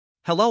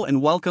Hello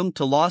and welcome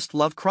to Lost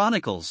Love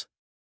Chronicles.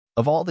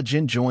 Of all the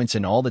gin joints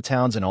in all the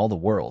towns in all the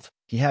world,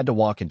 he had to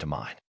walk into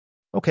mine.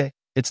 Okay,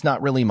 it's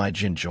not really my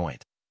gin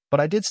joint,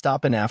 but I did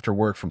stop in after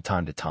work from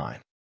time to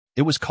time.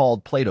 It was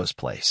called Plato's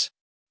Place.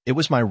 It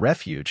was my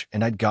refuge,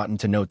 and I'd gotten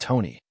to know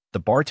Tony, the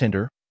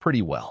bartender,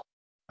 pretty well.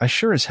 I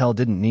sure as hell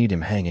didn't need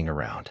him hanging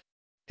around.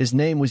 His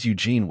name was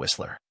Eugene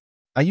Whistler.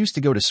 I used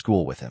to go to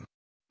school with him.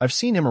 I've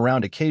seen him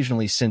around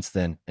occasionally since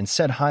then and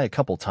said hi a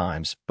couple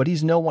times, but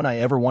he's no one I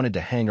ever wanted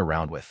to hang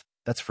around with,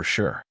 that's for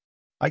sure.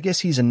 I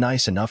guess he's a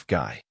nice enough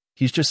guy.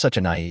 He's just such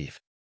a naive.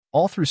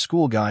 All through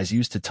school, guys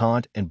used to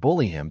taunt and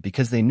bully him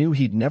because they knew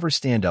he'd never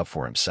stand up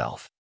for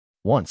himself.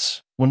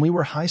 Once, when we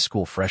were high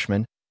school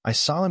freshmen, I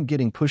saw him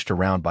getting pushed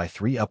around by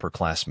 3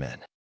 upper-class men.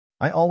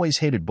 I always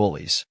hated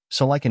bullies,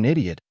 so like an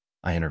idiot,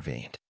 I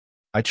intervened.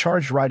 I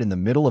charged right in the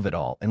middle of it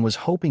all and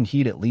was hoping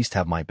he'd at least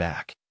have my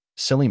back.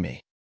 Silly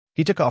me.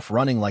 He took off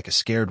running like a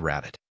scared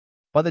rabbit.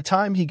 By the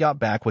time he got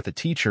back with the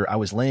teacher, I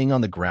was laying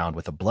on the ground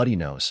with a bloody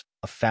nose,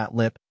 a fat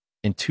lip,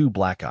 and 2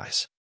 black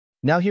eyes.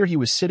 Now here he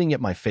was sitting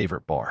at my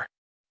favorite bar.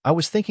 I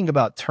was thinking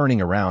about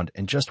turning around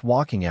and just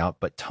walking out,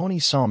 but Tony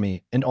saw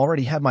me and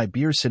already had my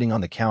beer sitting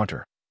on the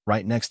counter,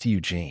 right next to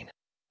Eugene.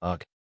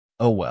 Ugh.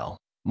 Oh well,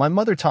 my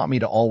mother taught me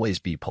to always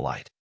be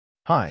polite.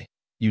 "Hi,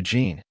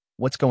 Eugene,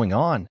 what's going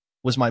on?"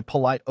 was my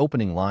polite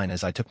opening line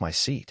as I took my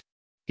seat.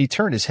 He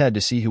turned his head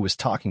to see who was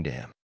talking to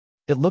him.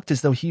 It looked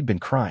as though he'd been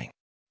crying.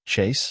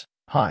 "Chase,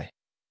 hi.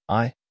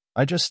 I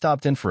just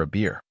stopped in for a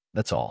beer,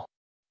 that's all.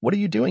 What are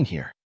you doing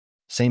here?"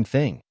 "Same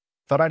thing.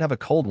 Thought I'd have a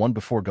cold one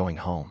before going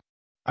home."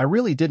 I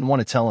really didn't want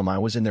to tell him I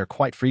was in there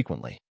quite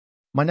frequently.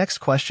 My next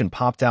question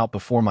popped out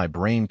before my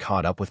brain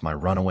caught up with my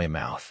runaway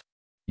mouth.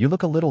 "You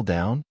look a little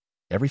down.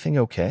 Everything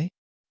okay?"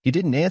 He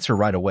didn't answer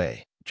right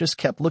away, just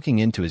kept looking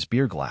into his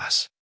beer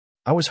glass.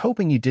 I was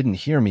hoping he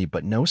didn't hear me,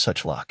 but no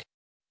such luck.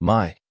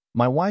 My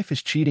wife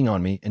is cheating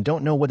on me and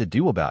don't know what to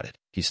do about it,"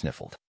 he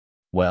sniffled.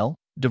 "Well,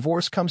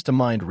 divorce comes to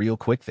mind real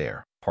quick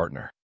there,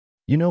 partner.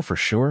 You know for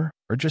sure,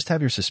 or just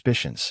have your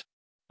suspicions?"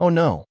 "Oh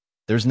no,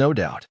 there's no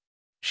doubt.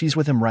 She's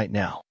with him right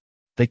now.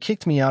 They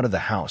kicked me out of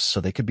the house so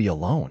they could be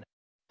alone."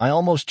 I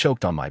almost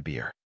choked on my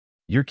beer.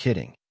 "You're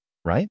kidding,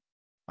 right?"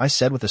 I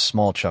said with a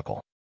small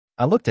chuckle.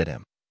 I looked at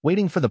him,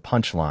 waiting for the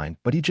punchline,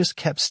 but he just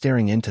kept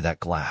staring into that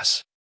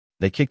glass.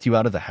 "They kicked you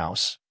out of the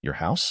house? Your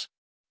house?"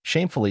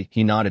 Shamefully,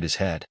 he nodded his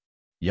head.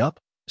 "Yup,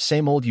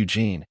 same old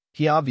Eugene.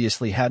 He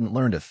obviously hadn't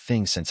learned a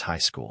thing since high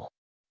school.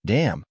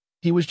 Damn,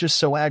 he was just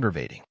so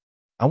aggravating.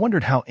 I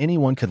wondered how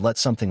anyone could let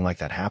something like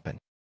that happen.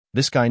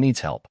 This guy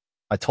needs help,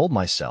 I told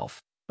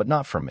myself, but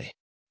not from me.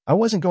 I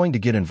wasn't going to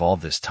get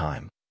involved this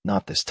time,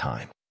 not this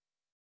time.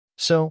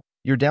 "So,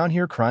 you're down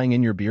here crying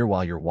in your beer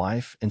while your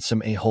wife and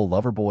some a-hole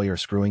lover boy are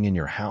screwing in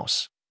your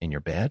house, in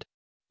your bed?"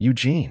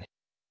 "Eugene."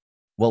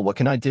 "Well, what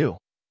can I do?"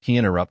 he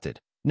interrupted,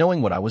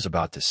 knowing what I was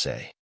about to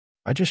say.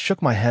 I just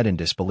shook my head in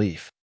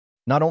disbelief.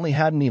 Not only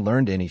hadn't he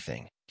learned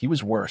anything, he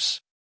was worse.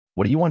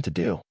 "What do you want to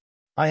do?"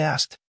 I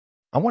asked.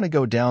 "I want to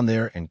go down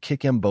there and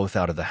kick them both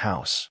out of the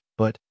house,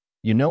 but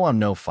you know I'm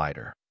no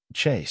fighter,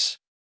 Chase.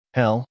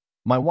 Hell,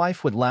 my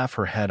wife would laugh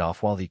her head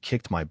off while he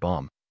kicked my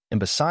bum, and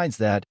besides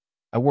that,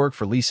 I work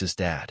for Lisa's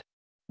dad.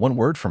 One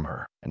word from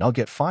her, and I'll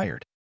get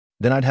fired.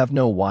 Then I'd have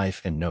no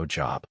wife and no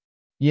job."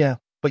 "Yeah,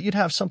 but you'd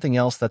have something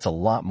else that's a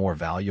lot more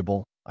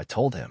valuable," I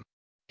told him.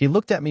 He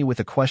looked at me with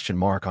a question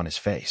mark on his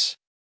face.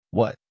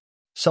 "What?"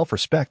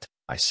 "Self-respect,"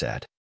 I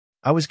said.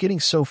 I was getting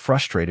so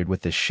frustrated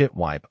with this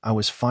shitwipe, I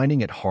was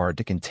finding it hard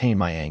to contain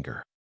my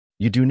anger.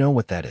 "You do know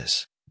what that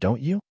is, don't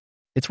you?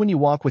 It's when you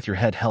walk with your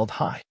head held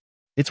high.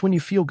 It's when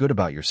you feel good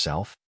about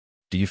yourself.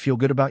 Do you feel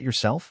good about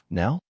yourself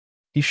now?"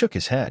 He shook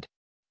his head.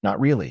 "Not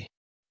really."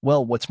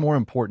 "Well, what's more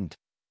important?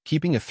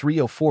 Keeping a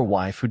 304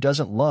 wife who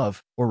doesn't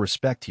love or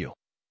respect you,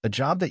 a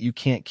job that you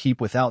can't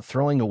keep without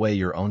throwing away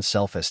your own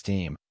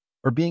self-esteem,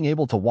 or being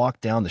able to walk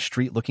down the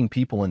street looking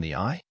people in the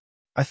eye?"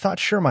 I thought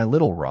sure my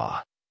little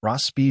raw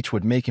speech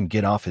would make him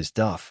get off his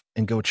duff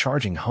and go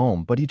charging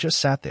home, but he just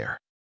sat there.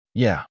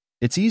 "Yeah,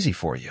 it's easy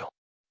for you.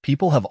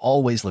 People have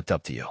always looked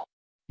up to you.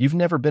 You've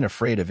never been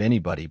afraid of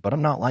anybody, but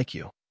I'm not like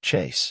you,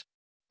 Chase.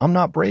 I'm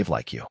not brave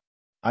like you.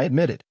 I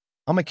admit it.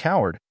 I'm a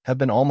coward, have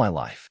been all my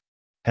life.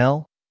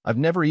 Hell, I've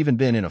never even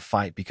been in a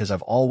fight because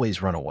I've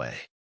always run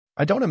away.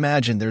 I don't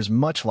imagine there's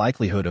much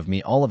likelihood of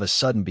me all of a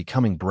sudden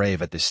becoming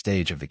brave at this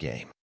stage of the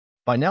game."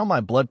 By now my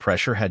blood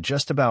pressure had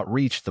just about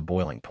reached the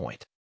boiling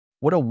point.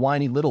 What a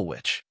whiny little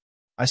witch.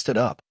 I stood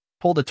up,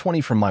 pulled a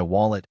 20 from my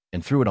wallet,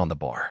 and threw it on the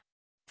bar.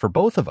 "For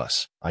both of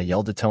us," I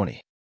yelled to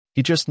Tony.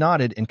 He just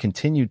nodded and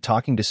continued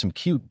talking to some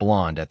cute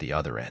blonde at the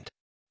other end.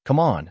 "Come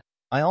on,"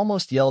 I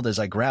almost yelled as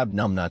I grabbed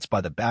Numbnuts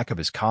by the back of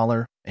his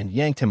collar and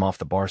yanked him off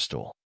the bar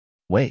stool.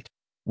 Wait,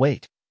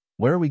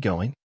 where are we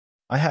going?"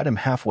 I had him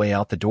halfway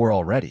out the door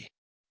already.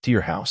 "To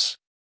your house.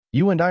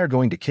 You and I are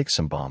going to kick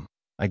some bum,"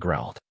 I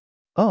growled.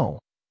 "Oh,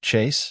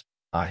 Chase,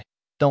 I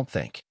don't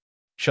think."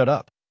 "Shut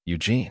up,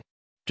 Eugene.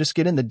 Just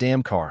get in the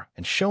damn car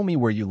and show me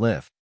where you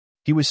live."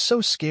 He was so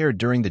scared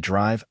during the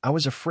drive, I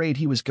was afraid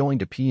he was going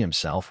to pee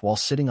himself while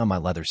sitting on my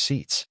leather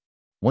seats.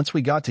 Once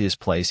we got to his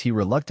place, he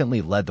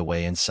reluctantly led the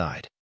way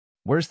inside.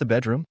 "Where's the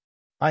bedroom?"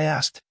 I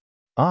asked.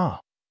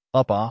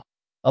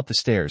 Up the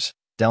stairs,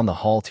 down the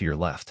hall to your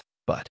left,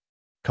 but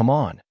come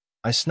on,"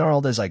 I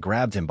snarled as I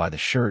grabbed him by the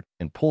shirt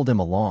and pulled him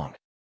along.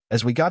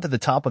 As we got to the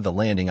top of the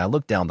landing, I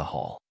looked down the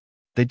hall.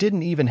 They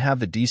didn't even have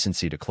the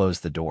decency to close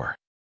the door.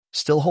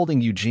 Still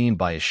holding Eugene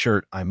by his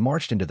shirt, I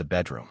marched into the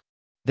bedroom.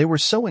 They were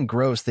so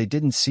engrossed they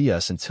didn't see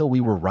us until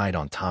we were right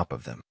on top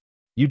of them.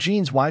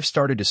 Eugene's wife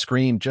started to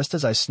scream just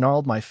as I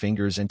snarled my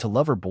fingers into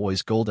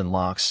Loverboy's golden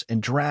locks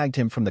and dragged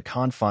him from the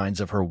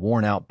confines of her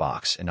worn-out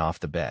box and off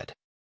the bed.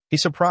 He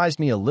surprised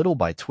me a little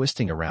by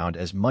twisting around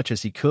as much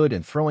as he could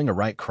and throwing a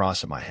right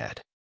cross at my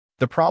head.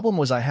 The problem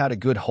was I had a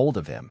good hold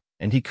of him,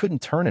 and he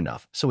couldn't turn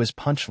enough, so his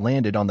punch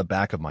landed on the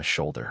back of my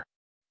shoulder.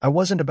 I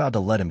wasn't about to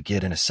let him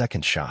get in a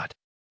second shot.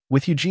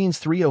 With Eugene's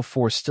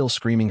 304 still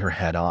screaming her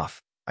head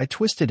off, I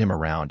twisted him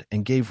around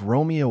and gave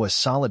Romeo a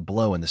solid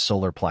blow in the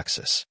solar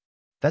plexus.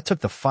 That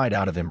took the fight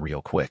out of him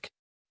real quick.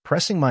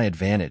 Pressing my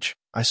advantage,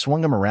 I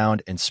swung him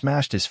around and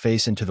smashed his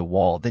face into the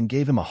wall, then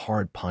gave him a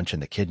hard punch in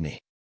the kidney.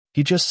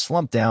 He just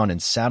slumped down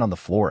and sat on the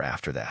floor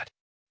after that.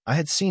 I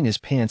had seen his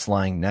pants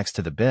lying next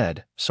to the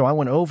bed, so I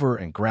went over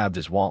and grabbed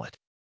his wallet.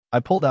 I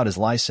pulled out his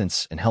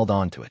license and held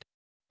on to it.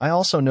 I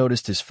also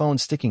noticed his phone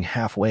sticking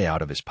halfway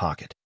out of his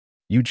pocket.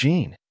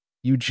 "Eugene!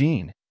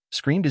 Eugene!"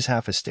 screamed his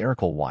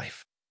half-hysterical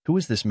wife. "Who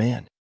is this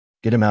man?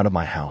 Get him out of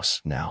my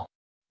house, now."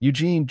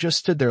 Eugene just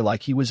stood there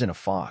like he was in a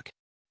fog.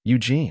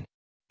 "Eugene,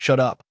 shut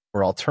up,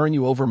 or I'll turn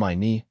you over my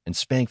knee and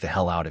spank the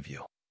hell out of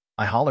you,"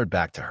 I hollered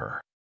back to her.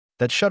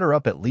 That shut her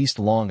up at least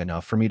long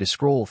enough for me to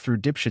scroll through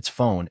Dipshit's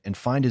phone and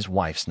find his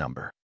wife's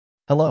number.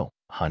 "Hello,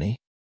 honey.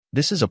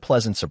 This is a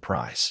pleasant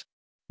surprise.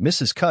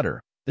 Mrs. Cutter,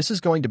 this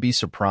is going to be a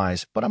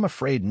surprise, but I'm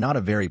afraid not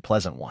a very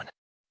pleasant one."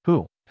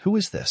 Who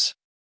is this?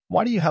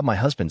 Why do you have my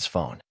husband's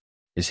phone?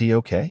 Is he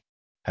okay?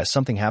 Has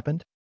something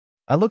happened?"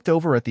 I looked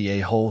over at the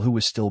a-hole who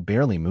was still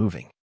barely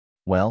moving.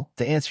 "Well,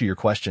 to answer your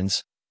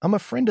questions, I'm a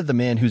friend of the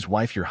man whose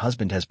wife your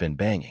husband has been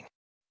banging.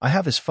 I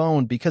have his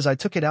phone because I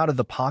took it out of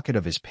the pocket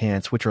of his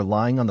pants, which are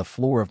lying on the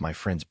floor of my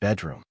friend's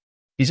bedroom.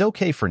 He's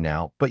okay for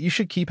now, but you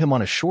should keep him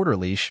on a shorter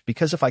leash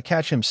because if I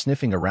catch him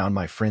sniffing around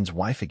my friend's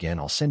wife again,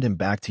 I'll send him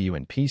back to you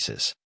in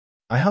pieces."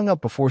 I hung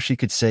up before she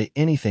could say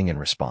anything in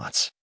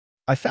response.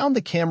 I found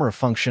the camera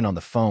function on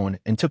the phone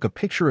and took a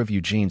picture of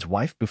Eugene's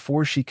wife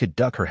before she could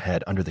duck her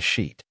head under the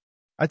sheet.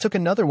 I took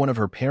another one of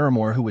her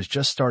paramour who was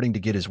just starting to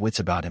get his wits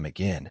about him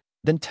again,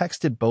 then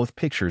texted both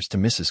pictures to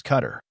Mrs.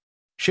 Cutter.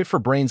 Shit for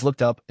Brains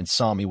looked up and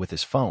saw me with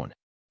his phone.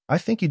 "I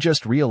think you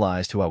just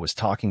realized who I was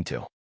talking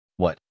to."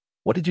 What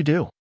did you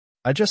do?"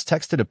 "I just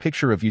texted a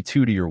picture of you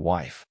two to your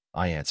wife,"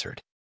 I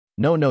answered.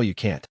 No, you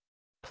can't.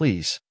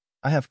 Please,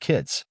 I have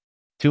kids."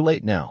 "Too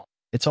late now.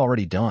 It's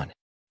already done.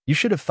 You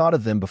should have thought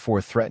of them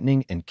before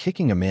threatening and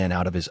kicking a man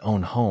out of his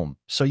own home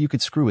so you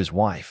could screw his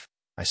wife,"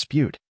 I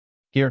spewed.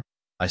 "Here,"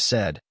 I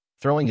said,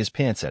 throwing his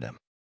pants at him.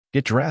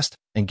 "Get dressed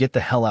and get the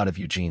hell out of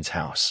Eugene's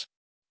house."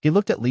 He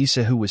looked at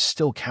Lisa, who was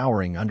still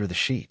cowering under the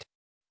sheet.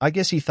 I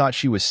guess he thought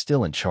she was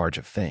still in charge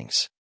of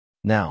things.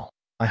 "Now,"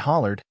 I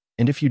hollered,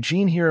 "and if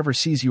Eugene here ever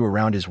sees you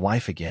around his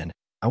wife again,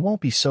 I won't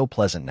be so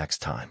pleasant next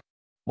time."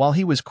 While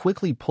he was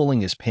quickly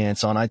pulling his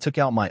pants on, I took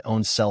out my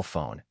own cell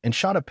phone and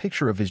shot a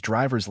picture of his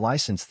driver's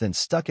license, then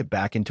stuck it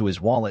back into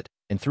his wallet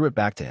and threw it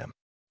back to him.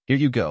 "Here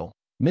you go,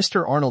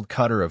 Mr. Arnold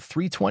Cutter of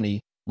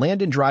 320,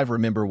 Landon Drive.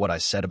 Remember what I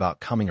said about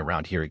coming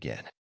around here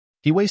again."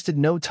 He wasted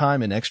no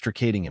time in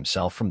extricating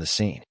himself from the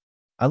scene.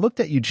 I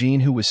looked at Eugene,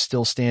 who was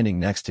still standing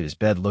next to his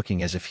bed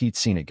looking as if he'd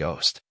seen a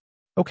ghost.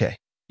 "Okay,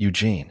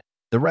 Eugene,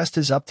 the rest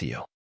is up to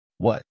you."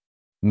 "What?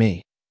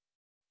 Me?"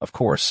 "Of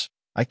course,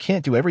 I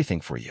can't do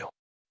everything for you.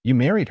 You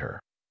married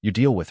her. You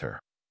deal with her,"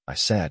 I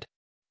said.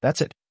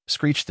 "That's it,"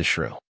 screeched the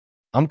shrew.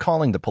 "I'm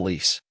calling the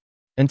police."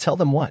 "And tell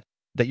them what?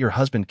 That your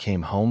husband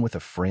came home with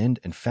a friend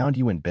and found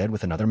you in bed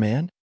with another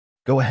man?"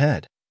 "Go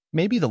ahead.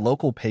 Maybe the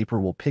local paper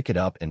will pick it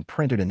up and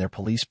print it in their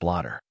police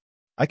blotter.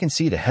 I can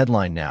see the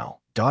headline now.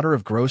 Daughter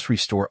of grocery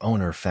store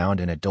owner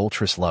found in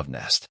adulterous love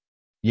nest."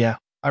 Yeah,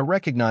 I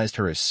recognized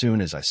her as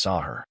soon as I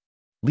saw her.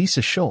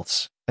 Lisa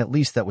Schultz, at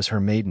least that was her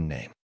maiden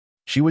name.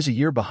 She was a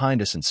year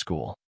behind us in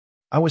school.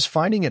 I was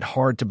finding it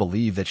hard to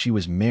believe that she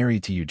was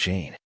married to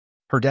Eugene.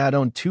 Her dad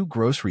owned 2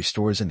 grocery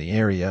stores in the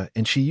area,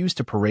 and she used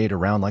to parade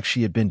around like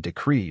she had been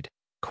decreed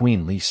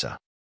Queen Lisa.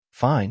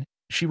 "Fine,"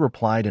 she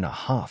replied in a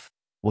huff.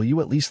 "Will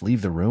you at least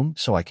leave the room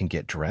so I can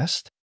get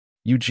dressed?"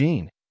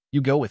 "Eugene,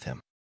 you go with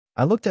him."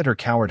 I looked at her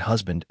coward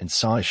husband and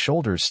saw his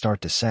shoulders start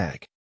to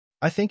sag.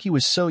 I think he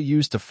was so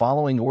used to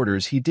following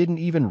orders he didn't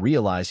even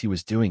realize he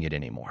was doing it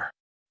anymore.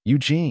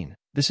 "Eugene,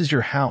 this is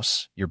your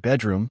house, your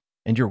bedroom,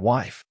 and your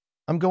wife.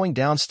 I'm going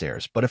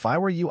downstairs, but if I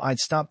were you, I'd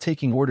stop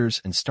taking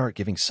orders and start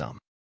giving some."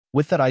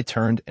 With that, I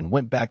turned and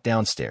went back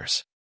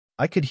downstairs.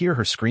 I could hear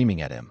her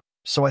screaming at him,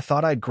 so I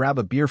thought I'd grab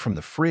a beer from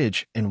the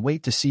fridge and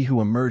wait to see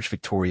who emerged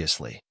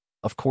victoriously.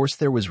 Of course,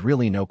 there was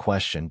really no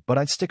question, but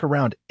I'd stick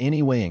around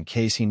anyway in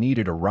case he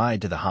needed a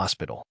ride to the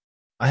hospital.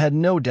 I had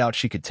no doubt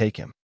she could take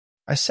him.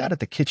 I sat at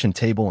the kitchen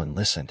table and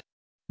listened.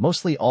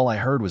 Mostly all I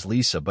heard was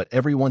Lisa, but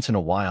every once in a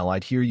while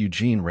I'd hear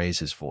Eugene raise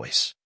his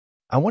voice.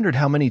 I wondered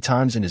how many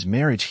times in his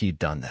marriage he'd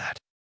done that.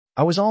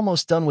 I was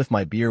almost done with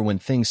my beer when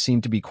things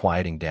seemed to be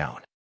quieting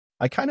down.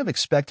 I kind of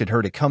expected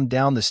her to come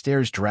down the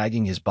stairs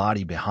dragging his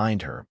body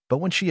behind her, but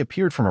when she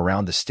appeared from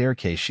around the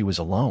staircase, she was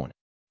alone.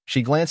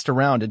 She glanced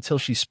around until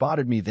she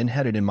spotted me, then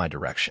headed in my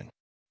direction.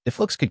 If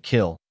looks could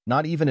kill,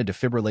 not even a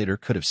defibrillator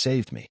could have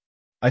saved me.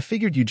 I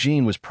figured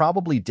Eugene was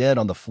probably dead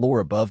on the floor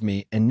above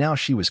me, and now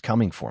she was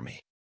coming for me.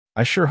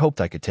 I sure hoped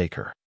I could take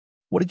her.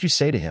 "What did you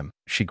say to him?"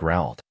 she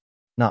growled.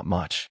 "Not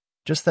much.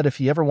 Just that if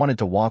he ever wanted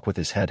to walk with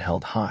his head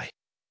held high."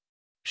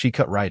 She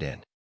cut right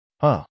in.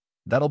 "Huh,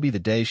 that'll be the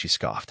day," she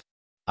scoffed.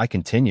 I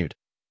continued.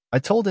 "I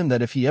told him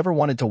that if he ever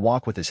wanted to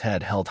walk with his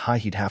head held high,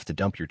 he'd have to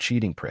dump your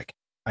cheating prick."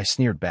 I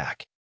sneered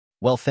back.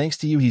 "Well, thanks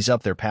to you, he's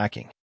up there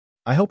packing.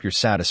 I hope you're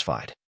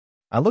satisfied."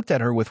 I looked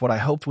at her with what I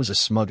hoped was a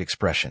smug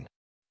expression.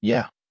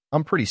 "Yeah,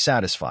 I'm pretty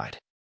satisfied."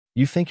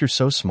 "You think you're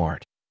so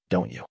smart,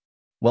 don't you?"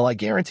 "Well, I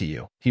guarantee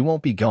you, he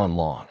won't be gone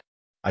long.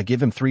 I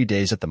give him 3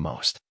 days at the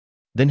most.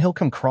 Then he'll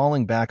come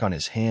crawling back on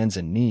his hands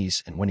and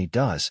knees, and when he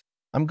does,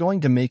 I'm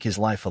going to make his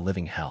life a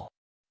living hell.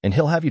 And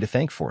he'll have you to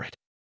thank for it."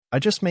 I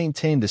just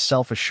maintained the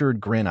self-assured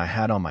grin I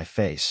had on my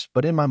face,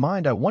 but in my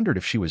mind I wondered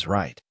if she was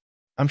right.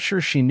 I'm sure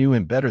she knew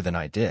him better than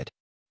I did.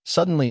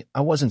 Suddenly,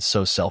 I wasn't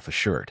so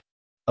self-assured.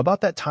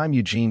 About that time,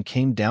 Eugene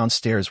came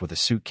downstairs with a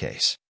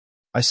suitcase.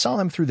 I saw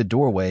him through the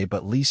doorway,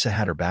 but Lisa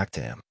had her back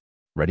to him.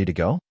 "Ready to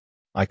go?"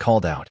 I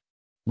called out.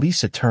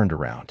 Lisa turned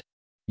around.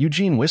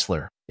 "Eugene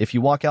Whistler, if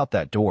you walk out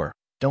that door,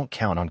 don't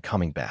count on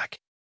coming back."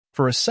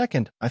 For a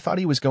second, I thought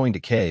he was going to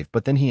cave,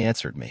 but then he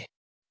answered me.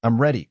 "I'm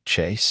ready,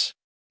 Chase.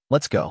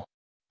 Let's go."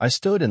 I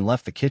stood and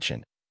left the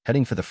kitchen,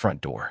 heading for the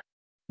front door.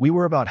 We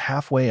were about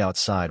halfway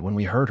outside when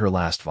we heard her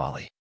last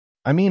volley.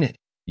 "I mean it,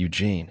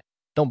 Eugene.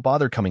 Don't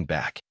bother coming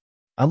back."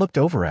 I looked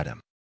over at him.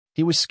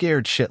 He was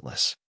scared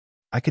shitless.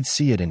 I could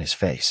see it in his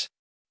face.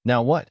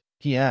 "Now what?"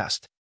 he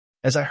asked.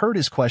 As I heard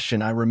his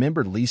question, I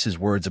remembered Lisa's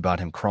words about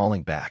him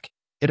crawling back.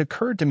 It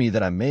occurred to me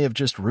that I may have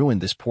just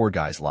ruined this poor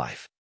guy's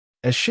life.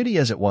 As shitty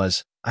as it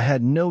was, I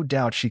had no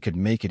doubt she could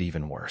make it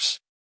even worse.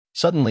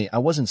 Suddenly, I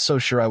wasn't so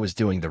sure I was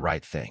doing the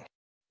right thing.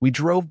 We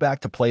drove back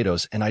to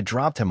Plato's and I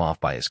dropped him off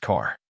by his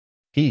car.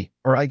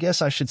 Or I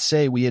guess I should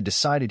say we had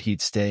decided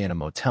he'd stay in a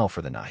motel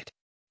for the night.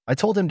 I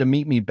told him to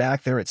meet me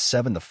back there at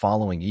 7 the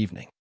following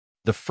evening.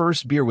 The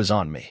first beer was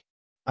on me.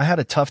 I had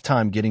a tough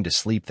time getting to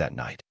sleep that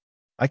night.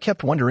 I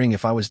kept wondering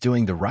if I was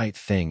doing the right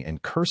thing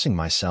and cursing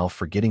myself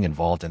for getting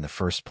involved in the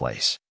first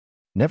place.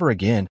 Never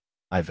again,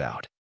 I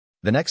vowed.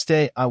 The next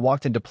day, I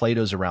walked into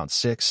Plato's around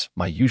 6,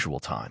 my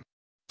usual time.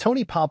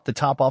 Tony popped the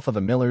top off of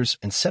a Miller's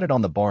and set it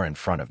on the bar in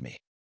front of me.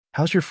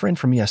 "How's your friend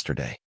from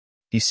yesterday?"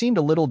 He seemed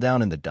a little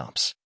down in the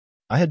dumps.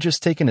 I had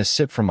just taken a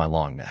sip from my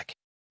long neck.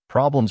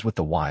 "Problems with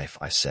the wife,"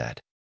 I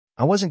said.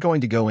 I wasn't going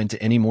to go into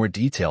any more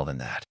detail than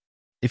that.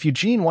 If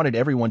Eugene wanted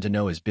everyone to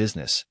know his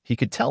business, he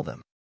could tell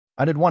them.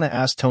 I did want to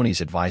ask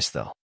Tony's advice,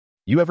 though.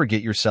 "You ever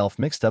get yourself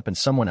mixed up in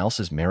someone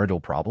else's marital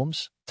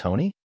problems,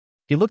 Tony?"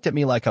 He looked at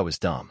me like I was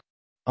dumb.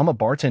 "I'm a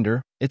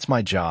bartender. It's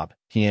my job,"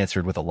 he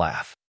answered with a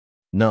laugh.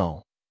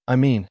 "No. I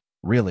mean,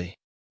 really.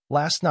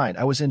 Last night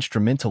I was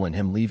instrumental in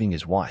him leaving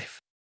his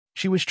wife.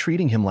 She was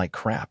treating him like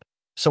crap.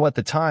 So at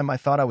the time I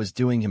thought I was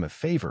doing him a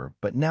favor,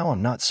 but now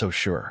I'm not so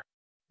sure."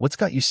 "What's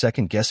got you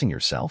second-guessing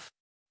yourself?"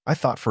 I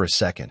thought for a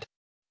second.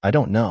 "I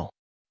don't know.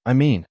 I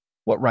mean,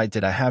 what right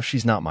did I have?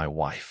 She's not my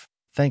wife.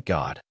 Thank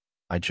God,"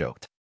 I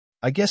joked.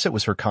 I guess it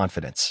was her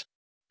confidence.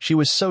 She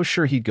was so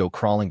sure he'd go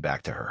crawling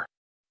back to her.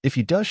 If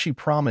he does, she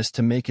promised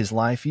to make his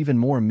life even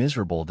more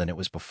miserable than it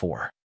was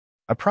before.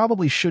 I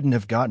probably shouldn't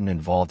have gotten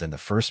involved in the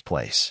first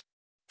place.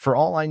 For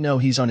all I know,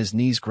 he's on his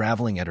knees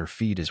groveling at her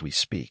feet as we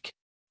speak.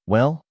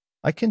 Well,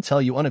 I can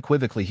tell you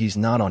unequivocally he's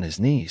not on his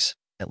knees,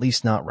 at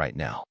least not right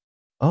now.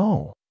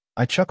 "Oh,"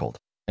 I chuckled.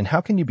 "And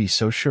how can you be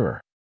so sure?"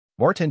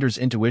 "Bartender's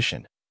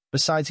intuition.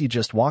 Besides, he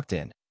just walked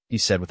in," he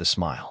said with a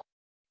smile.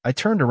 I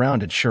turned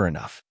around and sure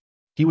enough,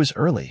 he was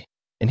early,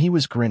 and he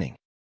was grinning.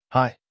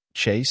 "Hi,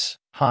 Chase.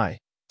 Hi,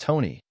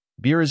 Tony.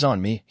 Beer is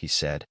on me," he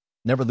said,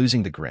 never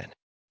losing the grin.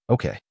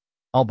 "Okay,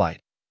 I'll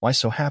bite. Why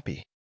so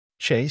happy?"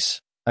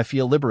 "Chase, I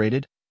feel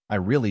liberated. I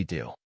really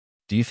do.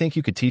 Do you think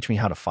you could teach me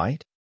how to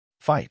fight?"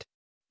 "Fight?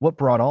 What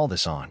brought all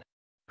this on?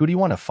 Who do you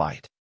want to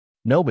fight?"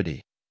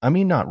 "Nobody. I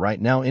mean, not right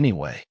now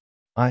anyway.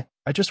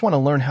 I just want to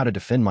learn how to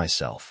defend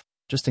myself,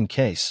 just in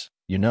case,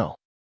 you know.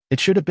 It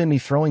should have been me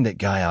throwing that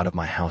guy out of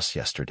my house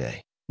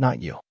yesterday,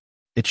 not you.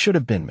 It should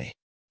have been me.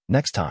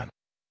 Next time."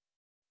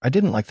 I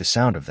didn't like the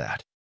sound of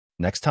that.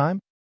 "Next time?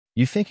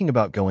 You thinking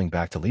about going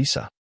back to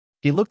Lisa?"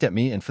 He looked at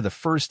me, and for the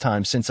first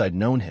time since I'd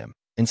known him,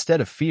 instead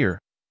of fear,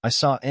 I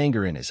saw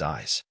anger in his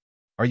eyes.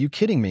 "Are you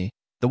kidding me?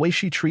 The way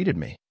she treated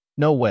me?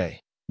 No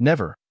way.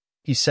 Never,"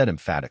 he said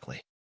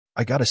emphatically.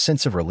 I got a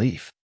sense of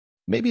relief.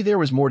 Maybe there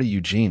was more to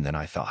Eugene than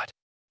I thought.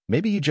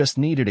 Maybe he just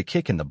needed a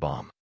kick in the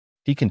bum.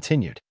 He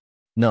continued.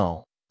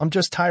 "No, I'm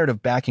just tired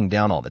of backing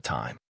down all the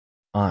time.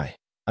 I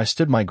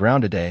stood my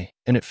ground today,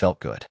 and it felt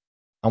good.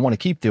 I want to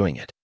keep doing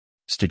it."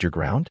 "Stood your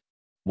ground?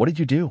 What did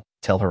you do?"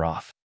 "Tell her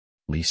off."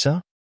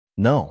 Lisa?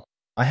 No,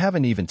 I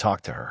haven't even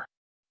talked to her.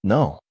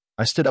 No,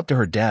 I stood up to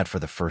her dad for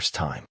the first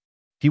time.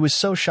 He was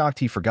so shocked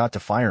he forgot to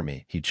fire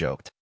me, he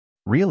joked.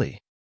 Really?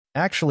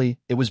 Actually,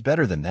 it was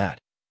better than that.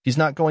 He's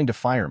not going to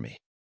fire me.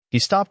 He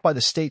stopped by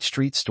the State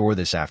Street store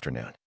this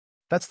afternoon.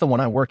 That's the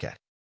one I work at.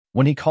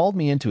 When he called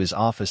me into his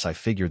office, I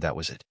figured that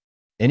was it.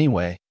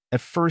 Anyway,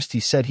 at first he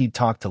said he'd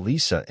talked to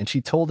Lisa and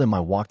she told him I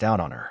walked out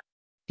on her.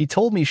 He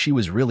told me she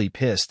was really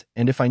pissed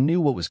and if I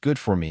knew what was good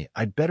for me,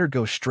 I'd better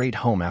go straight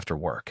home after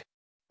work.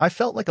 I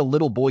felt like a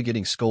little boy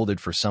getting scolded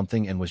for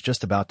something and was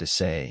just about to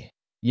say,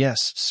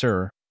 "Yes,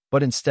 sir,"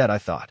 but instead I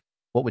thought,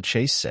 what would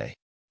Chase say?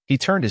 He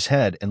turned his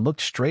head and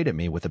looked straight at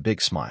me with a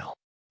big smile.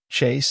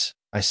 "Chase,"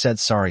 I said,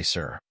 "sorry,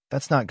 sir.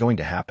 That's not going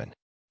to happen.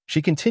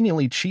 She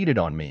continually cheated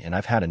on me and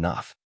I've had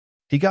enough."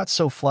 He got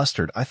so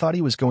flustered I thought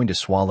he was going to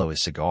swallow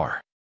his cigar.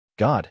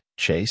 God,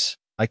 Chase,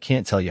 I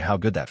can't tell you how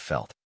good that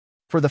felt.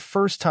 For the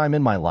first time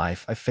in my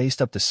life, I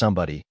faced up to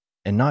somebody,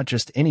 and not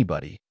just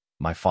anybody,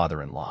 my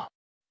father-in-law.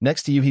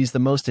 Next to you, he's the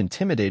most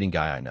intimidating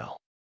guy I know.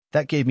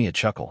 That gave me a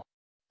chuckle.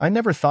 I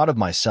never thought of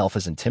myself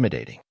as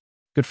intimidating.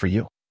 Good for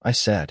you, I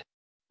said.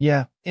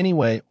 Yeah,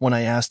 anyway, when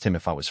I asked him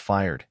if I was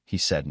fired, he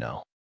said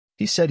no.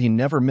 He said he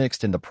never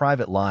mixed in the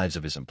private lives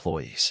of his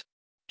employees.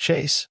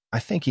 Chase, I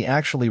think he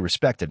actually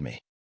respected me.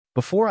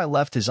 Before I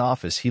left his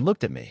office, he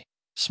looked at me,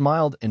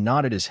 smiled, and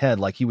nodded his head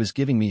like he was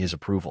giving me his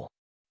approval.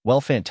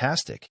 Well,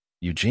 fantastic,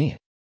 Eugene.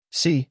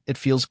 See, it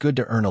feels good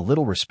to earn a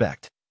little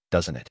respect,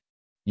 doesn't it?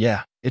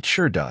 Yeah, it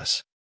sure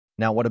does.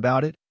 Now what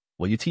about it?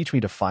 Will you teach me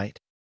to fight?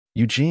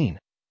 Eugene,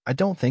 I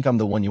don't think I'm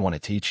the one you want to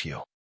teach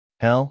you.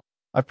 Hell,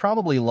 I've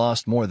probably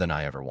lost more than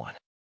I ever won.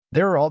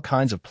 There are all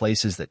kinds of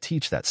places that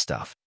teach that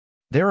stuff.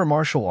 There are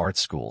martial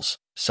arts schools,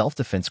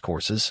 self-defense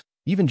courses,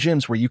 even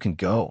gyms where you can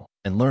go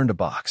and learn to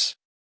box.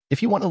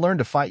 If you want to learn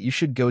to fight, you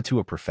should go to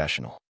a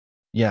professional.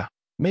 Yeah,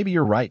 maybe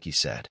you're right, he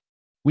said.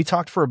 We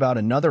talked for about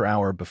another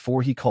hour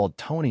before he called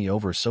Tony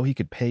over so he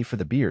could pay for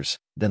the beers,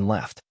 then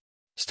left.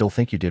 Still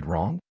think you did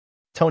wrong?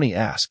 Tony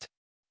asked.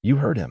 You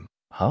heard him,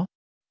 huh?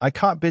 I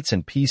caught bits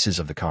and pieces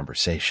of the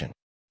conversation.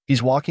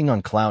 He's walking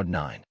on cloud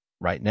 9,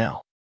 right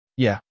now.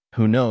 Yeah,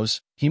 who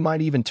knows, he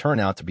might even turn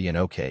out to be an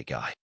okay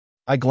guy.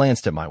 I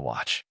glanced at my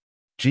watch.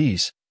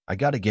 Geez, I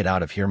gotta get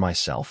out of here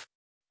myself.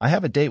 I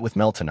have a date with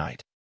Mel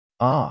tonight.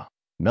 Ah,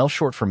 Mel,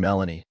 short for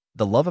Melanie,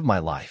 the love of my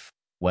life.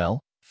 Well,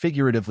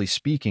 figuratively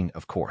speaking,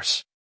 of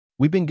course.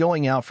 We've been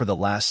going out for the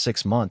last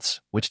 6 months,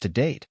 which to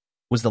date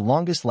was the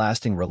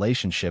longest-lasting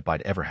relationship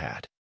I'd ever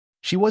had.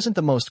 She wasn't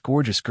the most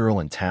gorgeous girl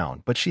in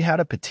town, but she had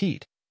a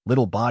petite,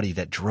 little body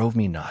that drove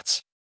me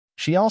nuts.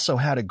 She also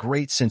had a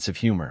great sense of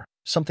humor,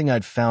 something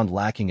I'd found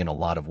lacking in a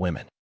lot of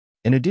women.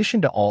 In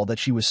addition to all that,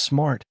 she was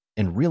smart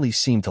and really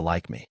seemed to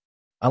like me.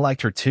 I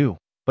liked her too,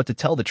 but to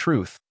tell the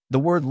truth, the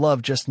word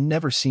love just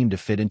never seemed to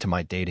fit into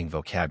my dating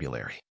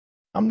vocabulary.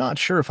 I'm not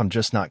sure if I'm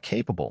just not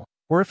capable,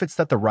 or if it's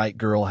that the right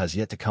girl has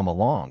yet to come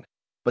along,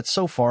 but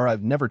so far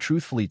I've never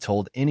truthfully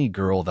told any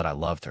girl that I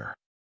loved her.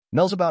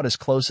 Mel's about as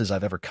close as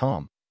I've ever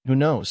come. Who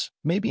knows,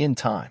 maybe in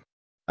time.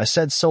 I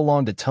said so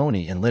long to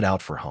Tony and lit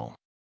out for home.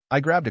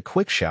 I grabbed a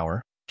quick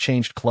shower,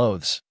 changed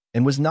clothes,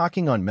 and was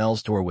knocking on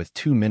Mel's door with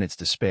 2 minutes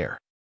to spare.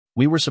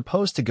 We were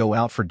supposed to go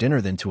out for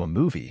dinner then to a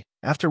movie,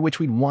 after which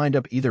we'd wind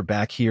up either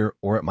back here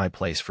or at my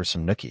place for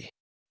some nookie.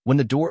 When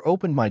the door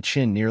opened, my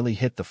chin nearly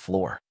hit the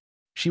floor.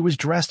 She was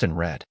dressed in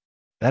red.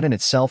 That in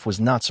itself was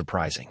not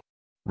surprising.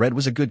 Red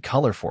was a good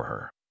color for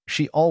her.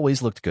 She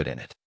always looked good in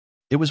it.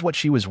 It was what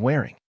she was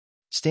wearing.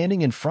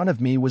 Standing in front of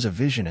me was a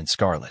vision in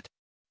scarlet.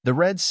 The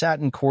red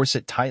satin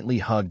corset tightly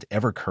hugged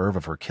every curve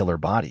of her killer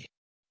body.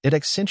 It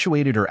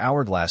accentuated her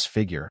hourglass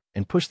figure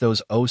and pushed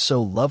those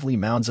oh-so-lovely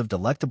mounds of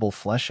delectable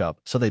flesh up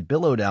so they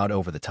billowed out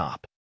over the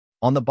top.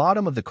 On the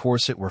bottom of the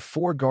corset were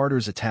 4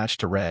 garters attached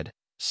to red,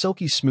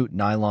 silky smooth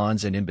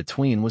nylons, and in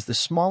between was the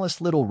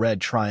smallest little red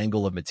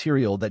triangle of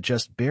material that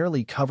just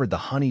barely covered the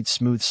honeyed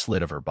smooth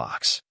slit of her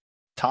box.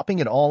 Topping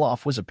it all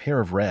off was a pair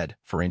of red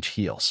 4-inch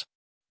heels.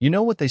 You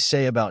know what they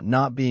say about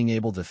not being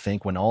able to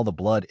think when all the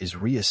blood is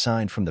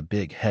reassigned from the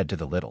big head to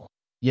the little?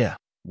 Yeah,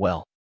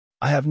 well,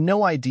 I have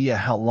no idea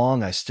how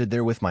long I stood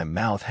there with my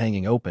mouth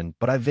hanging open,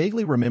 but I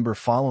vaguely remember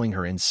following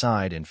her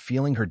inside and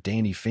feeling her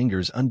dainty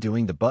fingers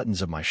undoing the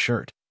buttons of my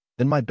shirt,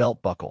 then my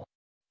belt buckle.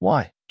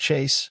 Why,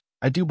 Chase,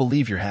 I do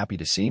believe you're happy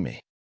to see me.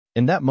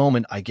 In that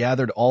moment, I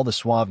gathered all the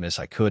suaveness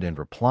I could and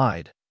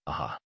replied,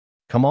 aha.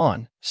 Come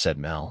on, said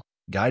Mel,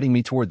 guiding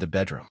me toward the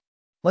bedroom.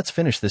 Let's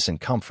finish this in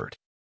comfort.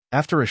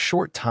 After a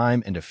short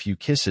time and a few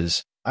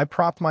kisses, I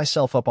propped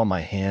myself up on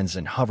my hands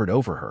and hovered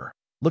over her,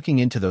 looking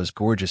into those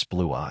gorgeous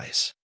blue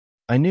eyes.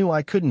 I knew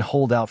I couldn't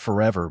hold out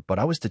forever, but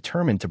I was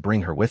determined to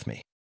bring her with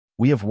me.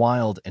 We have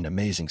wild and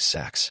amazing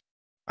sex.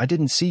 I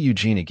didn't see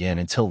Eugene again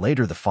until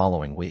later the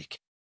following week.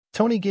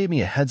 Tony gave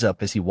me a heads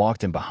up as he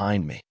walked in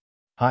behind me.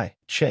 Hi,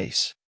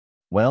 Chase.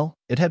 Well,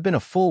 it had been a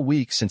full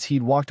week since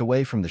he'd walked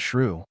away from the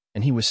shrew,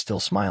 and he was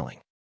still smiling.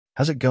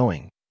 How's it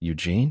going,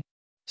 Eugene?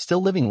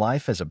 Still living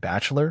life as a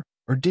bachelor?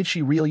 Or did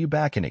she reel you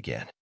back in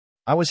again?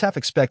 I was half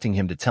expecting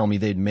him to tell me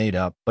they'd made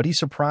up, but he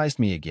surprised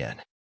me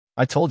again.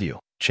 I told you,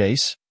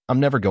 Chase, I'm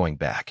never going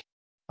back.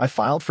 I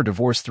filed for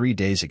divorce 3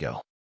 days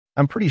ago.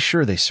 I'm pretty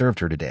sure they served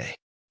her today.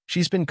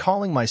 She's been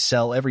calling my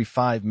cell every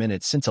 5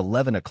 minutes since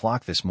 11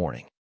 o'clock this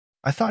morning.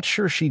 I thought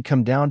sure she'd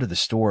come down to the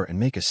store and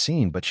make a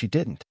scene, but she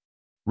didn't.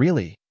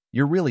 Really?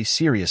 You're really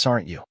serious,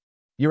 aren't you?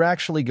 You're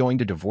actually going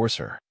to divorce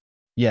her?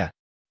 Yeah.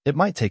 It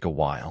might take a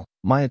while.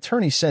 My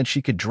attorney said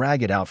she could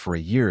drag it out for a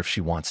year if she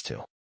wants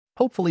to.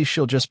 Hopefully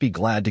she'll just be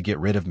glad to get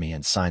rid of me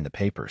and sign the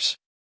papers.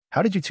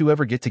 How did you two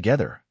ever get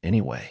together,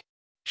 anyway?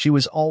 She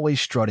was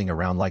always strutting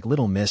around like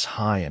little Miss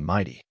High and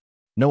Mighty.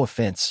 No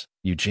offense,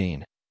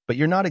 Eugene, but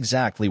you're not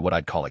exactly what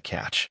I'd call a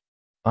catch.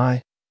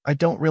 I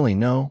don't really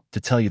know, to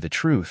tell you the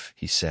truth,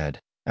 he said,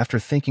 after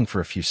thinking for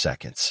a few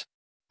seconds.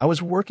 I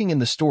was working in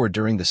the store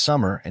during the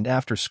summer and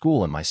after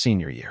school in my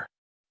senior year.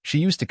 She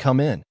used to come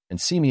in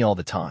and see me all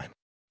the time.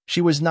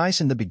 She was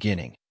nice in the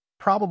beginning,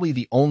 probably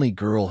the only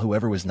girl who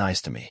ever was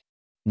nice to me.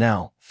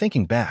 Now,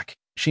 thinking back,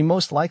 she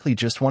most likely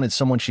just wanted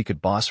someone she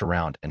could boss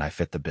around, and I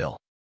fit the bill.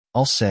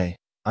 I'll say,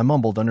 I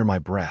mumbled under my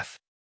breath.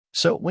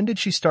 So when did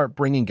she start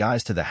bringing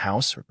guys to the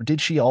house, or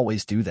did she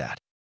always do that?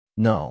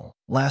 No,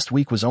 last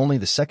week was only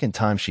the second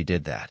time she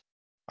did that.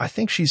 I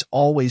think she's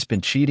always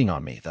been cheating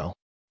on me, though.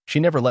 She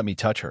never let me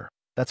touch her,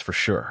 that's for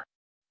sure.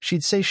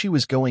 She'd say she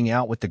was going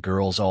out with the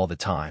girls all the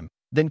time,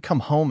 then come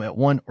home at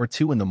 1 or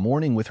 2 in the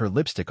morning with her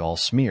lipstick all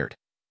smeared.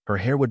 Her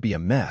hair would be a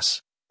mess.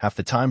 Half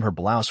the time her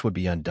blouse would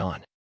be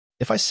undone.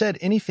 If I said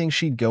anything,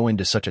 she'd go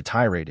into such a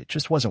tirade it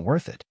just wasn't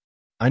worth it.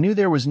 I knew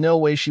there was no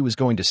way she was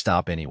going to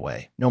stop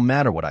anyway, no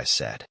matter what I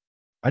said.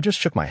 I just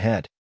shook my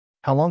head.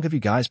 How long have you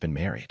guys been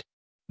married?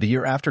 The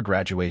year after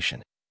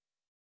graduation.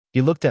 He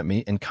looked at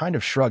me and kind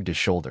of shrugged his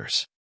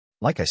shoulders.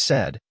 Like I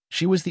said,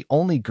 she was the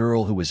only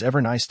girl who was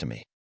ever nice to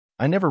me.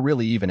 I never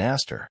really even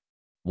asked her.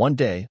 One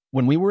day,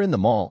 when we were in the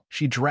mall,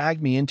 she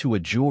dragged me into a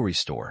jewelry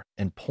store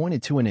and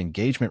pointed to an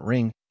engagement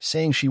ring,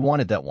 saying she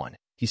wanted that one,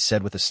 he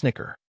said with a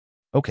snicker.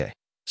 Okay,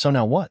 so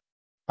now what?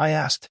 I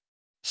asked.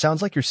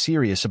 Sounds like you're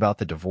serious about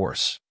the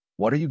divorce.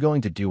 What are you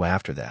going to do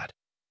after that?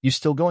 You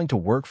still going to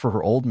work for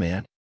her old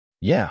man?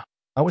 Yeah,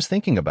 I was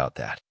thinking about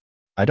that.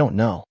 I don't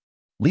know.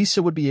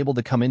 Lisa would be able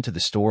to come into the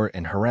store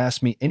and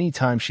harass me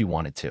anytime she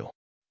wanted to.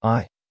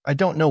 I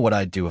don't know what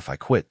I'd do if I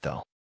quit,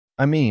 though.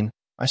 I mean,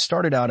 I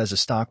started out as a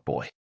stock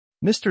boy.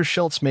 Mr.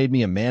 Schultz made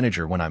me a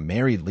manager when I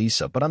married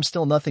Lisa, but I'm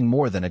still nothing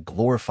more than a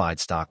glorified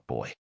stock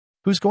boy.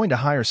 Who's going to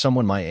hire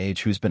someone my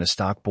age who's been a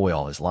stock boy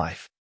all his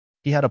life?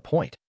 He had a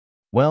point.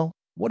 Well,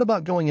 what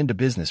about going into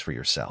business for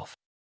yourself?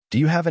 Do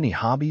you have any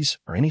hobbies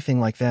or anything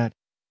like that?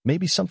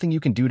 Maybe something you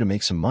can do to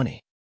make some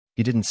money.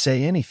 He didn't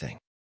say anything.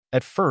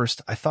 At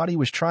first, I thought he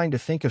was trying to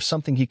think of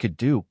something he could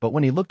do, but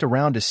when he looked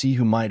around to see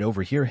who might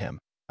overhear him,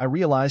 I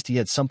realized he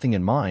had something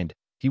in mind.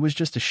 He was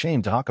just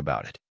ashamed to talk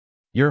about it.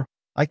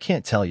 I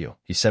can't tell you,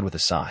 he said with a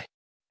sigh.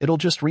 It'll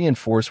just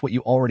reinforce what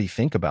you already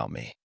think about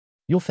me.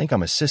 You'll think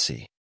I'm a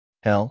sissy.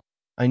 Hell,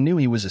 I knew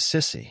he was a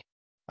sissy.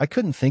 I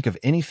couldn't think of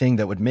anything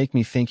that would make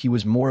me think he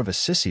was more of a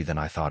sissy than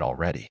I thought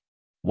already.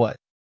 What?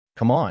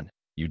 Come on,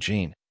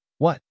 Eugene.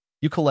 What?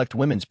 You collect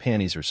women's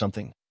panties or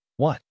something?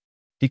 What?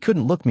 He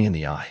couldn't look me in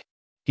the eye.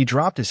 He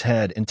dropped his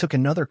head and took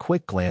another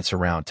quick glance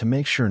around to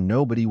make sure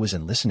nobody was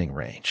in listening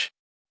range.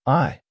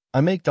 I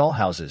make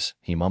dollhouses,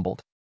 he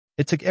mumbled.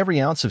 It took every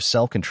ounce of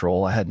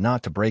self-control I had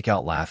not to break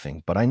out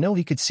laughing, but I know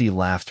he could see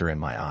laughter in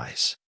my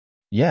eyes.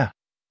 Yeah,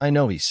 I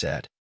know, he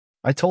said.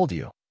 I told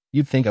you,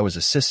 you'd think I was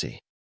a sissy.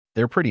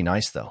 They're pretty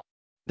nice, though.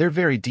 They're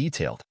very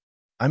detailed.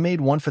 I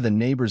made one for the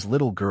neighbor's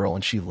little girl,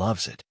 and she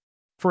loves it.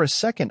 For a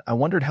second, I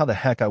wondered how the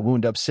heck I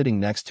wound up sitting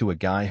next to a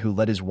guy who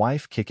let his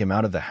wife kick him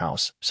out of the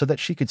house so that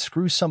she could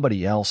screw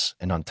somebody else,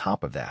 and on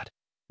top of that,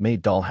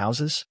 made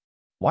dollhouses?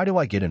 Why do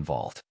I get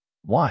involved?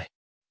 Why?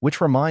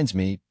 Which reminds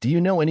me, do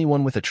you know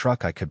anyone with a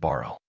truck I could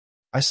borrow?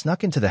 I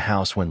snuck into the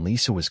house when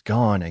Lisa was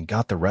gone and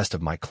got the rest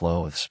of my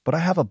clothes, but I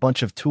have a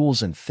bunch of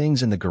tools and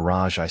things in the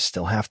garage I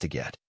still have to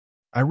get.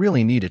 I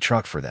really need a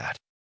truck for that.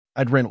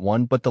 I'd rent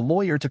one, but the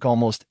lawyer took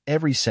almost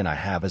every cent I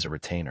have as a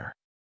retainer.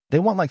 They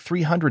want like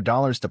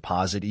 $300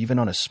 deposit even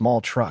on a small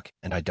truck,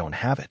 and I don't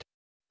have it.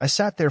 I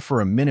sat there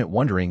for a minute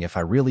wondering if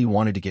I really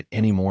wanted to get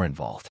any more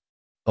involved.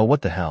 Oh,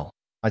 what the hell,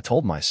 I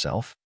told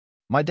myself.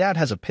 My dad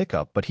has a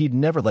pickup, but he'd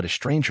never let a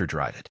stranger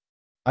drive it.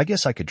 I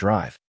guess I could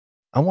drive.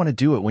 I want to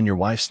do it when your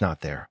wife's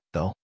not there,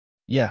 though.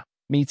 Yeah,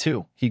 me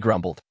too, he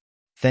grumbled.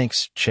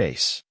 Thanks,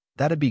 Chase.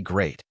 That'd be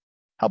great.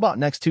 How about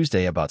next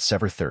Tuesday about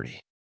 7:30?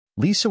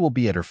 Lisa will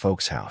be at her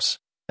folks' house.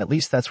 At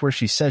least that's where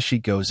she says she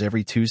goes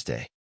every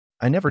Tuesday.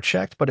 I never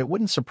checked, but it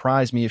wouldn't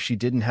surprise me if she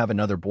didn't have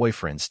another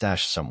boyfriend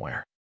stashed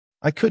somewhere.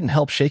 I couldn't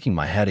help shaking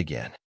my head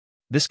again.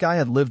 This guy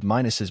had lived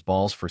minus his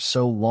balls for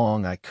so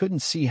long I couldn't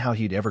see how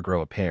he'd ever grow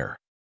a pair.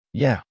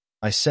 Yeah,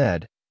 I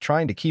said,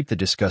 trying to keep the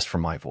disgust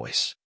from my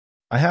voice.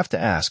 I have to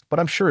ask, but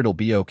I'm sure it'll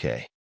be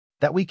okay.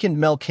 That weekend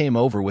Mel came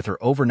over with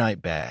her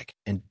overnight bag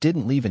and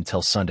didn't leave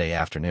until Sunday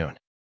afternoon.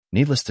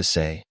 Needless to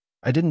say,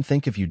 I didn't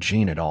think of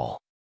Eugene at all.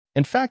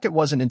 In fact, it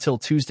wasn't until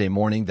Tuesday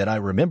morning that I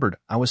remembered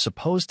I was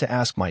supposed to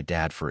ask my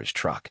dad for his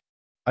truck.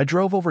 I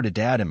drove over to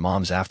Dad and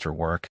Mom's after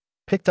work,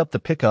 picked up the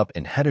pickup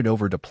and headed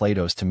over to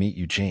Plato's to meet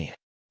Eugene.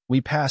 We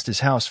passed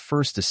his house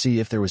first to see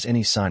if there was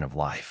any sign of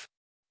life.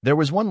 There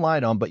was one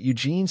light on, but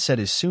Eugene said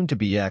his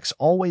soon-to-be ex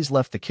always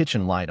left the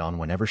kitchen light on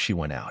whenever she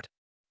went out.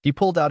 He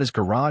pulled out his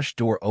garage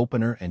door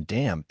opener and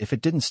damn if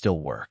it didn't still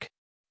work.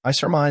 I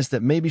surmised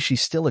that maybe she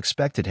still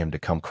expected him to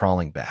come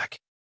crawling back.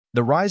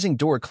 The rising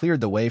door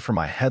cleared the way for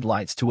my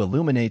headlights to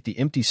illuminate the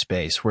empty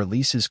space where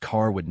Lisa's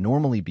car would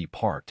normally be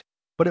parked,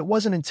 but it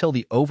wasn't until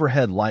the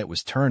overhead light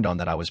was turned on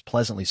that I was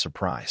pleasantly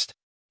surprised.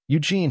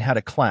 Eugene had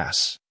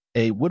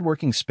a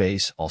woodworking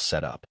space all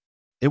set up.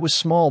 It was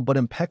small but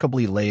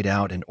impeccably laid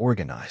out and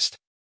organized.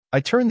 I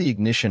turned the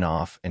ignition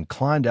off and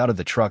climbed out of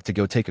the truck to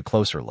go take a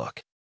closer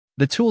look.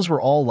 The tools were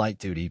all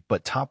light-duty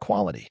but top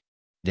quality.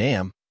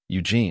 Damn,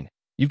 Eugene,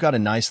 you've got a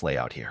nice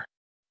layout here.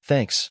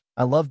 Thanks,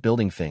 I love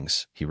building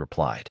things, he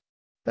replied.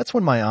 That's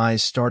when my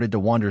eyes started to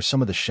wander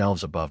some of the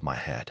shelves above my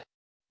head.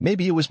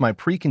 Maybe it was my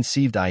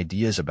preconceived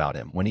ideas about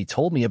him when he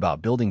told me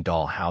about building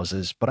doll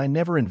houses, but I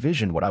never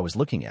envisioned what I was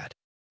looking at.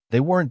 They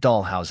weren't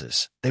doll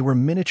houses, they were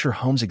miniature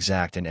homes,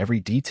 exact in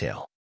every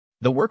detail.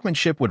 The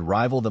workmanship would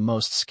rival the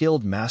most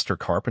skilled master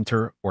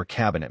carpenter or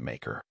cabinet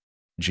maker.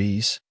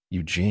 Geez,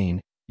 Eugene,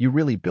 you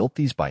really built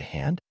these by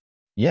hand?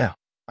 Yeah,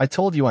 I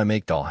told you I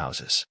make doll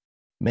houses.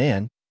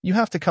 Man, you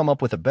have to come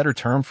up with a better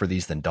term for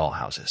these than doll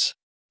houses.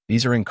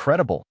 These are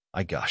incredible,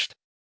 I gushed.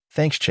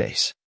 Thanks,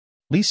 Chase.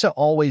 Lisa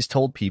always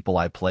told people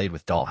I played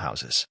with doll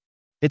houses.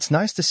 It's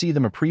nice to see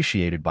them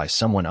appreciated by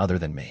someone other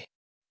than me.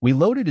 We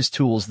loaded his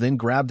tools, then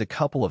grabbed a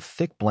couple of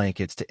thick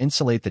blankets to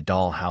insulate the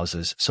doll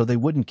houses so they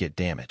wouldn't get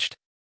damaged.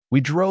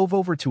 We drove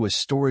over to a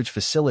storage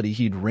facility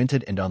he'd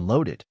rented and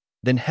unloaded,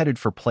 then headed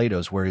for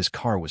Plato's where his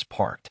car was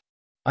parked.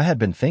 I had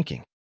been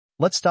thinking,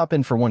 let's stop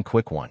in for one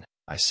quick one,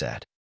 I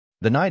said.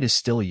 The night is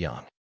still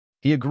young.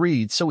 He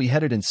agreed, so we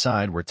headed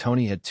inside where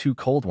Tony had 2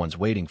 cold ones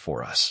waiting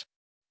for us.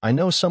 I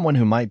know someone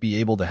who might be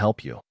able to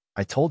help you,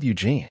 I told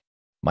Eugene.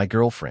 My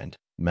girlfriend,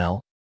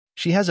 Mel.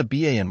 She has a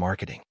BA in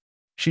marketing.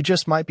 She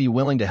just might be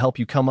willing to help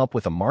you come up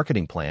with a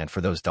marketing plan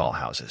for those doll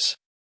houses.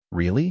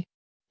 Really?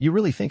 You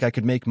really think I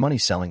could make money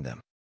selling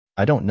them?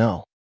 I don't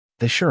know.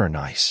 They sure are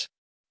nice.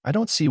 I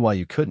don't see why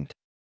you couldn't.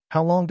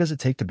 How long does it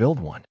take to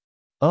build one?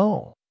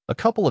 Oh, a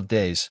couple of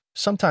days,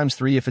 sometimes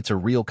 3 if it's a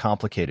real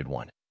complicated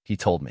one, he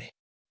told me.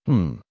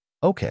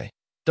 Okay.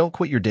 Don't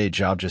quit your day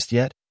job just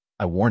yet,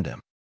 I warned him.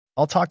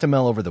 I'll talk to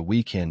Mel over the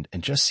weekend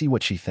and just see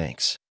what she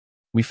thinks.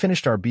 We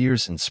finished our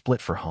beers and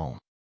split for home.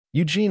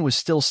 Eugene was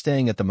still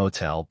staying at the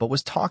motel but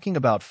was talking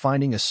about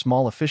finding a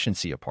small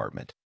efficiency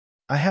apartment.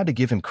 I had to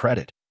give him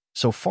credit.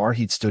 So far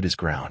he'd stood his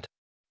ground.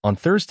 On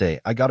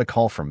Thursday, I got a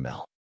call from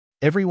Mel.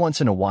 Every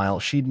once in a while,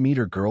 she'd meet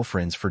her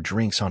girlfriends for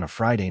drinks on a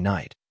Friday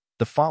night.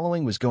 The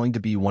following was going to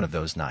be one of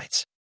those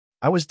nights.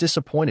 I was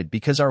disappointed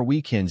because our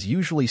weekends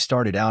usually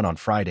started out on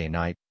Friday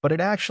night, but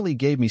it actually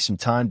gave me some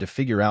time to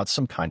figure out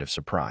some kind of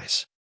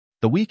surprise.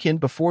 The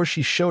weekend before,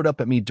 she showed up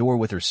at me door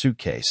with her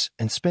suitcase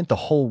and spent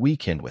the whole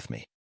weekend with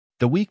me.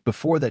 The week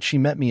before that, she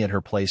met me at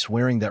her place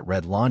wearing that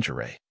red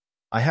lingerie.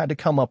 I had to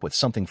come up with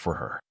something for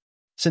her.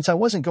 Since I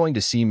wasn't going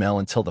to see Mel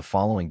until the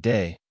following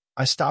day,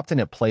 I stopped in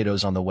at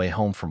Plato's on the way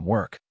home from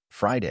work,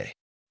 Friday.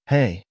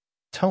 Hey,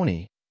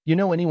 Tony, you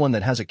know anyone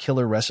that has a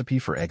killer recipe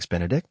for Eggs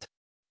Benedict?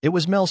 It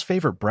was Mel's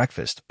favorite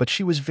breakfast, but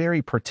she was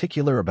very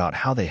particular about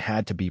how they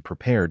had to be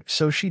prepared,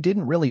 so she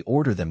didn't really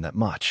order them that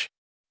much.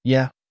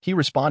 Yeah, he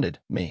responded,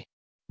 me.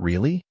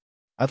 Really?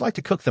 I'd like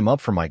to cook them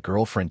up for my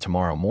girlfriend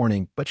tomorrow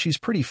morning, but she's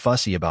pretty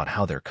fussy about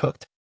how they're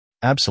cooked.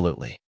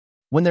 Absolutely.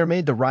 When they're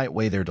made the right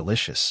way, they're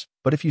delicious,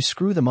 but if you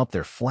screw them up,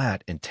 they're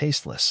flat and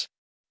tasteless.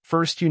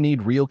 First, you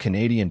need real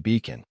Canadian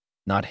bacon,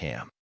 not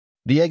ham.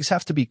 The eggs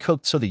have to be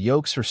cooked so the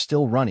yolks are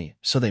still runny,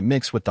 so they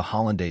mix with the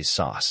hollandaise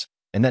sauce,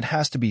 and that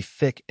has to be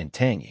thick and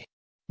tangy.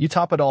 You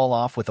top it all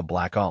off with a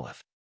black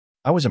olive.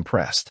 I was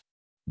impressed.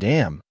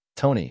 Damn,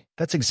 Tony,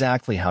 that's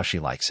exactly how she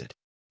likes it.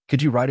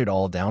 Could you write it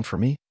all down for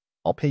me?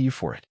 I'll pay you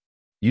for it.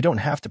 You don't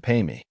have to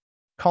pay me.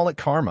 Call it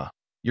karma.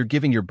 You're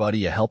giving your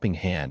buddy a helping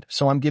hand,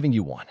 so I'm giving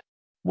you one.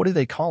 What do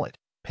they call it?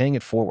 Paying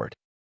it forward.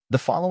 The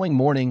following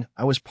morning,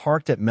 I was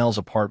parked at Mel's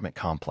apartment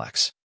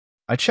complex.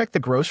 I checked the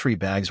grocery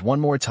bags one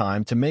more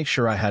time to make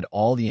sure I had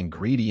all the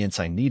ingredients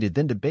I needed,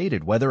 then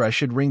debated whether I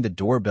should ring the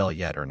doorbell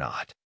yet or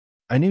not.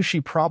 I knew she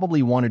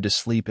probably wanted to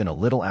sleep in a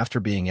little after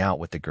being out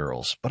with the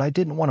girls, but I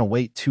didn't want to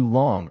wait too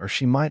long or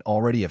she might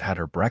already have had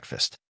her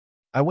breakfast.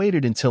 I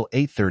waited until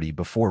 8:30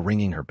 before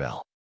ringing her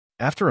bell.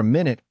 After a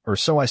minute or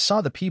so, I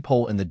saw the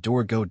peephole in the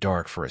door go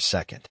dark for a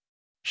second.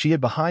 She hid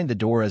behind the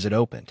door as it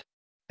opened.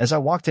 As I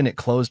walked in, it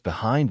closed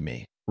behind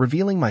me,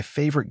 revealing my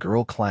favorite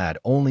girl clad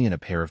only in a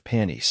pair of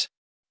panties.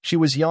 She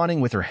was yawning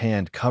with her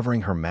hand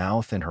covering her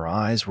mouth and her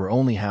eyes were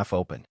only half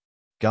open.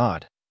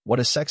 God, what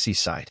a sexy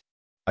sight.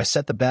 I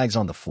set the bags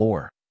on the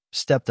floor,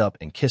 stepped up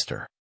and kissed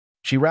her.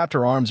 She wrapped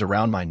her arms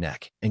around my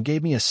neck and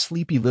gave me a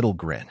sleepy little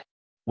grin.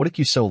 What took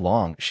you so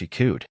long? She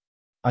cooed.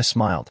 I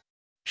smiled.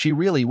 She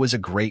really was a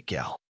great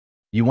gal.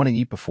 You want to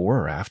eat before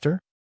or after?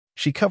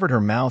 She covered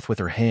her mouth with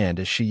her hand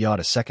as she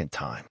yawed a second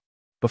time.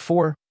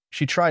 Before,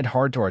 she tried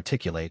hard to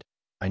articulate,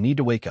 I need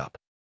to wake up.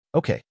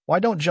 Okay, why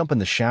don't jump in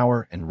the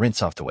shower and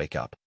rinse off to wake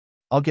up?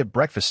 I'll get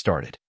breakfast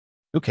started.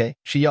 Okay,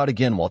 she yawned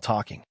again while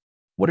talking.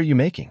 What are you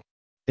making?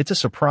 It's a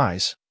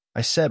surprise,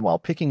 I said while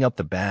picking up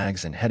the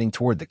bags and heading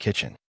toward the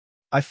kitchen.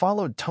 I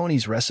followed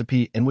Tony's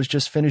recipe and was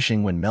just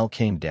finishing when Mel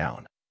came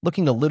down,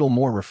 looking a little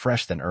more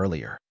refreshed than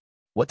earlier.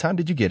 What time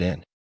did you get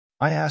in?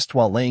 I asked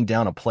while laying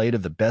down a plate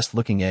of the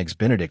best-looking eggs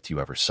Benedict you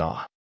ever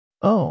saw.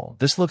 Oh,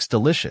 this looks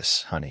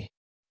delicious, honey.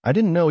 I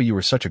didn't know you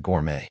were such a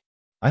gourmet.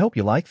 I hope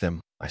you like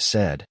them, I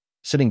said,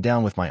 sitting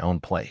down with my own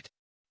plate.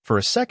 For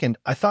a second,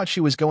 I thought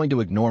she was going to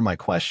ignore my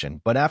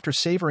question, but after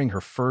savoring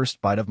her first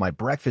bite of my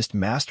breakfast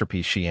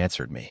masterpiece, she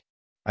answered me.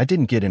 I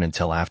didn't get in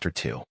until after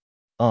 2.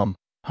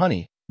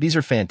 Honey, these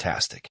are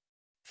fantastic.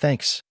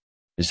 Thanks.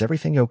 Is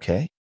everything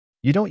okay?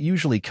 You don't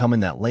usually come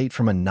in that late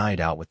from a night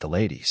out with the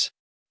ladies.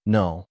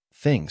 No,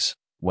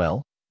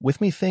 well,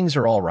 with me things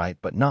are all right,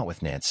 but not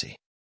with Nancy.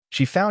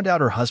 She found out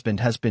her husband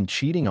has been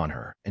cheating on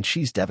her, and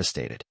she's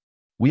devastated.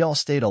 We all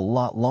stayed a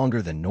lot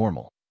longer than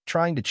normal,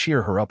 trying to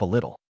cheer her up a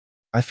little.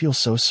 I feel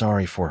so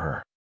sorry for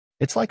her.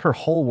 It's like her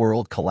whole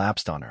world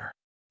collapsed on her.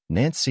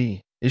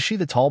 Nancy, is she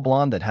the tall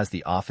blonde that has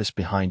the office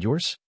behind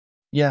yours?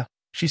 Yeah,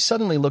 she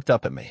suddenly looked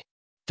up at me.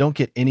 Don't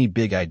get any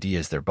big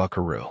ideas there,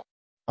 buckaroo.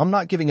 I'm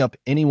not giving up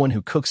anyone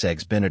who cooks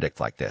eggs Benedict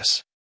like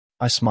this.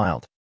 I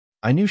smiled.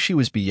 I knew she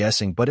was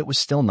BSing, but it was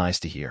still nice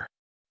to hear.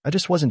 I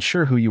just wasn't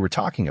sure who you were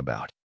talking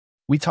about.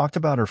 We talked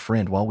about her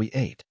friend while we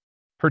ate.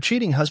 Her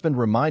cheating husband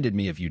reminded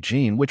me of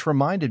Eugene, which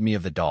reminded me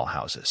of the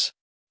dollhouses.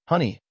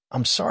 Honey,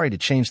 I'm sorry to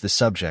change the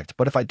subject,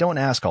 but if I don't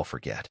ask, I'll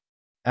forget.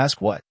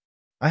 Ask what?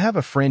 I have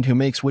a friend who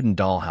makes wooden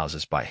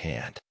dollhouses by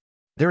hand.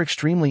 They're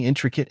extremely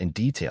intricate and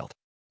detailed.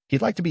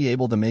 He'd like to be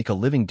able to make a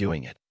living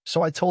doing it,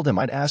 so I told him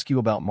I'd ask you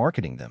about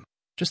marketing them,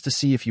 just to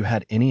see if you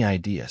had any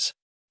ideas.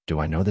 Do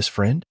I know this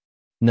friend?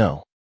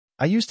 No.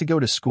 I used to go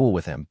to school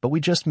with him, but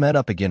we just met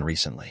up again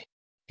recently.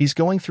 He's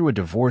going through a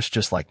divorce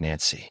just like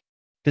Nancy.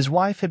 His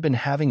wife had been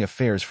having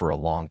affairs for a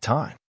long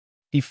time.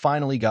 He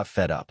finally got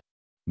fed up.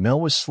 Mel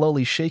was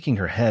slowly shaking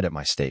her head at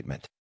my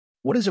statement.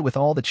 What is it with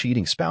all the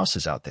cheating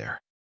spouses out there?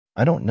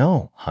 I don't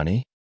know,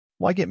 honey.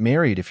 Why get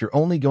married if you're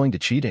only going to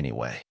cheat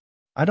anyway?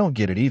 I don't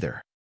get it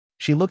either.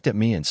 She looked at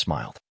me and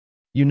smiled.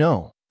 You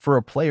know, for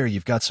a player,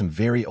 you've got some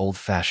very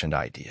old-fashioned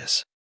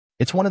ideas.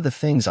 It's one of the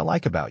things I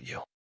like about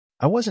you.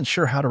 I wasn't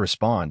sure how to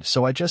respond,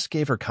 so I just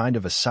gave her kind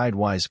of a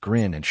sidewise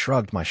grin and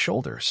shrugged my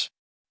shoulders.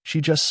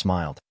 She just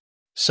smiled.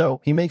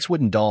 So, he makes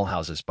wooden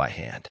dollhouses by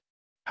hand.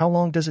 How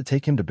long does it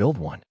take him to build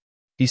one?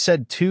 He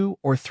said 2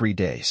 or 3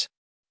 days.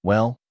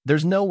 Well,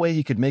 there's no way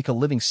he could make a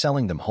living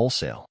selling them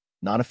wholesale,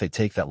 not if they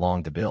take that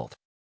long to build.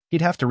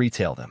 He'd have to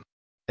retail them.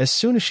 As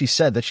soon as she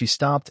said that, she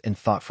stopped and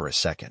thought for a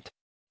second.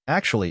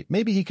 Actually,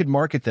 maybe he could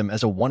market them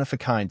as a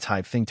one-of-a-kind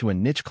type thing to a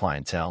niche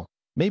clientele,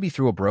 maybe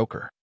through a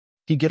broker.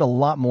 He'd get a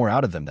lot more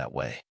out of them that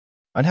way.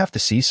 I'd have to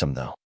see some,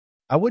 though.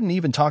 I wouldn't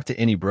even talk to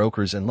any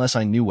brokers unless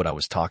I knew what I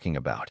was talking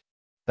about.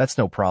 That's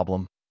no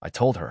problem, I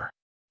told her.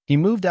 He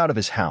moved out of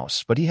his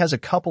house, but he has a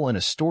couple in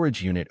a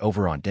storage unit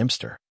over on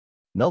Dempster.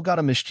 Mel got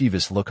a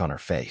mischievous look on her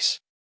face.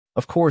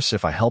 Of course,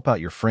 if I help out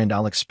your friend,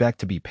 I'll expect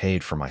to be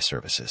paid for my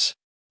services.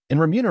 In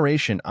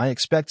remuneration, I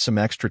expect some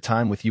extra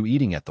time with you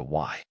eating at the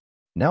Y.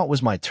 Now it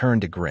was my turn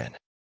to grin.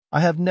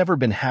 I have never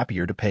been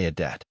happier to pay a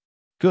debt.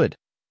 Good.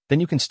 Then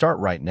you can start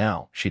right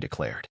now, she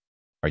declared.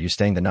 Are you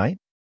staying the night?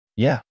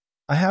 Yeah.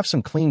 I have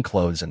some clean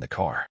clothes in the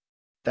car.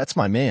 That's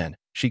my man,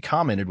 she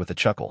commented with a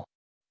chuckle.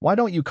 Why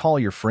don't you call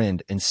your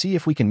friend and see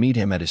if we can meet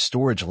him at his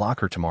storage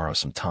locker tomorrow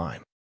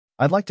sometime?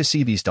 I'd like to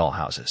see these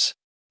dollhouses.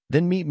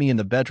 Then meet me in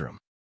the bedroom.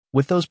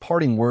 With those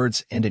parting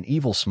words and an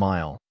evil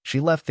smile, she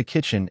left the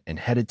kitchen and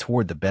headed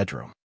toward the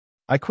bedroom.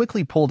 I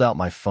quickly pulled out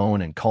my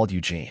phone and called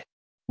Eugene.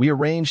 We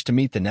arranged to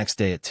meet the next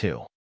day at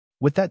 2.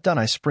 With that done,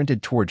 I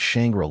sprinted toward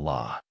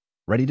Shangri-La,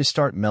 ready to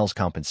start Mel's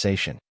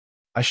compensation.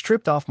 I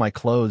stripped off my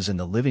clothes in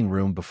the living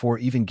room before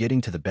even getting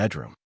to the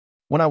bedroom.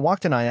 When I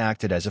walked in, I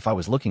acted as if I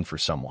was looking for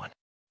someone.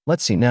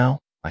 Let's see now,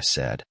 I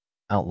said,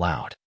 out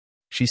loud.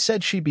 She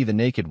said she'd be the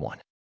naked one.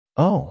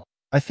 Oh,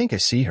 I think I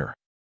see her.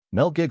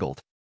 Mel giggled.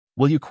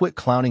 Will you quit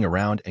clowning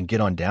around and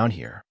get on down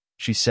here?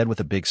 She said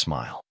with a big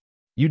smile.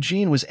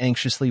 Eugene was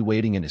anxiously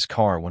waiting in his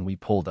car when we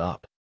pulled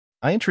up.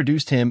 I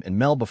introduced him and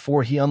Mel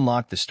before he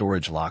unlocked the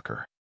storage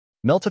locker.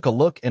 Mel took a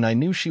look and I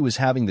knew she was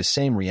having the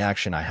same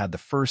reaction I had the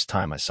first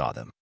time I saw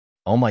them.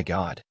 Oh my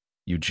God,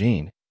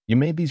 Eugene, you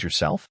made these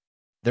yourself?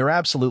 They're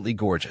absolutely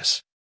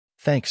gorgeous.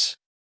 Thanks.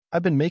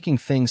 I've been making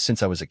things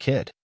since I was a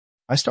kid.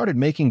 I started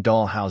making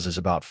doll houses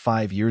about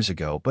 5 years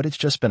ago, but it's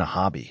just been a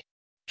hobby.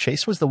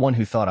 Chase was the one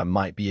who thought I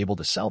might be able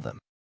to sell them.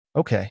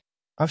 Okay,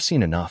 I've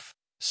seen enough,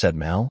 said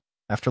Mel,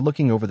 after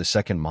looking over the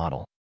second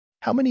model.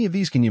 How many of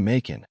these can you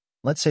make in,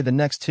 let's say, the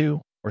next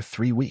 2 or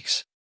 3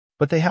 weeks?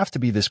 But they have to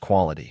be this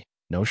quality,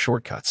 no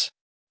shortcuts.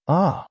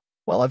 Ah,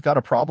 well, I've got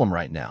a problem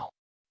right now.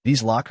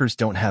 These lockers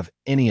don't have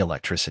any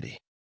electricity.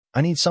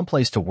 I need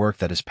someplace to work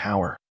that has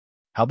power.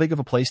 How big of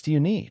a place do you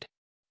need?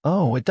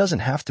 Oh, it doesn't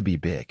have to be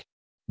big.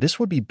 This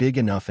would be big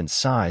enough in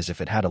size if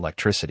it had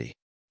electricity.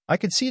 I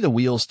could see the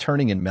wheels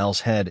turning in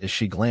Mel's head as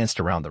she glanced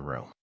around the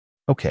room.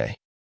 Okay.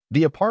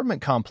 The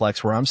apartment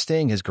complex where I'm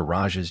staying has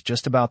garages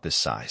just about this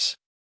size.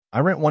 I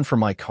rent one for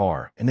my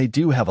car, and they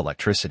do have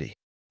electricity.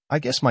 I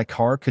guess my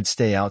car could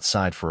stay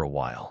outside for a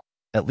while,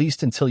 at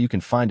least until you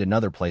can find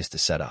another place to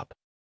set up.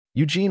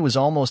 Eugene was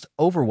almost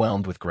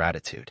overwhelmed with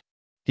gratitude.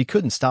 He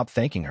couldn't stop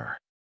thanking her.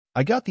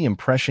 I got the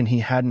impression he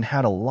hadn't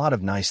had a lot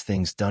of nice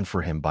things done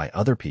for him by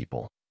other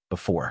people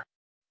before.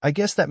 I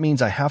guess that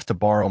means I have to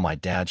borrow my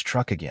dad's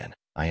truck again,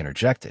 I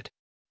interjected.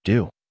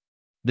 Do.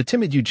 The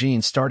timid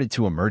Eugene started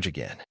to emerge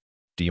again.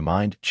 Do you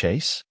mind,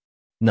 Chase?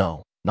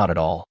 No, not at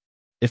all.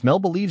 If Mel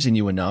believes in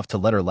you enough to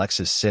let her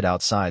Lexus sit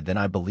outside, then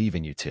I believe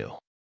in you too.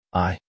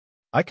 I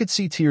could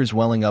see tears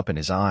welling up in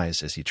his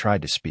eyes as he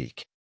tried to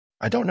speak.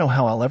 I don't know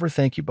how I'll ever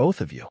thank you, both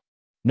of you.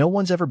 No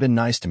one's ever been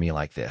nice to me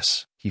like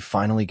this. He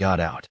finally got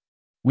out.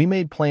 We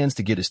made plans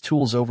to get his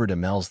tools over to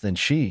Mel's, then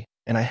she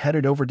and I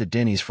headed over to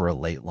Denny's for a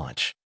late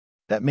lunch.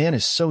 That man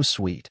is so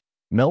sweet,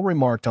 Mel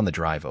remarked on the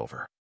drive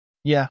over.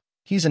 Yeah,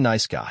 he's a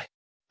nice guy.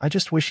 I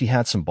just wish he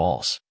had some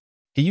balls.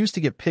 He used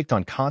to get picked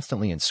on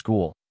constantly in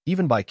school,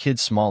 even by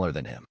kids smaller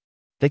than him.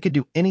 They could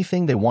do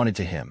anything they wanted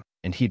to him,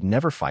 and he'd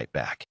never fight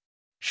back.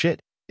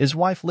 Shit, his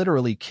wife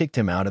literally kicked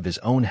him out of his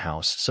own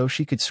house so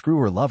she could screw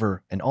her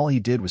lover, and all he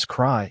did was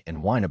cry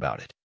and whine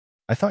about it.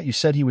 I thought you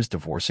said he was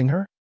divorcing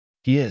her?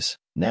 He is,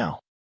 now.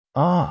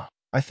 I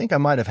think I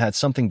might have had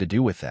something to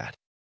do with that.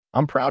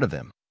 I'm proud of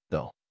him,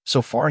 though.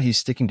 So far he's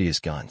sticking to his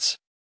guns.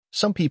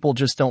 Some people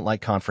just don't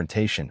like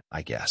confrontation,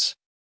 I guess.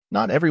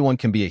 Not everyone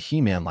can be a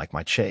he-man like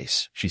my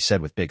Chase, she said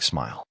with a big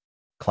smile.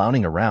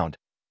 Clowning around,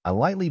 I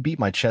lightly beat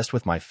my chest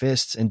with my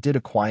fists and did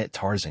a quiet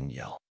Tarzan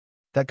yell.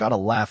 That got a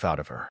laugh out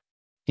of her.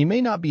 He may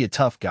not be a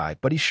tough guy,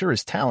 but he sure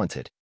is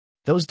talented.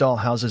 Those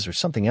dollhouses are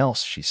something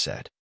else, she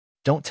said.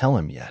 Don't tell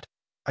him yet.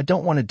 I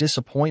don't want to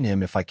disappoint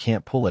him if I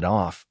can't pull it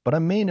off, but I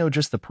may know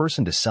just the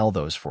person to sell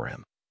those for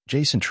him.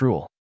 Jason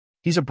Truel.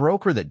 He's a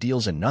broker that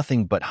deals in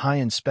nothing but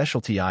high-end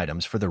specialty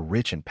items for the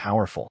rich and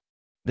powerful.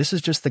 This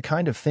is just the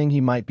kind of thing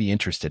he might be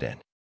interested in.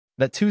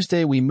 That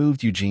Tuesday we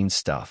moved Eugene's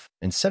stuff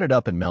and set it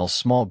up in Mel's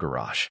small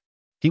garage.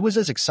 He was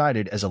as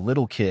excited as a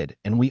little kid,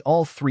 and we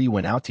all three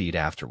went out to eat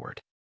afterward.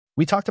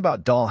 We talked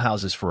about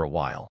dollhouses for a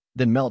while,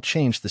 then Mel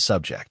changed the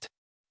subject.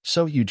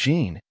 So,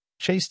 Eugene,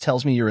 Chase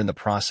tells me you're in the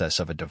process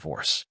of a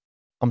divorce.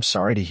 I'm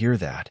sorry to hear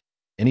that.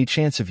 Any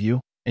chance of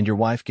you and your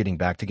wife getting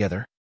back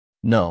together?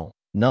 No,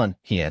 none,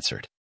 he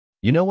answered.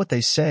 You know what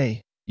they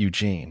say,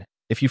 Eugene.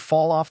 If you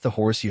fall off the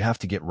horse, you have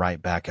to get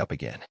right back up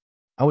again.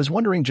 I was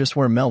wondering just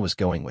where Mel was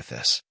going with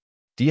this.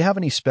 Do you have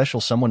any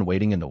special someone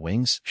waiting in the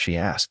wings? She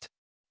asked.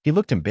 He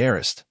looked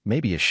embarrassed,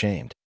 maybe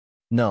ashamed.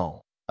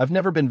 No, I've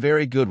never been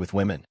very good with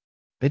women.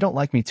 They don't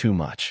like me too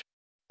much.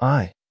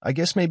 I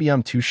guess maybe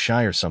I'm too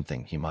shy or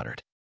something, he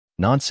muttered.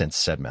 Nonsense,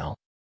 said Mel.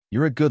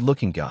 You're a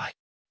good-looking guy.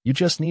 You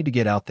just need to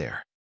get out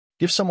there.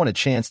 Give someone a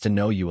chance to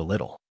know you a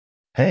little.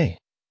 Hey,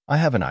 I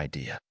have an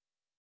idea.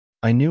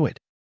 I knew it.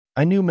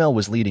 I knew Mel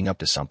was leading up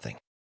to something.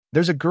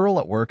 There's a girl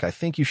at work I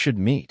think you should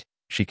meet,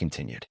 she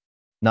continued.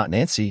 Not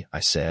Nancy, I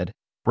said,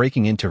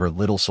 breaking into her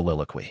little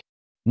soliloquy.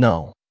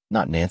 No,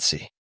 not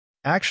Nancy.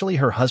 Actually,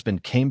 her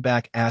husband came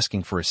back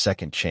asking for a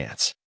second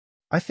chance.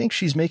 I think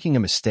she's making a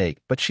mistake,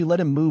 but she let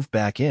him move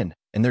back in,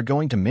 and they're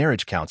going to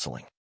marriage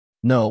counseling.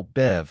 No,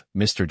 Bev,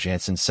 Mr.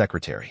 Jansen's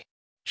secretary.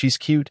 She's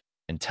cute,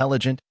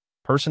 intelligent,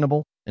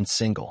 personable, and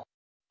single.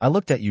 I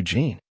looked at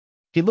Eugene.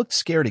 He looked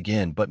scared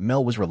again, but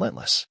Mel was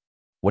relentless.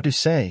 What to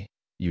say,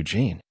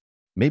 Eugene?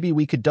 Maybe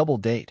we could double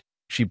date,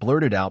 she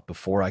blurted out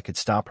before I could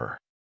stop her.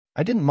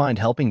 I didn't mind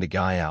helping the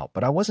guy out,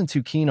 but I wasn't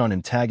too keen on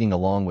him tagging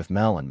along with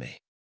Mel and me.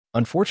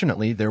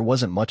 Unfortunately, there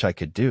wasn't much I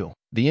could do.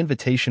 The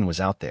invitation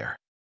was out there.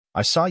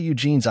 I saw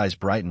Eugene's eyes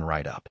brighten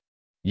right up.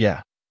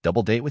 Yeah,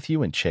 double date with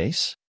you and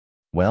Chase?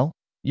 Well,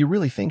 you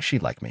really think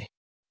she'd like me?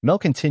 Mel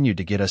continued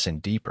to get us in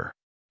deeper.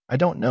 I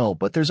don't know,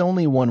 but there's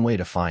only one way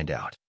to find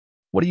out.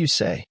 What do you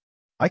say?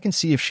 I can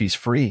see if she's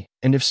free,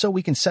 and if so,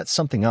 we can set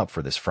something up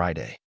for this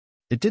Friday.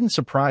 It didn't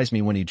surprise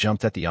me when he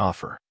jumped at the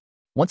offer.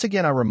 Once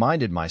again, I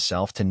reminded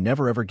myself to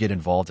never ever get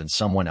involved in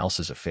someone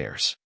else's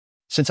affairs.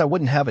 Since I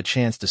wouldn't have a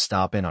chance to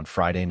stop in on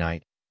Friday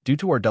night, due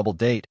to our double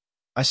date,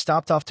 I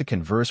stopped off to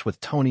converse with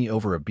Tony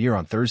over a beer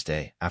on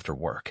Thursday after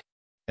work.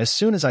 As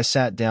soon as I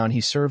sat down,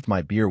 he served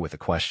my beer with a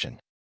question.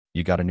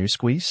 You got a new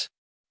squeeze?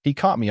 He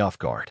caught me off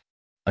guard.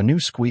 A new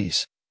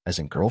squeeze? As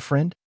in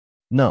girlfriend?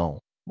 No,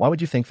 why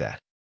would you think that?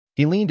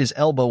 He leaned his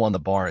elbow on the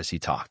bar as he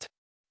talked.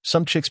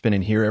 Some chick's been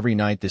in here every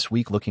night this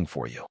week looking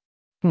for you.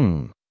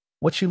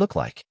 What'd she look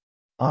like?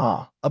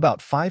 About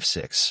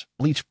 5'6",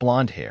 bleached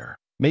blonde hair,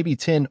 maybe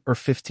 10 or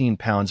 15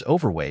 pounds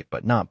overweight,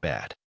 but not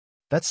bad.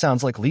 That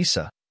sounds like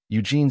Lisa,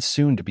 Eugene's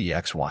soon-to-be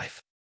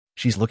ex-wife.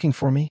 She's looking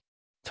for me?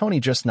 Tony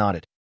just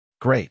nodded.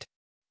 Great.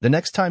 The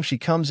next time she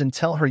comes and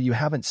tell her you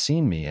haven't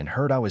seen me and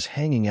heard I was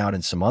hanging out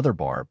in some other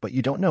bar, but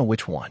you don't know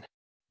which one.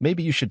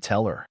 Maybe you should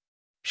tell her.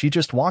 She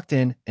just walked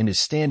in and is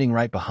standing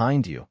right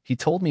behind you, he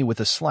told me with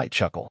a slight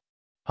chuckle.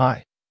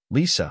 Hi,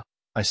 Lisa,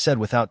 I said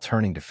without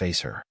turning to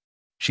face her.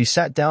 She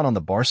sat down on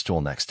the bar stool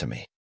next to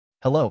me.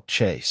 Hello,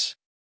 Chase.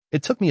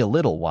 It took me a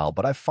little while,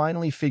 but I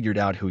finally figured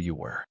out who you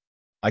were.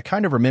 I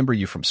kind of remember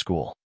you from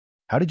school.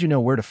 How did you know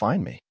where to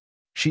find me?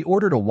 She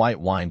ordered a white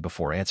wine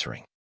before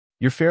answering.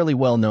 You're fairly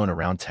well known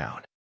around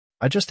town.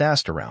 I just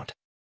asked around.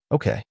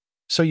 Okay,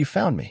 so you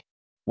found me.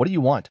 What do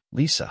you want,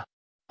 Lisa?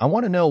 I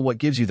want to know what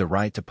gives you the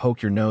right to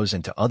poke your nose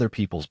into other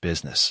people's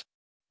business.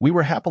 We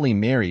were happily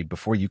married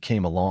before you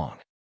came along.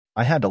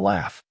 I had to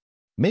laugh.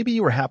 Maybe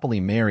you were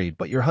happily married,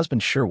 but your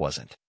husband sure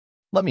wasn't.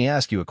 Let me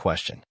ask you a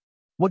question.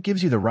 What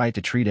gives you the right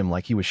to treat him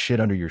like he was shit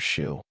under your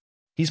shoe?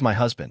 He's my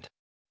husband.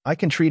 I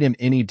can treat him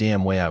any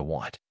damn way I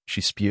want,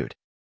 she spewed.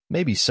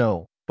 Maybe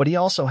so, but he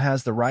also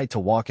has the right to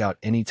walk out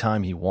any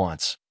time he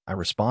wants, I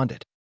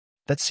responded.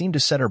 That seemed to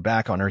set her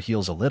back on her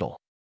heels a little.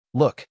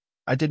 Look,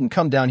 I didn't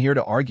come down here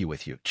to argue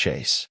with you,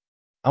 Chase.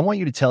 I want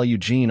you to tell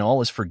Eugene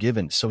all is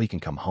forgiven so he can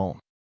come home.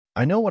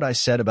 I know what I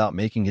said about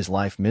making his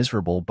life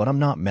miserable, but I'm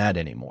not mad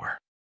anymore.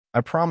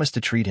 I promised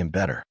to treat him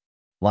better.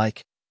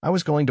 Like, I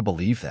was going to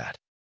believe that.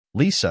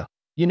 Lisa,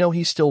 you know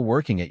he's still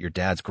working at your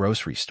dad's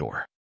grocery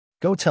store.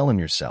 Go tell him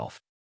yourself.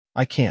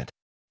 I can't.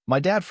 My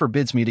dad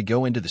forbids me to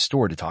go into the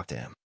store to talk to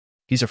him.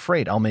 He's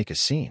afraid I'll make a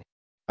scene.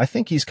 I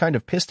think he's kind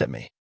of pissed at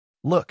me.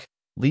 Look,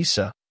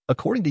 Lisa,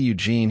 according to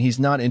Eugene, he's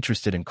not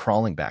interested in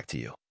crawling back to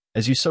you,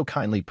 as you so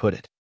kindly put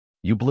it.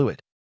 You blew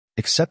it.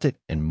 Accept it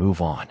and move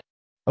on.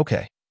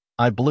 Okay,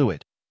 I blew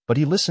it, but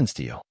he listens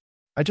to you.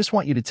 I just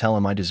want you to tell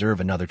him I deserve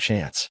another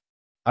chance.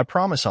 I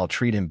promise I'll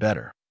treat him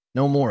better.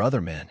 No more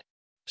other men.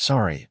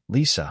 Sorry,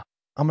 Lisa.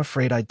 I'm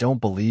afraid I don't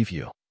believe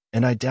you,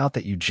 and I doubt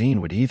that Eugene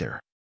would either.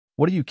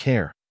 What do you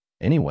care?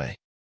 Anyway,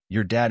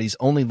 you're daddy's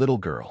only little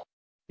girl.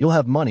 You'll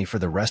have money for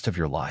the rest of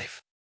your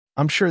life.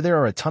 I'm sure there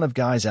are a ton of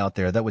guys out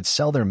there that would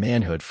sell their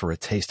manhood for a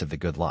taste of the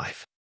good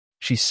life.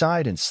 She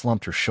sighed and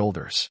slumped her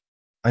shoulders.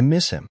 I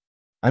miss him.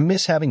 I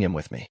miss having him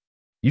with me.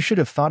 You should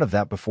have thought of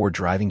that before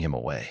driving him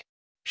away.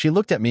 She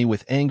looked at me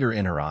with anger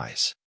in her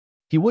eyes.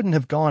 He wouldn't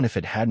have gone if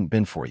it hadn't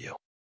been for you.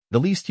 The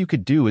least you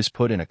could do is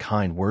put in a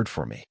kind word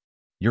for me.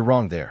 You're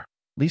wrong there,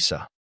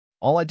 Lisa.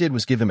 All I did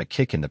was give him a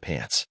kick in the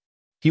pants.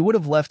 He would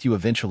have left you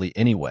eventually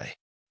anyway.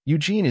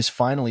 Eugene is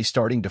finally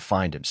starting to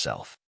find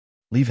himself.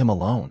 Leave him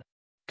alone.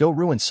 Go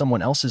ruin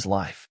someone else's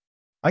life.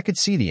 I could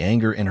see the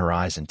anger in her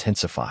eyes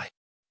intensify.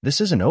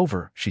 This isn't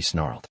over, she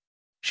snarled.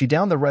 She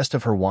downed the rest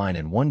of her wine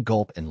in one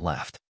gulp and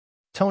left.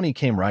 Tony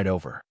came right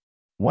over.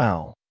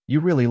 Wow, you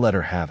really let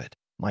her have it,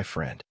 my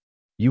friend.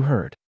 You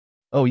heard.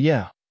 Oh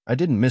yeah, I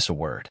didn't miss a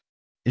word.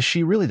 Is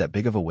she really that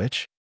big of a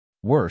witch?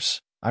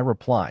 Worse, I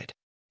replied.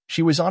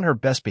 She was on her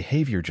best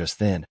behavior just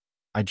then,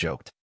 I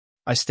joked.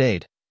 I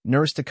stayed,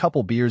 nursed a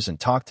couple beers and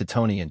talked to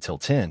Tony until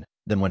 10,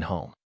 then went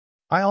home.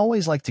 I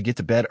always like to get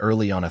to bed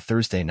early on a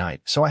Thursday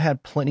night, so I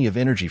had plenty of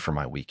energy for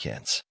my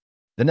weekends.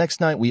 The next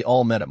night we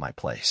all met at my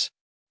place.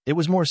 It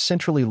was more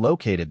centrally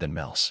located than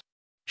Mel's.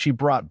 She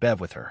brought Bev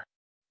with her.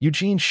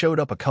 Eugene showed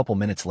up a couple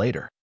minutes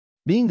later.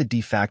 Being the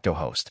de facto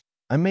host,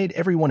 I made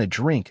everyone a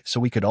drink so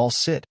we could all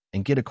sit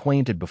and get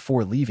acquainted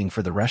before leaving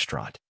for the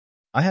restaurant.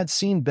 I had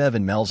seen Bev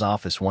in Mel's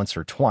office once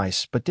or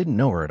twice, but didn't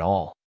know her at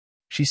all.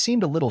 She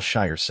seemed a little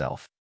shy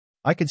herself.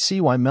 I could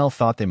see why Mel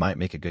thought they might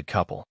make a good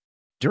couple.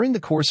 During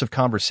the course of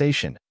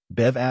conversation,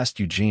 Bev asked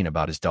Eugene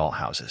about his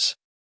dollhouses.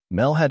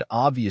 Mel had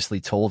obviously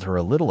told her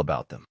a little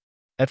about them.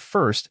 At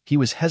first, he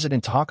was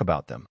hesitant to talk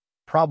about them,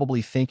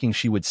 probably thinking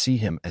she would see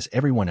him as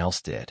everyone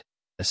else did,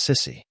 a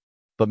sissy.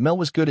 But Mel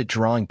was good at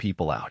drawing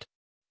people out.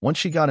 Once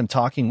she got him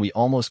talking, we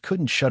almost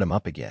couldn't shut him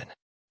up again.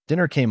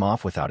 Dinner came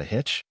off without a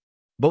hitch.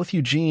 Both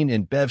Eugene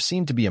and Bev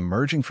seemed to be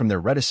emerging from their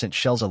reticent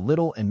shells a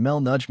little, and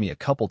Mel nudged me a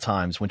couple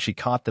times when she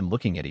caught them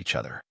looking at each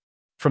other.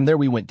 From there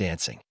we went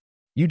dancing.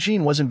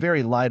 Eugene wasn't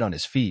very light on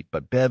his feet,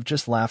 but Bev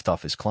just laughed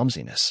off his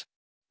clumsiness.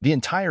 The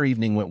entire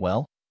evening went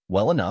well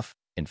enough,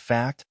 in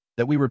fact,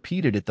 that we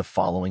repeated it the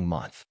following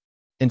month.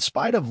 In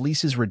spite of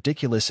Lisa's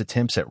ridiculous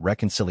attempts at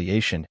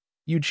reconciliation,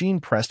 Eugene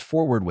pressed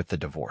forward with the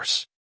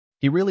divorce.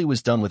 He really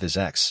was done with his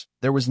ex,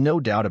 there was no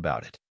doubt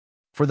about it.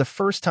 For the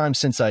first time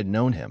since I'd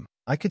known him,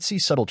 I could see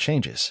subtle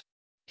changes.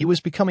 He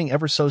was becoming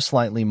ever so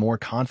slightly more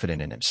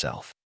confident in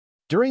himself.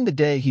 During the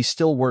day, he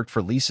still worked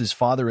for Lisa's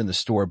father in the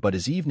store, but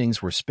his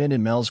evenings were spent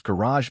in Mel's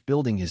garage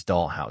building his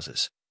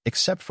dollhouses,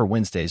 except for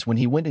Wednesdays when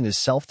he went in his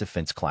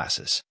self-defense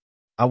classes.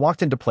 I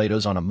walked into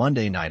Plato's on a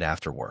Monday night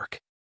after work.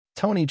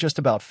 Tony just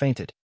about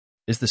fainted.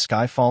 Is the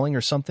sky falling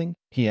or something?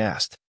 He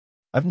asked.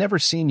 I've never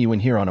seen you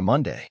in here on a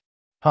Monday.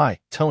 Hi,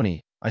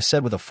 Tony, I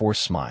said with a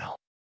forced smile.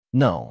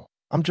 No,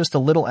 I'm just a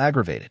little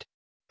aggravated.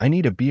 I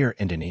need a beer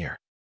and an ear.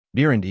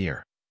 Beer and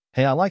ear.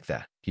 Hey, I like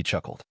that, he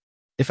chuckled.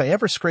 If I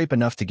ever scrape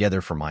enough together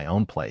for my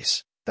own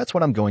place, that's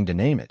what I'm going to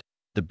name it,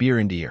 the beer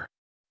and ear.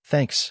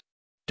 Thanks.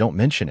 Don't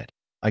mention it,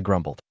 I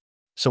grumbled.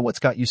 So what's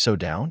got you so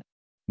down?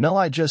 Mel,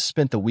 I just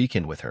spent the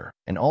weekend with her,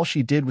 and all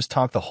she did was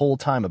talk the whole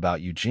time about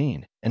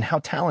Eugene and how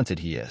talented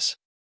he is.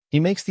 He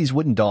makes these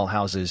wooden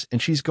dollhouses,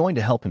 and she's going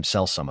to help him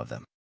sell some of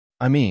them.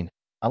 I mean,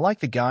 I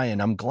like the guy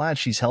and I'm glad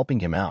she's helping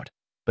him out,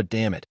 but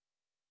damn it.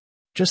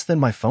 Just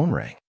then my phone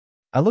rang.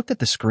 I looked at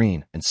the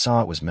screen and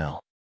saw it was Mel.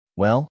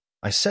 Well,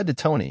 I said to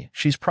Tony,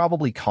 she's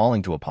probably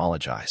calling to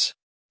apologize.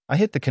 I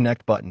hit the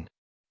connect button.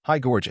 Hi,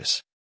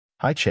 gorgeous.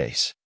 Hi,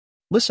 Chase.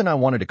 Listen, I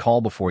wanted to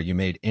call before you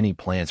made any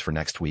plans for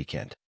next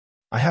weekend.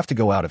 I have to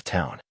go out of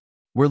town.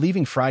 We're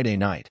leaving Friday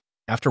night,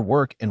 after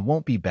work and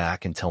won't be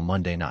back until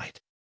Monday night.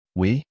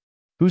 We?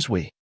 Who's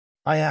we?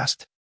 I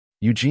asked.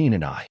 Eugene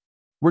and I.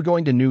 We're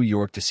going to New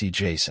York to see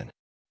Jason.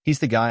 He's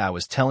the guy I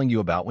was telling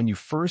you about when you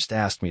first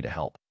asked me to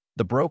help,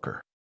 the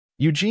broker.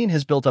 Eugene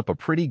has built up a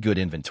pretty good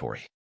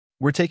inventory.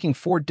 We're taking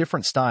 4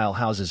 different style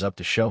houses up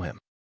to show him.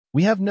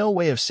 We have no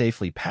way of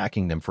safely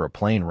packing them for a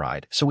plane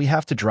ride, so we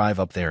have to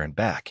drive up there and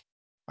back.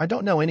 I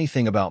don't know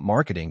anything about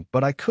marketing,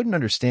 but I couldn't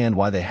understand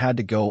why they had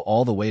to go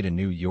all the way to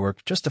New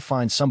York just to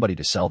find somebody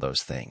to sell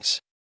those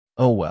things.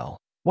 Oh well,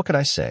 what could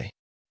I say?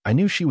 I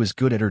knew she was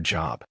good at her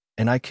job,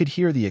 and I could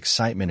hear the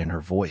excitement in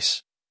her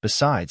voice.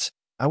 Besides,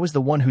 I was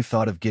the one who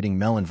thought of getting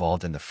Mel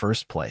involved in the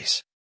first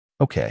place.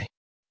 Okay,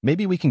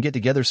 maybe we can get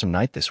together some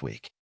night this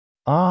week.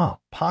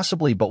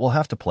 Possibly, but we'll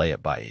have to play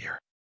it by ear.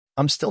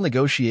 I'm still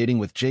negotiating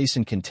with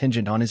Jason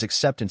contingent on his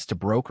acceptance to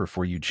broker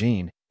for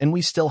Eugene, and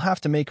we still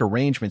have to make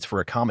arrangements for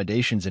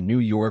accommodations in New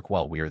York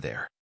while we're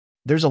there.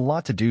 There's a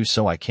lot to do,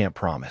 so I can't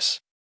promise.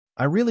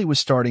 I really was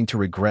starting to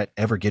regret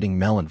ever getting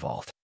Mel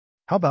involved.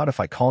 How about if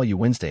I call you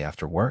Wednesday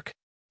after work?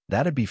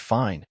 That'd be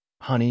fine,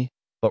 honey,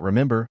 but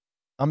remember,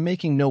 I'm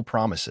making no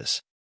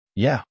promises.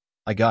 Yeah,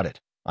 I got it,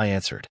 I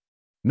answered.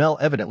 Mel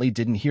evidently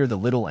didn't hear the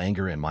little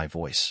anger in my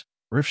voice,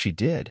 or if she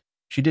did,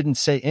 she didn't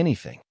say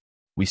anything.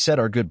 We said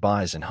our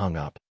goodbyes and hung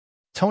up.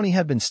 Tony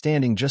had been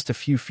standing just a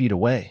few feet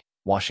away,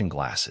 washing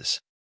glasses.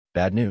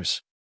 Bad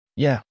news.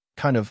 Yeah,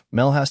 kind of.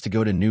 Mel has to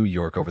go to New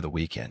York over the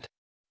weekend.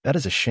 That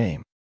is a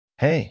shame.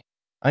 Hey,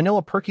 I know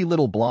a perky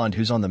little blonde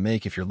who's on the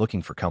make if you're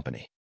looking for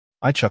company.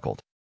 I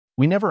chuckled.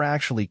 We never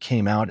actually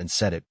came out and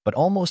said it, but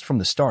almost from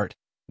the start,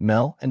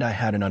 Mel and I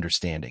had an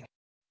understanding.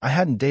 I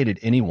hadn't dated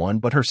anyone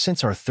but her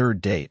since our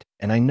 3rd date,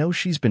 and I know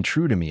she's been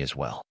true to me as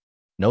well.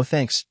 No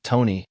thanks,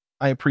 Tony.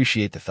 I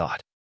appreciate the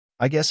thought.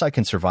 I guess I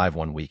can survive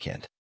one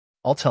weekend.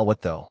 I'll tell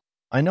what though.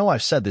 I know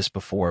I've said this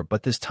before,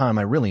 but this time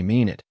I really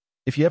mean it.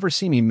 If you ever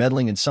see me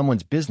meddling in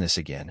someone's business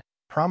again,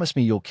 promise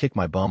me you'll kick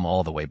my bum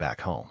all the way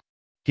back home.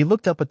 He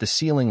looked up at the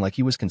ceiling like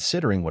he was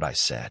considering what I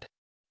said.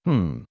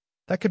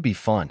 That could be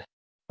fun.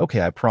 Okay,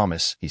 I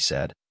promise, he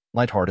said,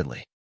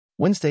 lightheartedly.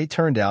 Wednesday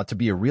turned out to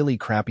be a really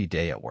crappy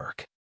day at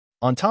work.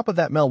 On top of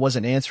that, Mel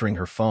wasn't answering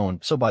her phone,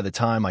 so by the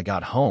time I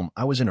got home,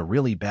 I was in a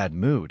really bad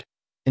mood.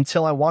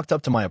 Until I walked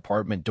up to my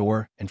apartment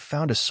door and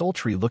found a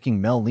sultry-looking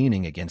Mel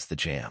leaning against the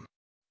jamb.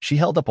 She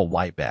held up a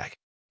white bag.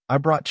 I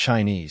brought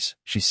Chinese,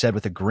 she said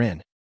with a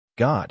grin.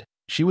 God,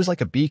 she was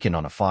like a beacon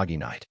on a foggy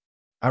night.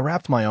 I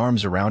wrapped my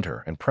arms around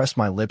her and pressed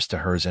my lips to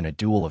hers in a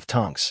duel of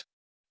tongues.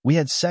 We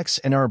had sex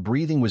and our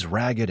breathing was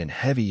ragged and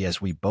heavy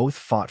as we both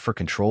fought for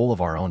control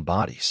of our own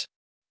bodies.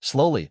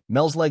 Slowly,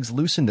 Mel's legs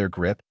loosened their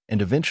grip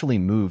and eventually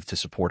moved to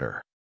support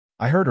her.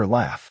 I heard her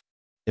laugh.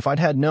 If I'd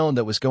had known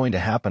that was going to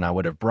happen, I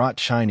would have brought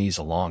Chinese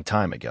a long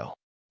time ago.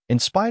 In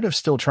spite of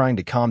still trying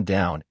to calm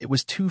down, it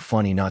was too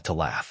funny not to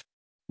laugh.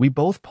 We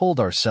both pulled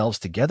ourselves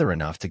together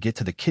enough to get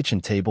to the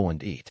kitchen table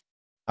and eat.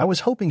 I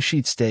was hoping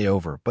she'd stay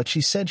over, but she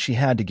said she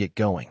had to get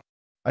going.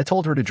 I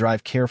told her to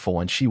drive careful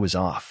and she was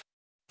off.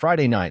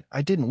 Friday night,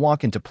 I didn't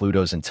walk into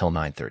Pluto's until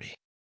 9:30.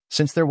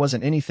 Since there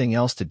wasn't anything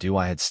else to do,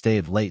 I had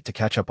stayed late to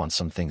catch up on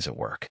some things at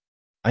work.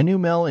 I knew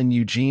Mel and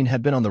Eugene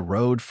had been on the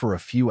road for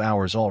a few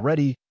hours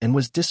already and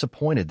was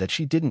disappointed that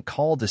she didn't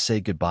call to say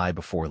goodbye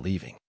before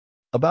leaving.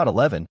 About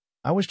 11,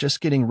 I was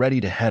just getting ready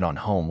to head on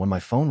home when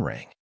my phone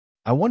rang.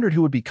 I wondered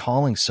who would be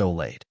calling so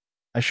late.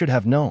 I should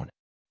have known.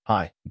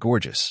 Hi,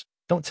 gorgeous.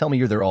 Don't tell me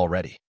you're there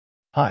already.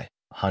 Hi,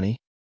 honey.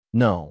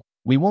 No,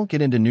 we won't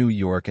get into New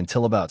York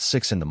until about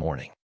 6 in the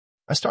morning.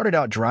 I started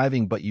out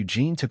driving, but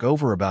Eugene took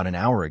over about an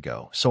hour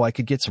ago so I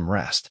could get some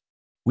rest.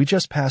 We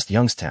just passed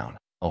Youngstown,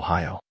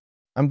 Ohio.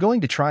 I'm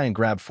going to try and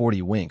grab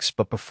 40 winks,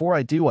 but before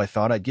I do, I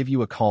thought I'd give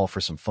you a call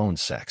for some phone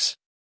sex.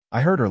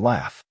 I heard her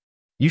laugh.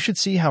 You should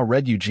see how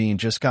red Eugene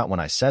just got when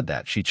I said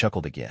that, she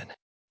chuckled again.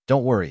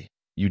 Don't worry,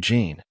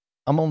 Eugene.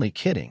 I'm only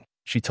kidding,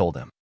 she told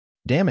him.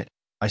 Damn it,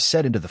 I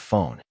said into the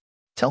phone.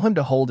 Tell him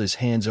to hold his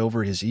hands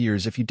over his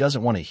ears if he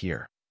doesn't want to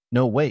hear.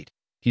 No, wait,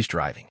 he's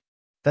driving.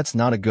 That's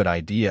not a good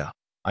idea,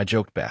 I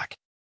joked back.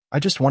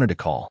 I just wanted to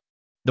call.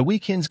 The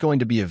weekend's going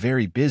to be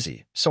very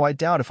busy, so I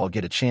doubt if I'll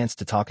get a chance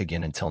to talk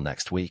again until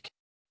next week.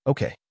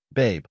 Okay,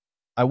 babe.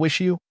 I wish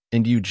you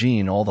and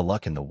Eugene all the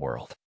luck in the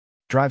world.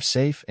 Drive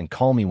safe and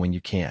call me when you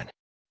can.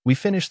 We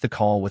finished the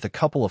call with a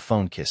couple of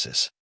phone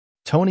kisses.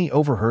 Tony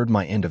overheard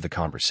my end of the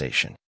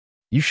conversation.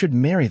 You should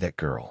marry that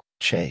girl,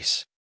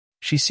 Chase.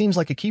 She seems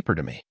like a keeper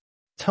to me.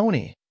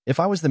 Tony, if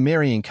I was the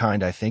marrying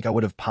kind, I think I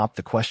would have popped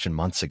the question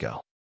months ago.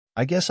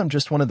 I guess I'm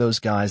just one of those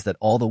guys that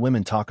all the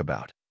women talk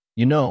about.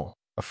 You know,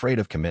 afraid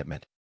of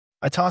commitment.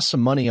 I tossed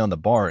some money on the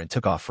bar and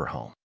took off for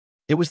home.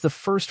 It was the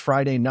first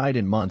Friday night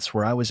in months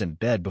where I was in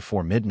bed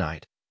before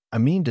midnight. I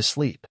mean to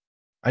sleep.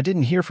 I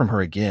didn't hear from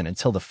her again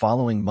until the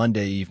following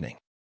Monday evening.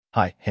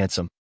 Hi,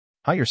 handsome.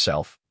 Hi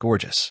yourself,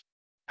 gorgeous.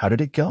 How did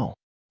it go?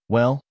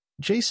 Well,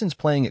 Jason's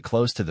playing it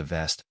close to the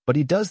vest, but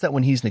he does that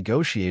when he's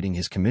negotiating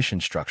his commission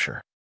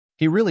structure.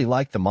 He really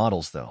liked the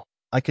models, though.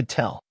 I could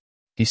tell.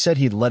 He said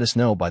he'd let us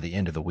know by the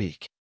end of the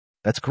week.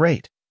 That's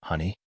great,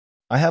 honey.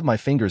 I have my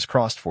fingers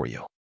crossed for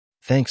you.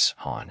 Thanks,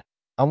 hon.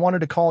 I wanted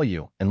to call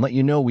you and let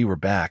you know we were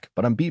back,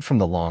 but I'm beat from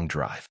the long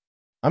drive.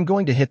 I'm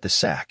going to hit the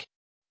sack.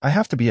 I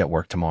have to be at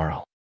work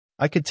tomorrow.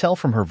 I could tell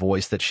from her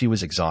voice that she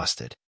was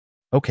exhausted.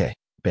 Okay,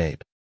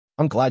 babe.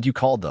 I'm glad you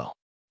called, though.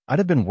 I'd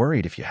have been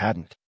worried if you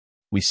hadn't.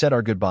 We said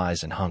our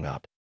goodbyes and hung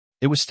up.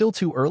 It was still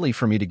too early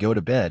for me to go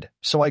to bed,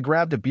 so I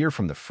grabbed a beer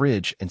from the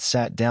fridge and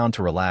sat down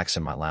to relax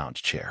in my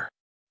lounge chair.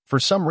 For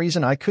some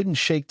reason, I couldn't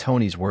shake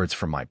Tony's words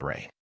from my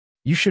brain.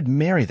 You should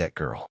marry that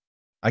girl.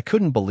 I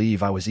couldn't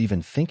believe I was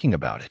even thinking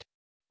about it.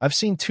 I've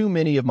seen too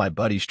many of my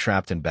buddies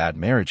trapped in bad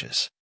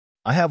marriages.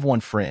 I have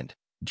one friend,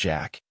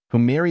 Jack, who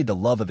married the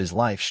love of his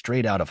life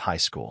straight out of high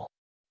school.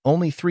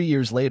 Only 3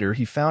 years later,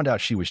 he found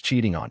out she was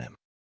cheating on him.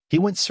 He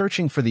went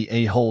searching for the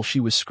a-hole she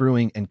was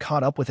screwing and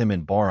caught up with him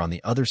in a bar on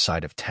the other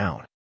side of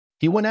town.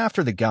 He went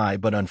after the guy,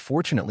 but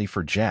unfortunately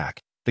for Jack,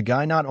 the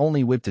guy not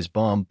only whipped his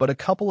bum, but a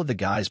couple of the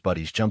guy's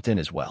buddies jumped in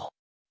as well.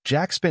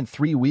 Jack spent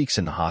 3 weeks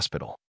in the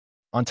hospital.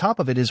 On top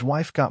of it, his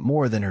wife got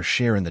more than her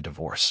share in the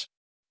divorce.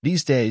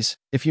 These days,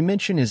 if you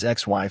mention his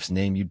ex-wife's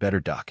name, you'd better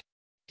duck.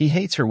 He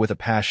hates her with a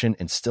passion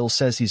and still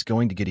says he's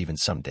going to get even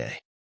someday.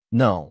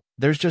 No,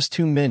 there's just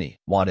too many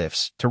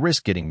what-ifs to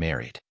risk getting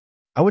married.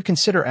 I would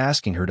consider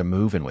asking her to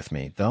move in with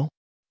me, though.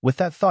 With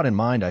that thought in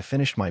mind, I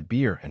finished my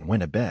beer and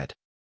went to bed.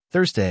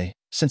 Thursday,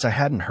 since I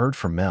hadn't heard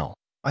from Mel,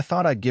 I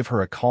thought I'd give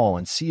her a call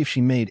and see if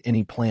she made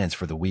any plans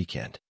for the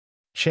weekend.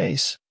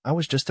 Chase, I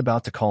was just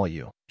about to call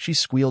you. She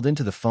squealed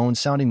into the phone,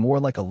 sounding more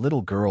like a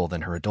little girl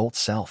than her adult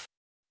self.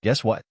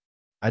 Guess what?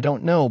 I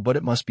don't know, but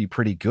it must be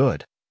pretty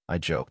good, I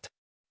joked.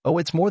 Oh,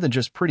 it's more than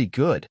just pretty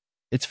good.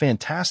 It's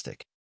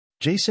fantastic.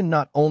 Jason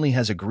not only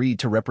has agreed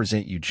to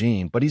represent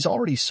Eugene, but he's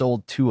already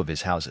sold 2 of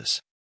his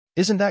houses.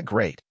 Isn't that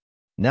great?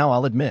 Now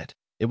I'll admit,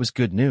 it was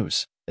good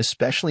news,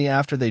 especially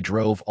after they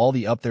drove all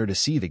the up there to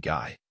see the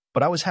guy,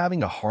 but I was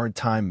having a hard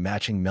time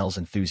matching Mel's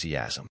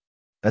enthusiasm.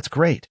 That's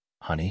great,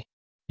 honey.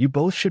 You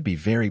both should be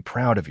very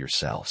proud of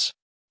yourselves.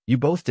 You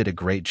both did a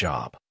great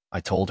job, I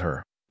told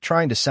her,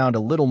 trying to sound a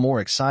little more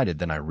excited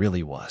than I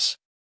really was.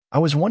 I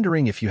was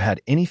wondering if you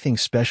had anything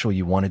special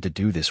you wanted to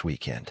do this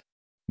weekend.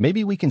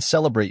 Maybe we can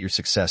celebrate your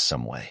success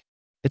some way.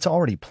 It's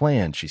already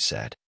planned, she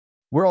said.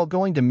 We're all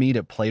going to meet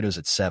at Plato's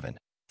at 7.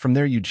 From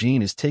there,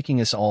 Eugene is taking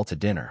us all to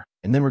dinner,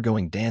 and then we're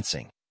going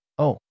dancing.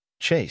 Oh,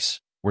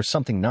 Chase, wear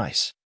something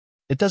nice.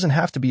 It doesn't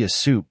have to be a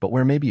suit, but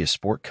wear maybe a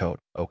sport coat,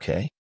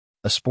 okay?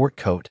 A sport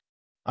coat?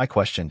 I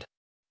questioned.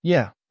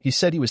 Yeah, he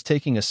said he was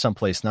taking us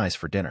someplace nice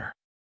for dinner.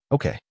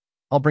 Okay,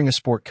 I'll bring a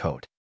sport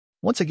coat.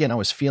 Once again, I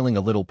was feeling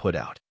a little put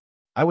out.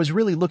 I was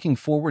really looking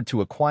forward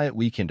to a quiet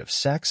weekend of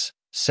sex,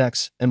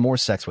 and more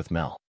sex with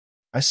Mel.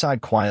 I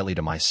sighed quietly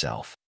to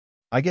myself.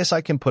 I guess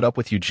I can put up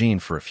with Eugene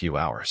for a few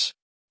hours.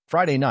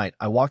 Friday night,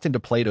 I walked into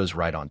Plato's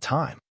right on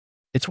time.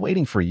 It's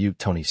waiting for you,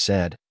 Tony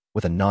said,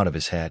 with a nod of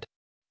his head.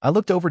 I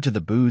looked over to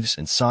the booths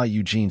and saw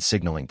Eugene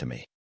signaling to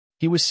me.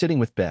 He was sitting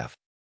with Bev.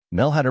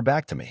 Mel had her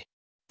back to me.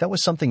 That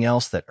was something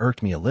else that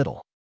irked me a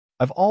little.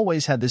 I've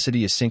always had this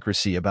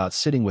idiosyncrasy about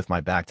sitting with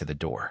my back to the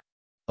door.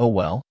 Oh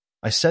well,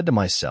 I said to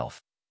myself,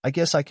 I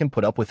guess I can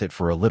put up with it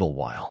for a little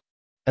while.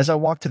 As I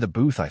walked to the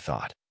booth, I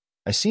thought,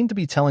 I seem to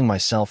be telling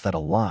myself that a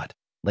lot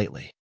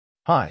lately.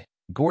 Hi,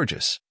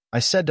 gorgeous, I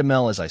said to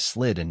Mel as I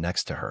slid in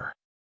next to her.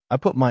 I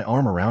put my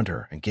arm around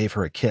her and gave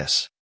her a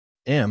kiss.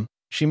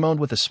 She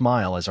moaned with a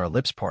smile as our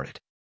lips parted.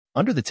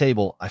 Under the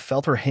table, I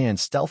felt her hand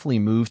stealthily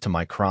move to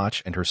my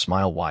crotch and her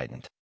smile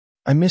widened.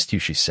 I missed you,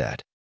 she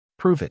said.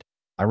 Prove it,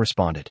 I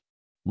responded.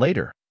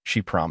 Later,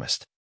 she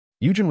promised.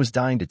 Eugene was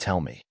dying to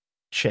tell me.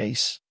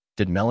 Chase,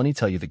 did Melanie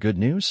tell you the good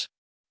news?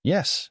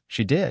 Yes,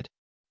 she did.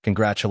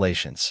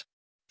 Congratulations.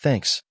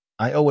 Thanks,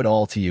 I owe it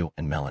all to you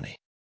and Melanie.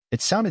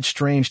 It sounded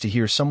strange to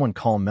hear someone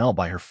call Mel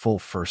by her full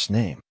first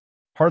name.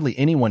 Hardly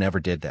anyone ever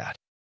did that.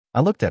 I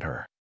looked at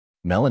her.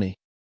 Melanie?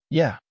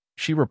 Yeah,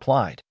 she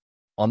replied.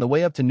 On the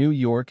way up to New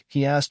York,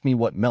 he asked me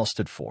what Mel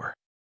stood for.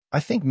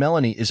 I think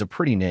Melanie is a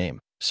pretty name,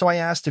 so I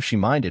asked if she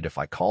minded if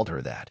I called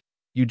her that.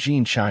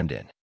 Eugene chimed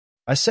in.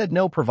 I said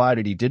no,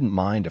 provided he didn't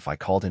mind if I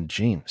called him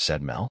Gene,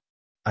 said Mel.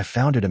 I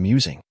found it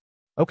amusing.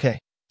 Okay,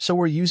 so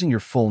we're using your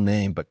full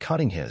name but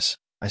cutting his,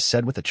 I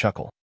said with a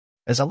chuckle.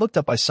 As I looked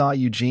up, I saw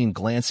Eugene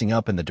glancing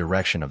up in the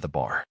direction of the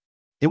bar.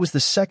 It was the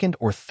 2nd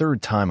or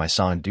 3rd time I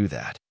saw him do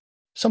that.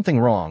 Something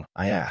wrong?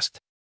 I asked.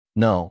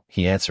 No,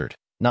 he answered,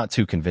 not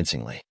too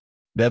convincingly.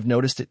 Bev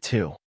noticed it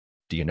too.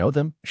 Do you know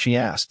them? She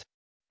asked.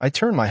 I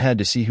turned my head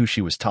to see who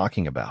she was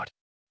talking about.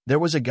 There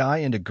was a guy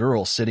and a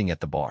girl sitting at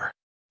the bar.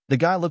 The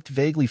guy looked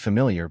vaguely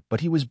familiar,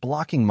 but he was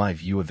blocking my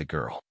view of the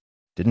girl.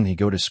 Didn't he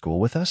go to school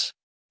with us?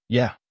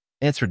 Yeah,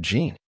 answered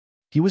Gene.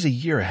 He was a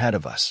year ahead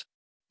of us.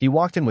 He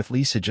walked in with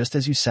Lisa just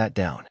as you sat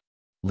down.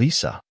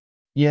 Lisa?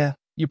 Yeah,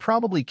 you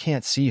probably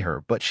can't see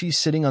her, but she's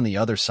sitting on the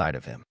other side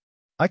of him.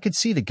 I could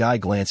see the guy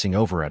glancing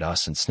over at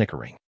us and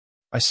snickering.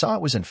 I saw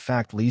it was in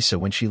fact Lisa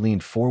when she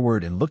leaned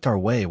forward and looked our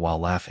way while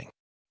laughing.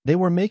 They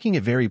were making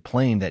it very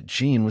plain that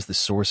Gene was the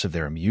source of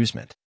their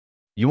amusement.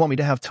 You want me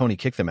to have Tony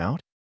kick them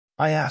out?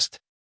 I asked.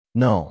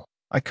 No,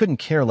 I couldn't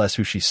care less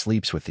who she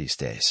sleeps with these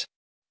days.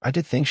 I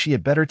did think she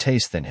had better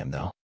taste than him,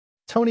 though.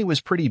 Tony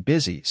was pretty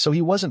busy, so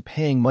he wasn't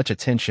paying much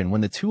attention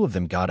when the two of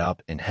them got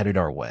up and headed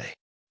our way.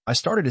 I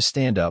started to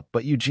stand up,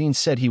 but Eugene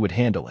said he would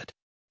handle it.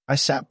 I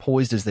sat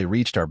poised as they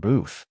reached our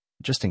booth,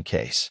 just in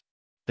case.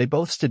 They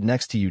both stood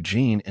next to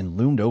Eugene and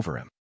loomed over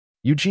him.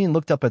 Eugene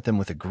looked up at them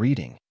with a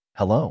greeting.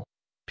 "Hello,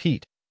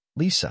 Pete,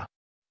 Lisa."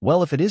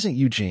 "Well, if it isn't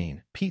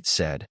Eugene," Pete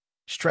said,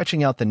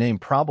 stretching out the name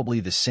probably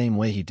the same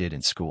way he did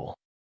in school.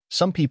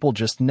 "Some people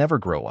just never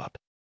grow up."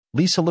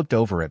 Lisa looked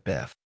over at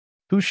Bev.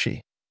 "Who's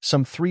she?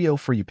 Some 3-0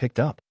 for you picked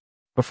up?"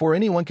 Before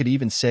anyone could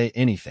even say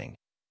anything,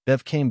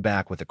 Bev came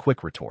back with a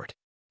quick retort.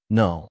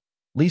 "No,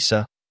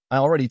 Lisa, I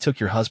already took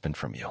your husband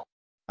from you.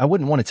 I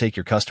wouldn't want to take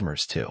your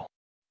customers too."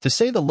 To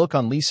say the look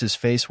on Lisa's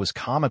face was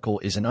comical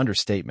is an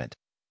understatement,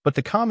 but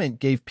the comment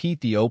gave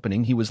Pete the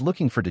opening he was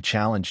looking for to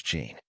challenge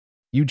Gene.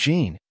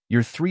 "Eugene,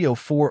 your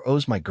 304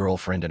 owes my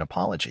girlfriend an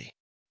apology."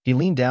 He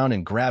leaned down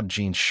and grabbed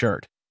Gene's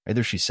shirt.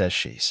 "Either she says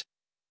she's."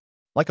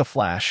 Like a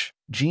flash,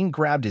 Gene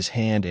grabbed his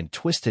hand and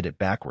twisted it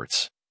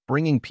backwards,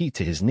 bringing Pete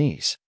to his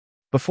knees.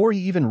 Before he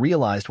even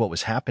realized what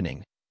was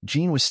happening,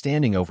 Gene was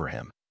standing over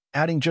him,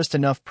 adding just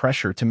enough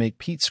pressure to make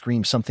Pete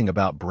scream something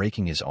about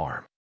breaking his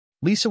arm.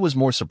 Lisa was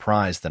more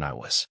surprised than I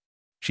was.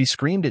 She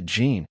screamed at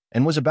Gene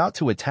and was about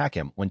to attack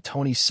him when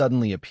Tony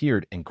suddenly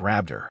appeared and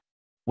grabbed her.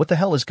 "What the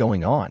hell is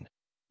going on?"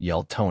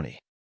 yelled Tony.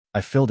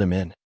 I filled him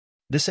in.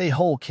 This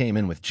a-hole came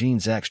in with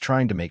Gene's ex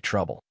trying to make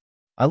trouble.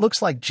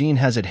 Looks like Gene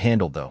has it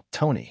handled though,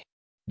 Tony."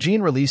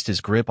 Gene released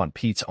his grip on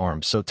Pete's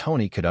arm so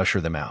Tony could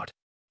usher them out.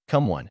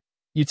 "Come on,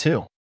 you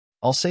two.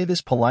 I'll say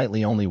this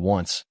politely only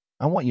once.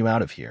 I want you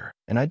out of here,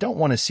 and I don't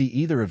want to see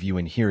either of you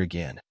in here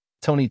again,"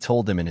 Tony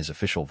told them in his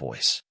official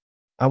voice.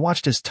 I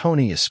watched as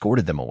Tony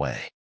escorted them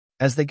away.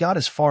 As they got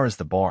as far as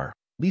the bar,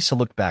 Lisa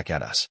looked back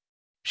at us.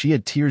 She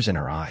had tears in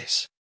her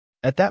eyes.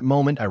 At that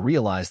moment, I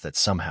realized that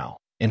somehow,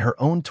 in her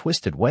own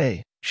twisted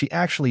way, she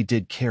actually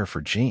did care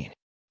for Gene.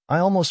 I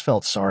almost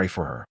felt sorry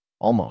for her,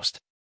 almost.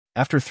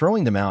 After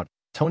throwing them out,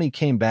 Tony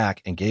came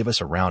back and gave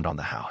us a round on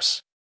the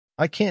house.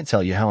 I can't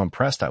tell you how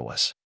impressed I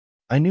was.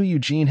 I knew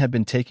Eugene had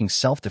been taking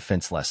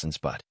self-defense lessons,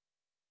 but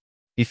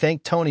he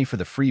thanked Tony for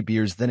the free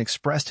beers, then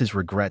expressed his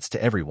regrets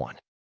to everyone.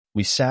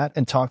 We sat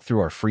and talked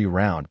through our free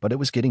round, but it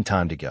was getting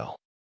time to go.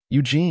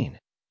 Gene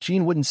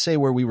wouldn't say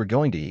where we were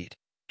going to eat,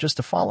 just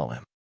to follow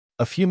him.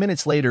 A few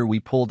minutes later, we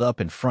pulled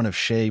up in front of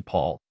Chez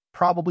Paul,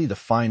 probably the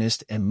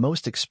finest and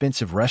most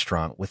expensive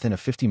restaurant within a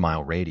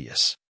 50-mile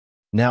radius.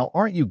 "Now,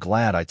 aren't you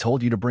glad I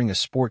told you to bring a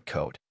sport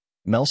coat?"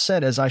 Mel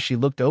said as she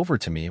looked over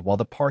to me while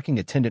the parking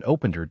attendant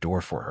opened her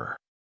door for her.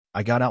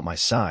 I got out my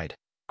side,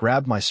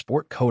 grabbed my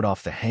sport coat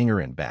off the hanger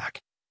and back,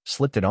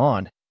 slipped it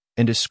on,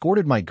 and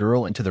escorted my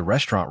girl into the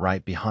restaurant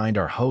right behind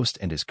our host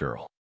and his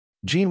girl.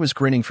 Gene was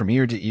grinning from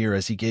ear to ear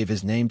as he gave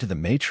his name to the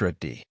maitre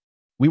d'.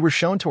 We were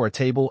shown to our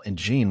table and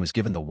Gene was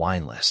given the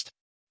wine list.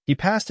 He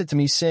passed it to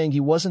me saying he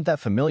wasn't that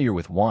familiar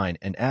with wine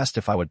and asked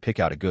if I would pick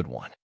out a good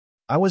one.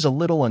 I was a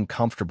little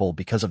uncomfortable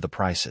because of the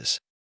prices.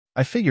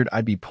 I figured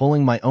I'd be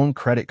pulling my own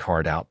credit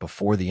card out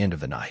before the end of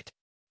the night.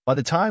 By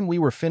the time we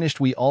were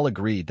finished, we all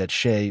agreed that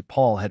Chez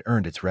Paul had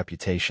earned its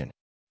reputation.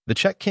 The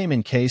check came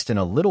encased in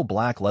a little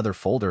black leather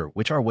folder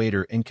which our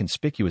waiter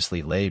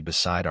inconspicuously laid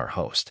beside our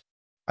host.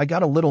 I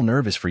got a little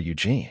nervous for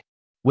Eugene.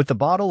 With the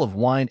bottle of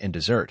wine and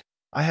dessert,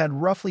 I had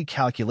roughly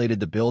calculated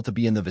the bill to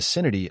be in the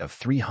vicinity of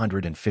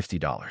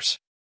 $350.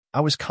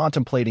 I was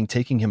contemplating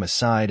taking him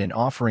aside and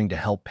offering to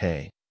help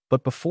pay,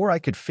 but before I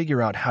could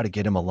figure out how to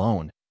get him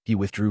alone, he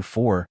withdrew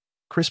 4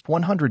 crisp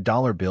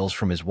 $100 bills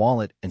from his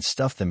wallet and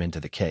stuffed them into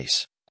the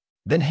case.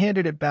 Then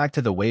handed it back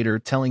to the waiter,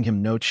 telling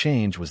him no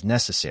change was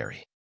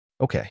necessary.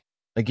 Okay.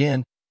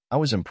 Again, I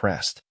was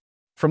impressed.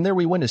 From there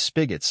we went to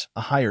Spigot's,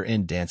 a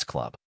higher-end dance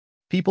club.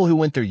 People who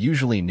went there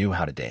usually knew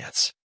how to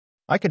dance.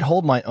 I could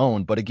hold my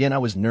own, but again I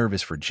was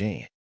nervous for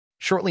Gene.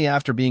 Shortly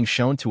after being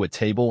shown to a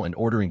table and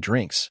ordering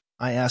drinks,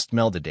 I asked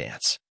Mel to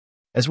dance.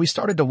 As we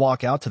started to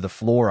walk out to the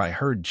floor, I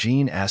heard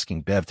Gene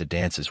asking Bev to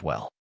dance as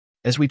well.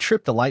 As we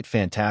tripped the light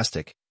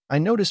fantastic, I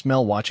noticed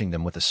Mel watching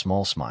them with a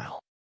small smile.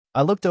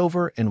 I looked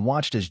over and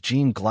watched as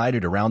Gene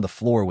glided around the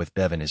floor with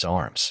Bev in his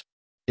arms.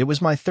 It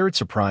was my third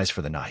surprise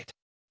for the night.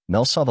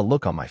 Mel saw the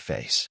look on my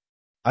face.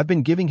 "I've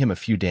been giving him a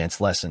few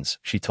dance lessons,"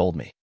 she told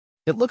me.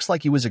 "It looks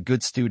like he was a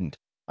good student,"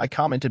 I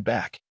commented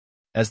back.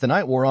 As the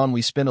night wore on,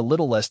 we spent a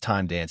little less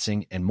time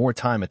dancing and more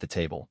time at the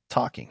table,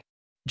 talking.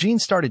 Gene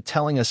started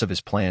telling us of his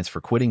plans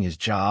for quitting his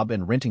job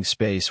and renting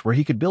space where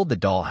he could build the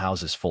doll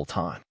houses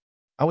full-time.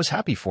 I was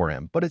happy for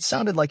him, but it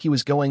sounded like he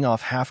was going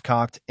off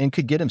half-cocked and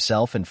could get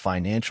himself in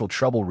financial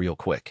trouble real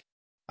quick.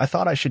 I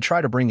thought I should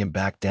try to bring him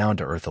back down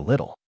to earth a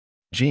little.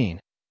 "Gene,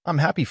 I'm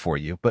happy for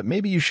you, but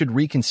maybe you should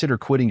reconsider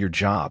quitting your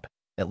job,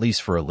 at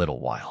least for a little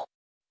while.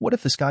 What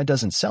if this guy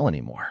doesn't sell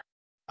anymore?"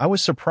 I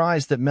was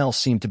surprised that Mel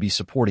seemed to be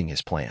supporting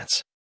his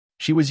plans.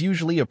 She was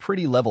usually a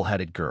pretty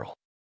level-headed girl.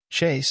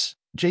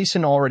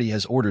 Jason already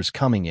has orders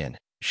coming in,"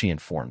 she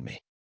informed me.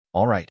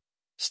 "All right,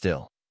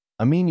 still.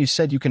 I mean, you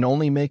said you can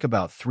only make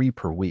about 3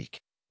 per week,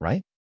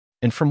 right?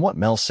 And from what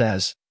Mel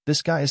says,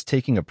 this guy is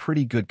taking a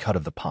pretty good cut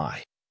of the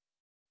pie."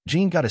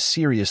 Gene got a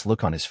serious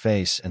look on his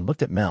face and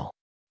looked at Mel.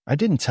 I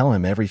didn't tell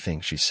him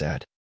everything, she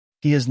said.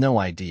 He has no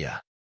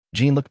idea.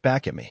 Jean looked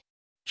back at me.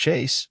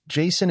 Chase,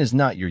 Jason is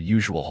not your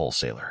usual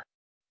wholesaler.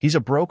 He's a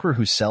broker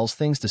who sells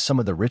things to some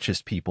of the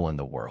richest people in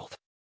the world.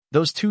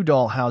 Those 2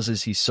 doll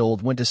houses he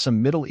sold went to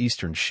some Middle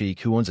Eastern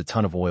sheik who owns a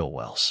ton of oil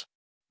wells.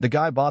 The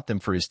guy bought them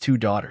for his 2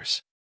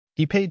 daughters.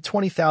 He paid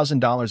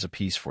 $20,000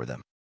 apiece for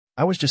them.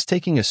 I was just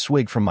taking a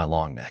swig from my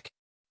long neck.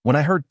 When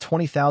I heard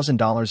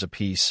 $20,000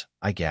 apiece,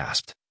 I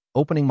gasped,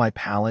 opening my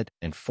palate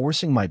and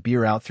forcing my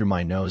beer out through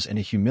my nose in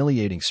a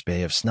humiliating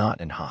spray of snot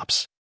and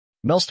hops.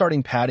 Mel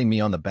started patting me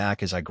on the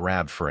back as I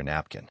grabbed for a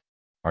napkin.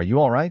 Are you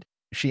all right?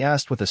 She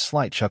asked with a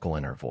slight chuckle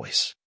in her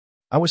voice.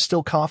 I was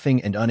still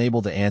coughing and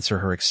unable to answer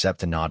her except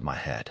to nod my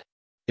head.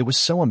 It was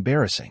so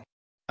embarrassing.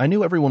 I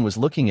knew everyone was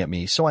looking at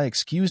me, so I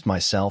excused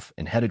myself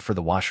and headed for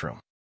the washroom.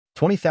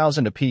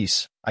 20,000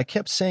 apiece, I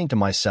kept saying to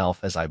myself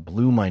as I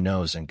blew my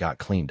nose and got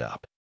cleaned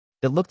up.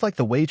 It looked like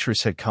the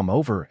waitress had come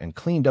over and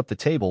cleaned up the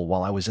table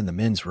while I was in the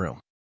men's room.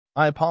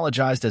 I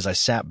apologized as I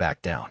sat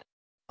back down.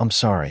 I'm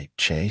sorry,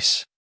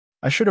 Chase.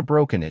 I should have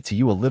broken it to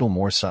you a little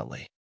more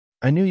subtly.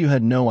 I knew you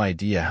had no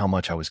idea how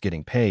much I was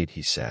getting paid,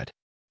 he said.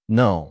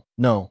 No,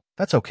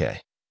 that's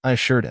okay, I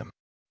assured him.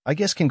 I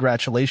guess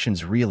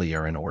congratulations really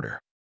are in order.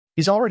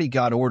 He's already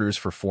got orders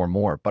for 4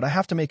 more, but I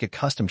have to make a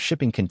custom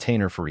shipping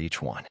container for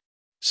each one.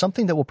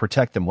 Something that will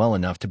protect them well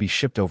enough to be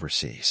shipped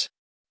overseas.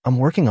 I'm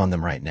working on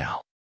them right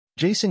now.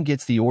 Jason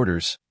gets the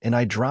orders, and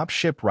I drop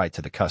ship right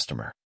to the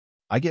customer.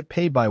 I get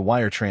paid by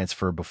wire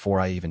transfer before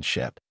I even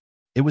ship.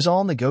 It was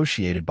all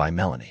negotiated by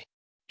Melanie.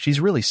 She's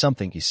really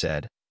something, he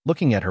said,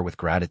 looking at her with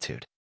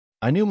gratitude.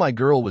 I knew my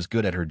girl was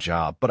good at her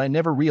job, but I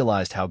never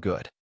realized how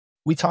good.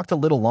 We talked a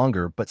little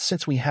longer, but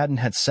since we hadn't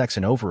had sex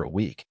in over a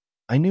week,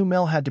 I knew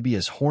Mel had to be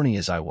as horny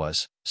as I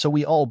was, so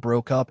we all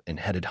broke up and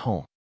headed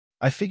home.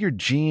 I figured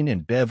Jean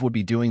and Bev would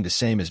be doing the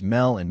same as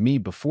Mel and me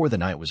before the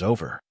night was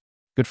over.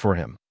 Good for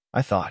him,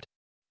 I thought.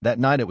 That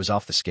night it was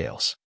off the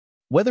scales.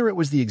 Whether it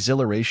was the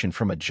exhilaration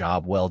from a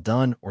job well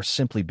done or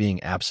simply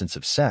being absence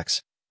of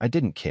sex, I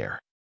didn't care.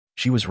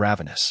 She was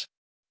ravenous.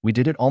 We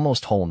did it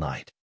almost whole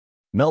night.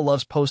 Mel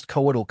loves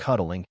post-coital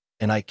cuddling,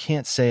 and I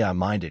can't say I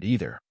minded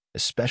either,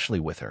 especially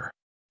with her.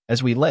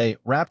 As we lay,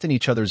 wrapped in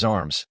each other's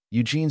arms,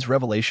 Eugene's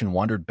revelation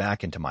wandered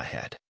back into my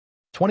head.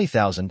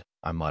 20,000,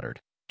 I muttered,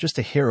 just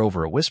a hair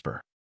over a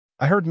whisper.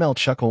 I heard Mel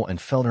chuckle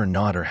and felt her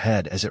nod her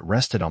head as it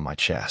rested on my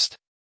chest.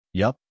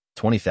 Yup,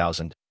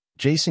 20,000.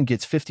 Jason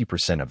gets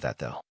 50% of that,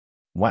 though.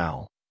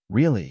 Wow,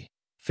 really?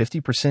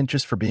 50%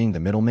 just for being the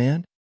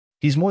middleman?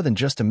 He's more than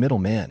just a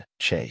middleman,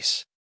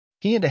 Chase.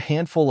 He and a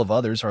handful of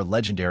others are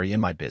legendary in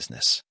my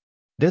business.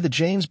 They're the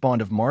James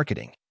Bond of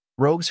marketing,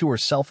 rogues who are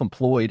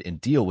self-employed and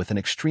deal with an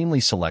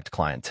extremely select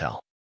clientele.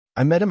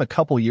 I met him a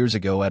couple years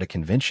ago at a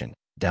convention,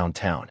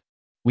 downtown.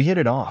 We hit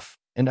it off,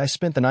 and I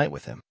spent the night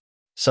with him.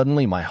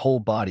 Suddenly, my whole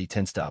body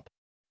tensed up.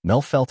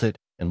 Mel felt it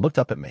and looked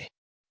up at me.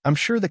 I'm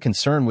sure the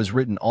concern was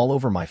written all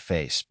over my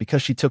face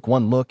because she took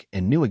one look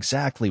and knew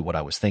exactly what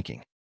I was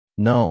thinking.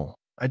 No,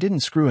 I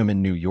didn't screw him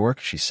in New York,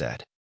 she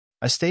said.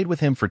 I stayed with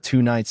him for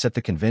 2 nights at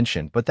the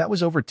convention, but that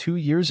was over 2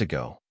 years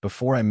ago,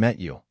 before I met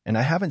you, and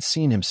I haven't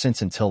seen him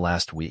since until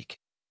last week.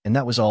 And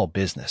that was all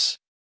business.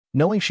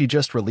 Knowing she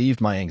just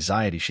relieved my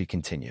anxiety, she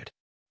continued.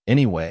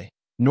 Anyway,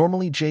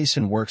 normally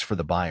Jason works for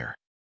the buyer.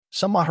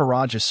 Some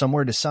Maharaja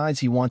somewhere decides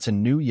he wants a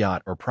new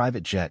yacht or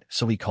private jet,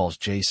 so he calls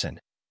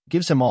Jason,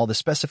 gives him all the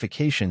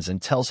specifications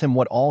and tells him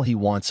what all he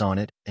wants on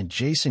it, and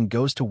Jason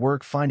goes to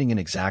work finding an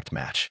exact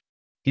match.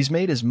 He's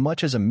made as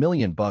much as $1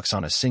 million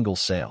on a single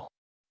sale.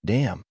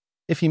 Damn.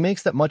 If he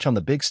makes that much on the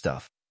big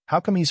stuff,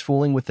 how come he's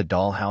fooling with the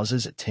doll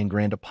houses at 10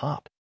 grand a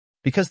pop?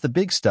 Because the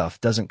big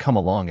stuff doesn't come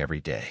along every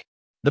day.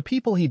 The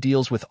people he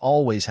deals with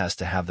always has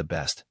to have the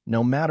best.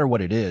 No matter what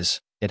it is,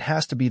 it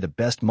has to be the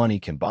best money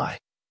can buy.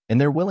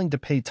 And they're willing to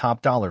pay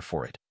top dollar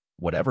for it,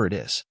 whatever it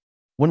is.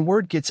 When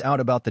word gets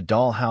out about the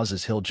doll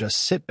houses, he'll just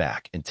sit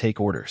back and take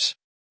orders.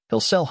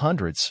 He'll sell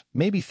hundreds,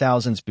 maybe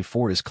thousands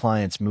before his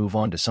clients move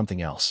on to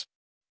something else.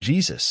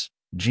 Jesus,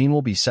 Jean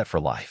will be set for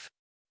life.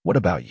 What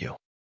about you?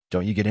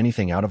 Don't you get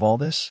anything out of all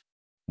this?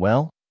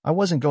 Well, I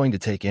wasn't going to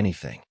take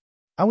anything.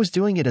 I was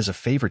doing it as a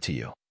favor to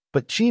you,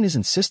 but Gene is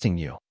insisting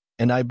you,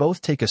 and I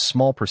both take a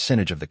small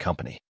percentage of the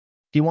company.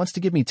 He wants to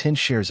give me 10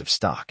 shares of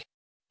stock.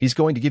 He's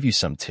going to give you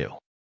some too.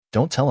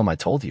 Don't tell him I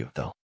told you,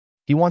 though.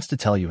 He wants to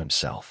tell you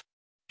himself.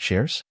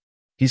 Shares?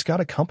 He's got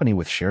a company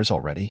with shares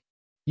already.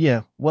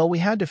 Yeah, well, we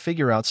had to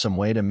figure out some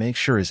way to make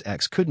sure his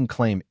ex couldn't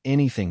claim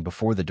anything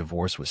before the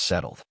divorce was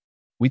settled.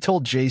 We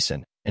told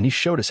Jason, and he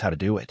showed us how to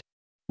do it.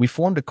 We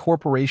formed a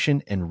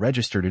corporation and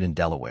registered it in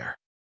Delaware.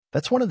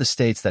 That's one of the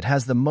states that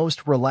has the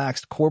most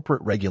relaxed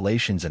corporate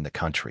regulations in the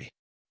country.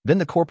 Then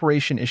the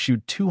corporation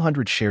issued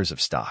 200 shares of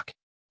stock.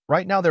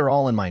 Right now they're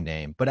all in my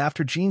name, but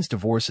after Gene's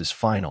divorce is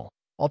final,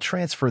 I'll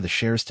transfer the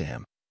shares to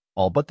him,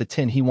 all but the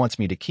 10 he wants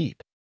me to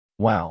keep.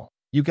 Wow,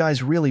 you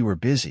guys really were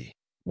busy,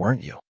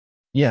 weren't you?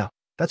 Yeah,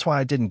 that's why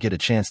I didn't get a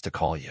chance to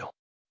call you.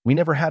 We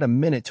never had a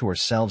minute to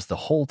ourselves the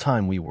whole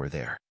time we were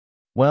there.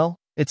 Well,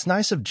 it's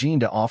nice of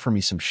Gene to offer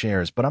me some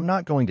shares, but I'm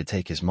not going to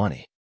take his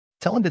money.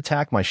 Tell him to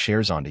tack my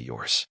shares onto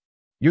yours.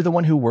 You're the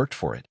one who worked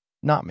for it,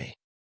 not me.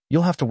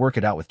 You'll have to work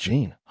it out with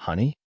Gene,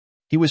 honey.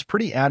 He was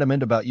pretty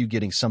adamant about you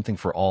getting something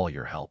for all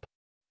your help.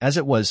 As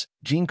it was,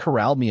 Gene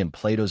corralled me in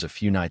Plato's a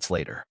few nights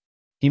later.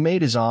 He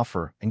made his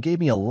offer and gave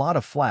me a lot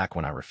of flack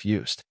when I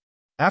refused.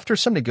 After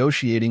some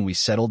negotiating, we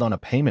settled on a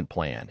payment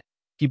plan.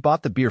 He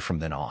bought the beer from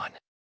then on.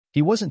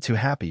 He wasn't too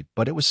happy,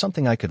 but it was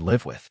something I could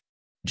live with.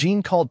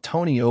 Gene called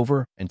Tony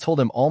over and told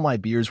him all my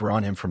beers were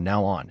on him from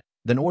now on,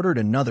 then ordered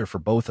another for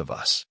both of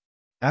us.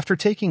 After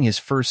taking his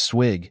first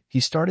swig, he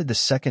started the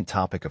second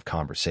topic of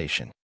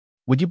conversation.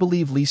 Would you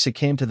believe Lisa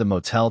came to the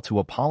motel to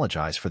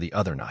apologize for the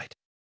other night?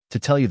 To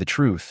tell you the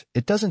truth,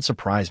 it doesn't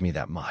surprise me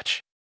that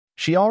much.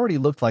 She already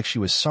looked like she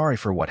was sorry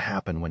for what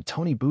happened when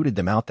Tony booted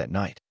them out that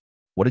night.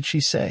 What did she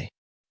say?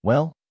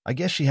 Well, I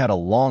guess she had a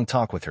long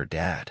talk with her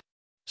dad.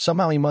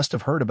 Somehow he must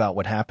have heard about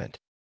what happened.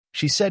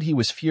 She said he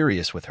was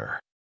furious with her.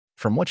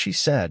 From what she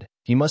said,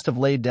 he must have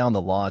laid down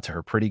the law to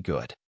her pretty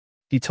good.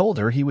 He told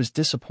her he was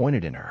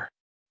disappointed in her.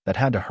 That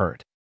had to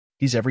hurt.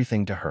 He's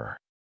everything to her.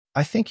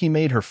 I think he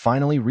made her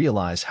finally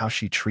realize how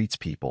she treats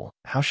people,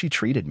 how she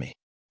treated me.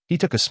 He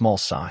took a small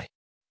sigh.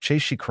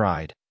 Chase, she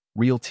cried,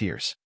 real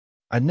tears.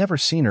 I'd never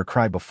seen her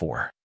cry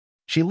before.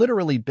 She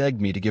literally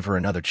begged me to give her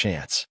another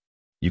chance.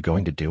 You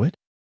going to do it?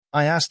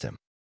 I asked him.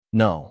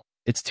 No,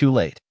 it's too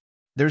late.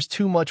 There's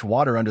too much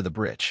water under the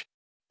bridge.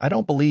 I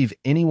don't believe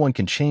anyone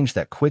can change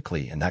that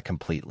quickly and that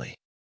completely.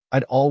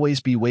 I'd always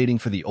be waiting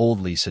for the old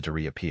Lisa to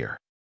reappear.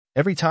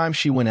 Every time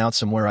she went out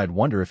somewhere, I'd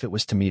wonder if it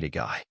was to meet a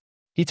guy.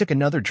 He took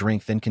another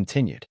drink, then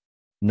continued.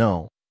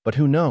 No, but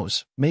who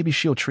knows, maybe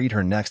she'll treat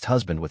her next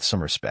husband with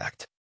some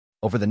respect.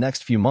 Over the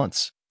next few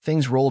months,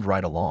 things rolled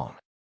right along.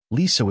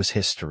 Lisa was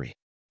history.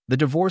 The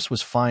divorce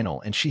was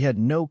final and she had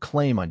no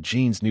claim on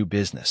Gene's new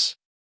business.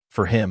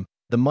 For him,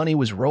 the money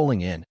was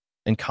rolling in,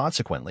 and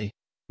consequently,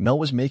 Mel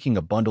was making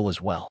a bundle as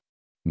well.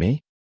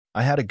 Me?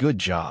 I had a good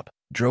job,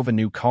 drove a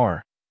new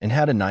car, and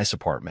had a nice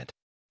apartment.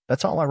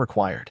 That's all I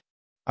required.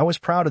 I was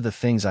proud of the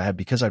things I had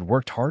because I'd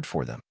worked hard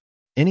for them.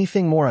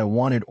 Anything more I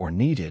wanted or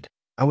needed,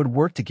 I would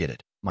work to get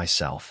it,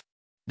 myself.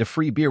 The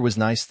free beer was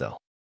nice, though.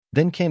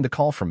 Then came the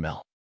call from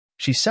Mel.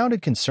 She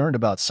sounded concerned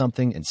about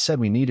something and said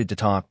we needed to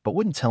talk but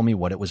wouldn't tell me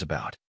what it was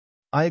about.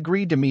 I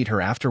agreed to meet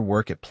her after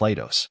work at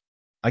Plato's.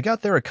 I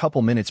got there a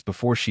couple minutes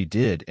before she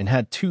did and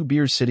had 2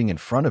 beers sitting in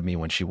front of me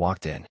when she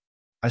walked in.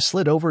 I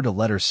slid over to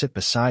let her sit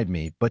beside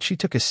me, but she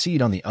took a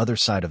seat on the other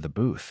side of the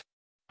booth.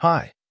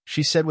 Hi,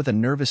 she said with a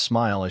nervous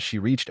smile as she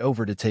reached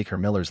over to take her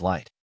Miller's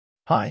Light.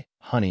 Hi,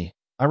 honey,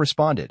 I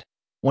responded,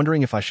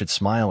 wondering if I should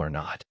smile or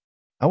not.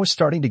 I was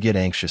starting to get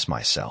anxious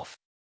myself.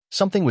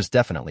 Something was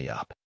definitely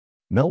up.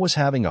 Mel was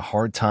having a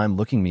hard time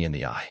looking me in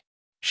the eye.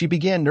 She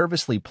began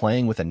nervously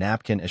playing with a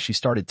napkin as she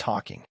started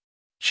talking.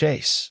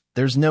 Chase,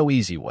 there's no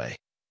easy way.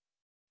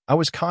 I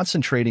was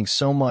concentrating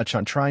so much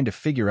on trying to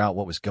figure out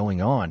what was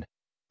going on,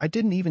 I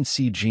didn't even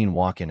see Gene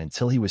walk in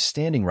until he was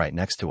standing right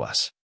next to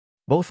us.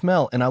 Both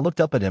Mel and I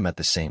looked up at him at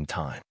the same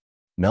time.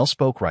 Mel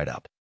spoke right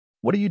up.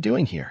 What are you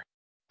doing here?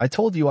 I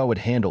told you I would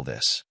handle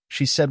this,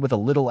 she said with a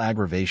little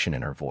aggravation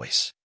in her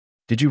voice.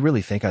 Did you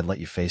really think I'd let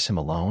you face him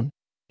alone?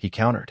 He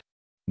countered.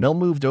 Mel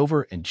moved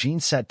over and Gene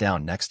sat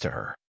down next to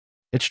her.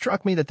 It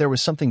struck me that there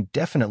was something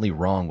definitely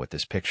wrong with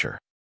this picture.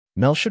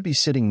 Mel should be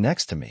sitting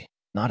next to me,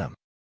 not him.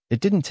 It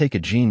didn't take a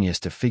genius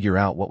to figure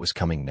out what was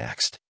coming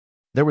next.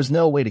 There was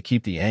no way to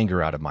keep the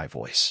anger out of my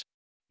voice.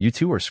 You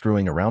two are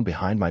screwing around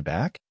behind my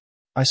back?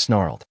 I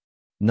snarled.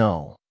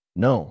 No,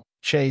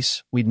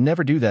 Chase, we'd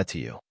never do that to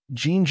you.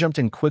 Gene jumped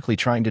in quickly,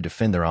 trying to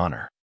defend their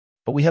honor.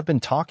 But we have been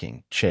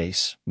talking,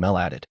 Chase, Mel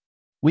added.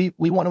 We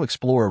want to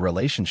explore a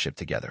relationship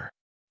together.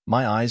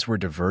 My eyes were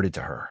diverted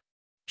to her.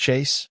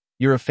 Chase,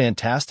 you're a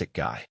fantastic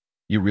guy.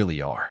 You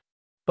really are.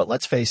 But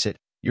let's face it,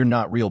 you're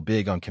not real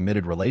big on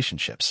committed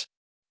relationships.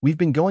 We've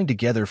been going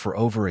together for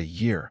over a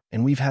year,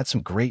 and we've had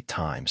some great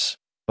times.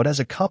 But as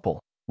a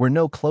couple, we're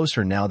no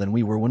closer now than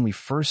we were when we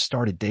first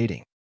started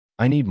dating.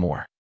 I need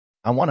more.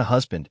 I want a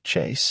husband,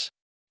 Chase.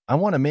 I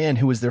want a man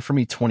who is there for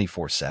me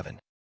 24/7.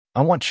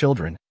 I want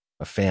children,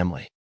 a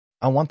family.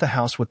 I want the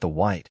house with the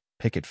white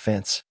picket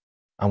fence.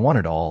 I want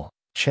it all,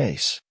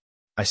 Chase.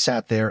 I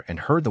sat there and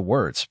heard the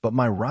words, but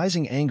my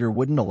rising anger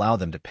wouldn't allow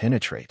them to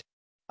penetrate.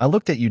 I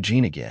looked at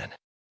Eugene again.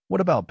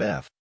 What about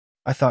Bev?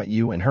 I thought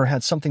you and her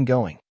had something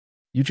going.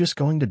 You just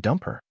going to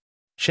dump her?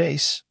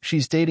 Chase,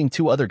 she's dating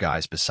 2 other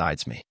guys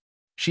besides me.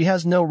 She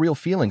has no real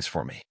feelings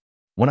for me.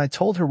 When I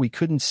told her we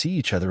couldn't see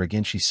each other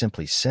again, she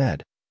simply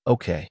said,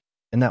 okay,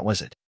 and that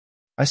was it.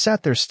 I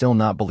sat there still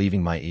not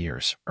believing my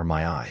ears or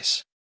my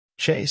eyes.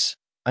 Chase,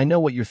 I know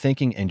what you're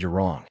thinking and you're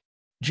wrong.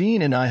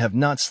 Gene and I have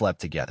not slept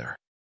together.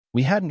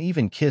 We hadn't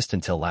even kissed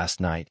until last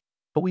night,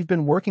 but we've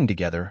been working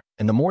together,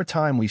 and the more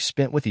time we've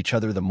spent with each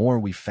other, the more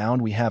we've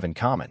found we have in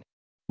common.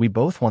 We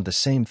both want the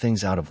same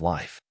things out of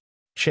life.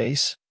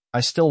 Chase,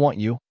 I still want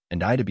you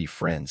and I to be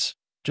friends,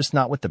 just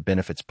not with the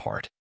benefits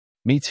part.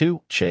 Me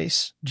too,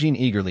 Chase, Gene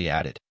eagerly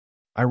added.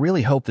 I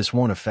really hope this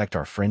won't affect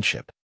our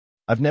friendship.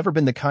 I've never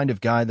been the kind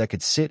of guy that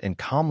could sit and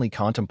calmly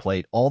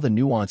contemplate all the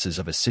nuances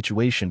of a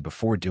situation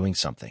before doing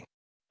something.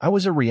 I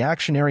was a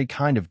reactionary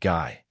kind of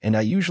guy, and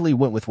I usually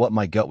went with what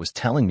my gut was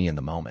telling me in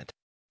the moment.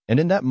 And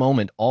in that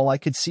moment, all I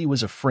could see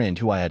was a friend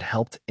who I had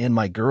helped and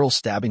my girl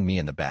stabbing me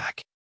in the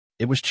back.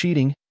 It was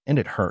cheating, and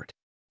it hurt.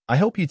 I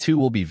hope you two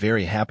will be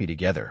very happy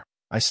together,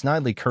 I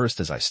snidely cursed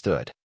as I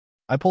stood.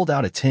 I pulled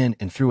out a tin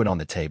and threw it on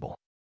the table.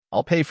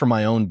 I'll pay for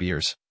my own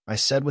beers, I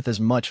said with as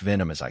much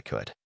venom as I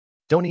could.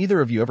 Don't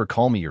either of you ever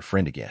call me your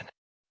friend again.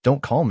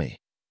 Don't call me.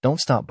 Don't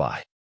stop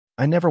by.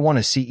 I never want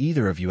to see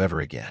either of you ever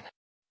again.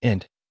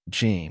 And,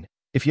 Jean,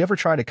 if you ever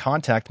try to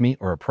contact me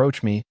or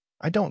approach me,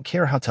 I don't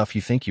care how tough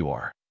you think you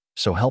are.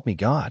 So help me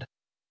God.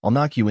 I'll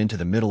knock you into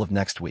the middle of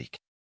next week.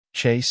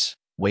 Chase,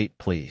 wait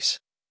please,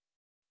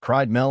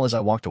 cried Mel as I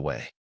walked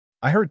away.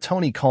 I heard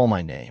Tony call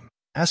my name,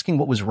 asking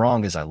what was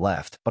wrong as I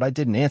left, but I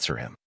didn't answer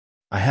him.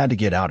 I had to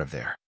get out of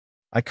there.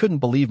 I couldn't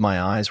believe my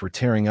eyes were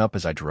tearing up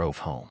as I drove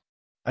home.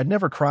 I'd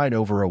never cried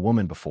over a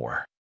woman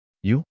before.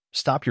 You,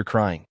 stop your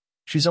crying.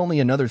 She's only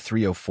another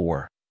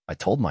 304, I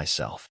told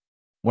myself.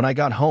 When I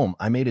got home,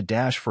 I made a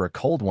dash for a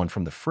cold one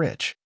from the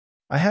fridge.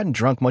 I hadn't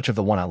drunk much of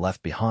the one I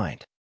left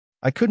behind.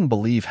 I couldn't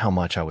believe how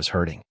much I was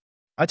hurting.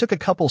 I took a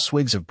couple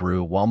swigs of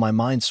brew while my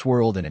mind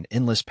swirled in an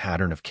endless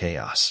pattern of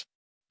chaos.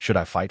 Should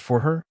I fight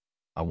for her?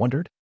 I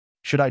wondered.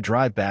 Should I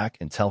drive back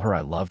and tell her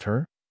I loved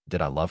her?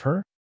 Did I love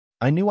her?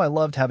 I knew I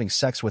loved having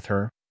sex with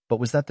her, but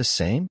was that the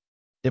same?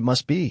 It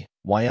must be.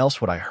 Why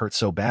else would I hurt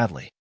so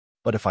badly?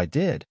 But if I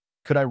did,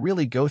 could I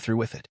really go through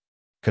with it?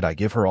 Could I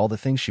give her all the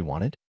things she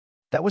wanted?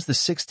 That was the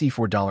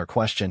 $64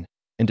 question,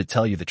 and to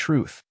tell you the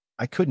truth,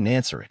 I couldn't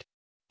answer it.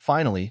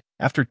 Finally,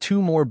 after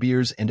 2 more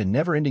beers and a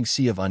never-ending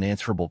sea of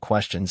unanswerable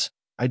questions,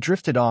 I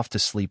drifted off to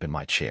sleep in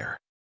my chair.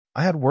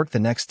 I had work the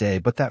next day,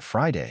 but that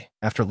Friday,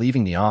 after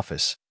leaving the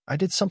office, I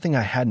did something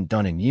I hadn't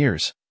done in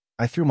years.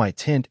 I threw my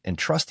tent and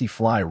trusty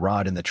fly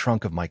rod in the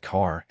trunk of my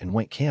car and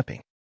went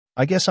camping.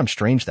 I guess I'm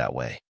strange that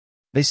way.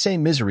 They say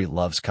misery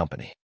loves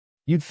company.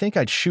 You'd think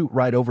I'd shoot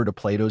right over to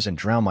Plato's and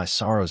drown my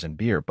sorrows in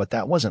beer, but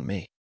that wasn't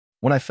me.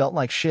 When I felt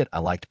like shit, I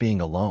liked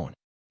being alone.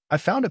 I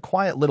found a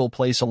quiet little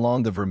place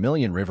along the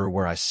Vermilion River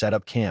where I set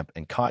up camp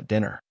and caught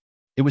dinner.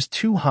 It was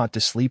too hot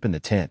to sleep in the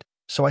tent,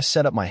 so I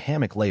set up my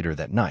hammock later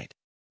that night.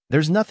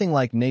 There's nothing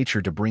like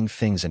nature to bring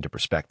things into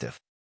perspective.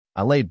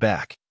 I laid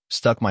back,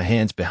 stuck my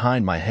hands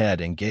behind my head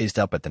and gazed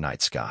up at the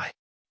night sky.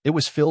 It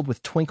was filled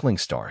with twinkling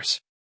stars.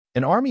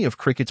 An army of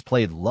crickets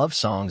played love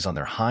songs on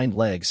their hind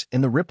legs,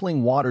 and the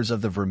rippling waters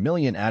of the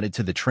Vermilion added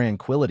to the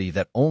tranquility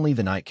that only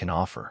the night can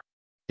offer.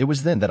 It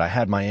was then that I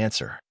had my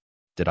answer.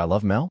 Did I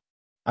love Mel?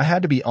 I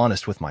had to be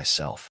honest with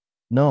myself.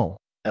 No,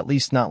 at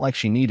least not like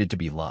she needed to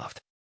be loved.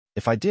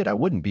 If I did, I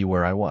wouldn't be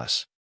where I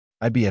was.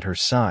 I'd be at her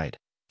side,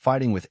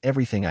 fighting with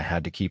everything I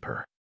had to keep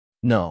her.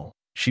 No,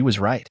 she was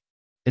right.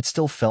 It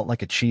still felt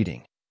like a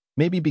cheating.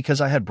 Maybe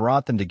because I had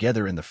brought them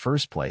together in the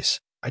first place,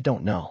 I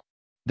don't know.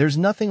 There's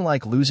nothing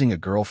like losing a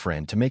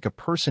girlfriend to make a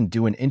person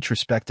do an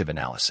introspective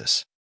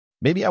analysis.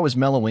 Maybe I was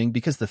mellowing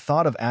because the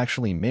thought of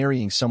actually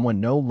marrying someone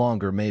no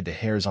longer made the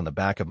hairs on the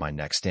back of my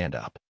neck stand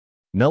up.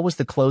 Mel was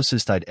the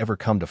closest I'd ever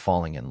come to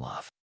falling in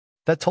love.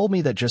 That told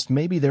me that just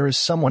maybe there is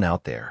someone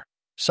out there,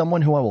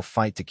 someone who I will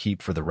fight to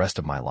keep for the rest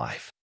of my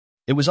life.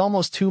 It was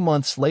almost 2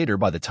 months later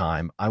by the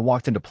time I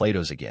walked into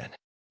Plato's again.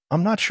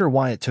 I'm not sure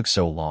why it took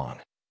so long.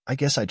 I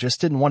guess I just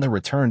didn't want to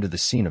return to the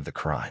scene of the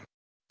crime.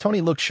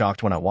 Tony looked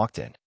shocked when I walked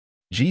in.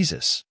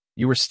 Jesus,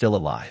 you were still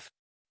alive.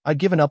 I'd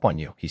given up on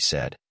you, he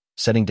said,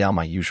 setting down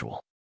my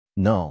usual.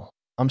 No,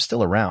 I'm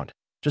still around.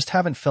 Just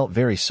haven't felt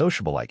very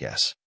sociable, I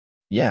guess.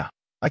 Yeah,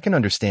 I can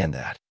understand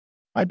that.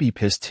 I'd be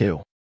pissed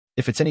too.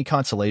 If it's any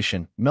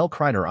consolation, Mel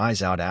cried her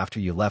eyes out after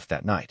you left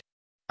that night.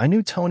 I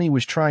knew Tony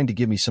was trying to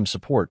give me some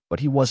support, but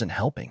he wasn't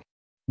helping.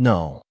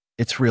 No,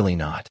 it's really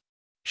not.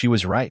 She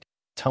was right,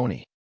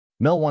 Tony.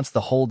 Mel wants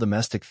the whole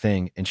domestic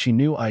thing, and she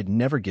knew I'd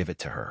never give it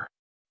to her.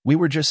 We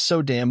were just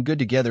so damn good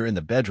together in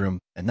the bedroom,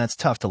 and that's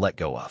tough to let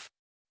go of.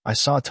 I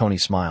saw Tony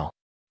smile.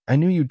 I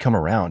knew you'd come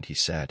around, he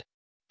said.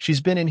 She's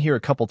been in here a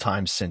couple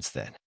times since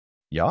then.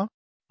 Yeah?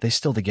 They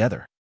still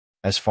together?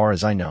 As far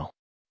as I know.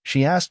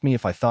 She asked me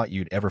if I thought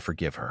you'd ever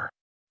forgive her.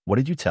 What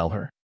did you tell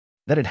her?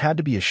 That it had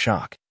to be a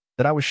shock,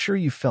 that I was sure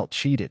you felt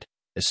cheated,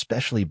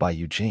 especially by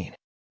Eugene.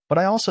 But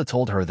I also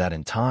told her that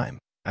in time,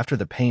 after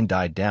the pain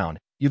died down,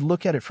 you'd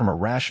look at it from a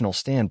rational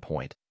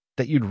standpoint,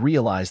 that you'd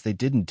realize they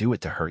didn't do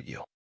it to hurt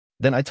you.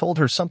 Then I told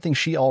her something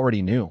she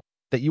already knew,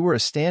 that you were a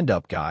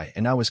stand-up guy,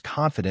 and I was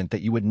confident that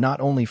you would not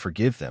only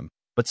forgive them,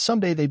 but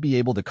someday they'd be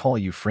able to call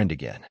you friend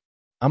again.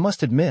 I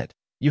must admit,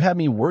 you had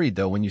me worried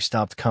though when you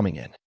stopped coming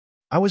in.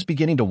 I was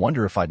beginning to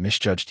wonder if I'd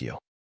misjudged you.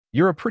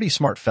 You're a pretty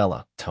smart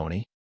fella,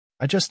 Tony.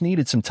 I just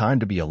needed some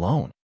time to be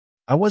alone.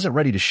 I wasn't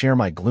ready to share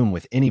my gloom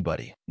with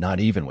anybody, not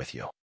even with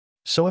you.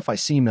 So if I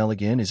see Mel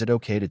again, is it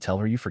okay to tell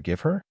her you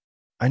forgive her?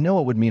 I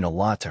know it would mean a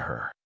lot to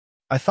her.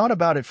 I thought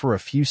about it for a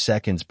few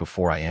seconds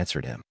before I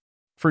answered him.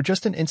 For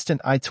just an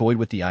instant, I toyed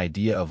with the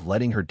idea of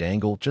letting her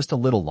dangle just a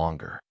little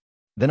longer.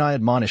 Then I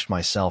admonished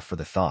myself for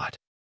the thought.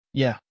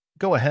 Yeah,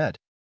 go ahead.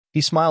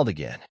 He smiled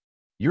again.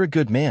 You're a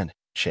good man,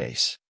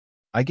 Chase.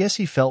 I guess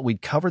he felt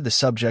we'd covered the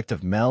subject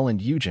of Mel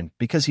and Eugen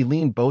because he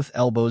leaned both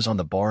elbows on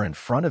the bar in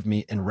front of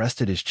me and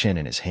rested his chin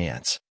in his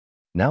hands.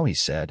 Now he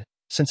said,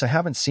 "Since I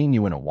haven't seen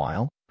you in a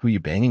while, who you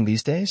banging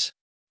these days?"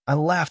 I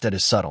laughed at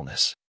his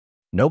subtleness.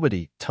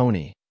 "Nobody,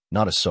 Tony,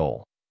 not a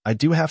soul. I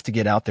do have to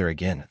get out there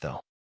again,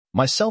 though.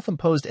 My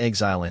self-imposed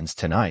exile ends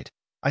tonight,"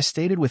 I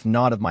stated with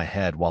nod of my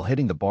head while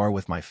hitting the bar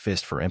with my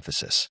fist for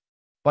emphasis.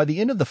 By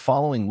the end of the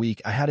following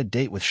week, I had a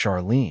date with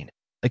Charlene,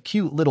 a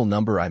cute little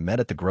number I met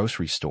at the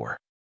grocery store.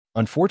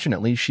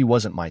 Unfortunately, she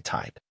wasn't my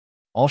type.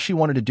 All she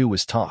wanted to do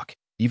was talk,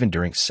 even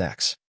during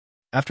sex.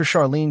 After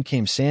Charlene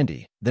came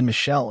Sandy, then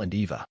Michelle and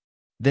Eva.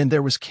 Then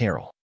there was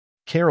Carol.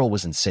 Carol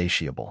was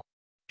insatiable.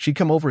 She'd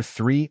come over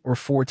 3 or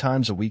 4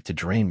 times a week to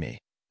drain me,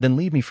 then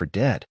leave me for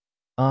dead.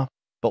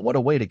 But what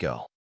a way to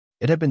go.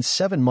 It had been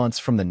 7 months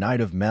from the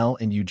night of Mel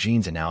and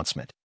Eugene's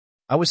announcement.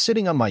 I was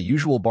sitting on my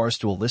usual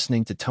barstool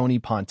listening to Tony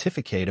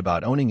pontificate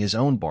about owning his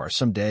own bar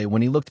someday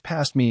when he looked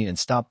past me and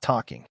stopped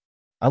talking.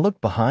 I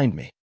looked behind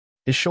me.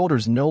 His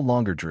shoulders no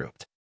longer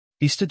drooped.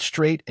 He stood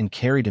straight and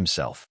carried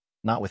himself,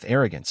 not with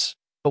arrogance,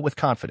 but with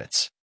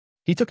confidence.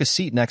 He took a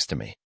seat next to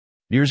me.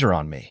 "Ears are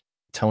on me,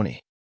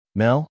 Tony."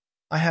 "Mel,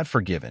 I had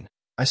forgiven.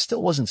 I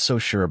still wasn't so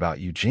sure about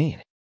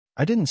Eugene."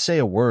 I didn't say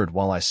a word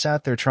while I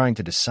sat there trying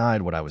to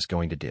decide what I was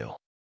going to do.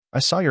 "I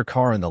saw your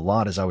car in the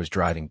lot as I was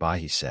driving by,"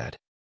 he said.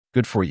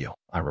 "Good for you,"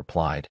 I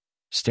replied,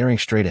 staring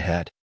straight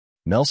ahead.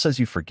 "Mel says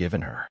you've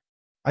forgiven her.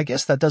 I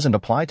guess that doesn't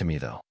apply to me,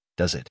 though,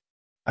 does it?"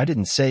 I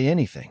didn't say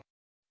anything.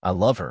 "I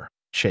love her,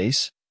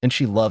 Chase, and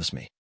she loves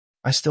me."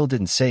 I still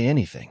didn't say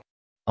anything.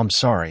 "I'm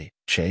sorry,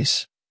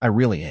 Chase. I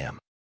really am.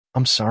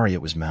 I'm sorry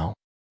it was Mel.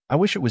 I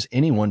wish it was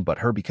anyone but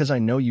her because I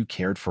know you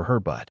cared for her,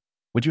 but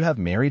would you have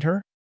married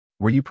her?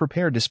 Were you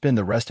prepared to spend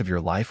the rest of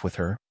your life with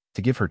her,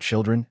 to give her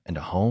children and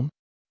a home?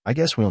 I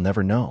guess we'll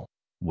never know,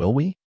 will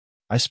we?"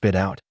 I spit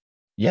out.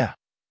 Yeah,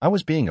 I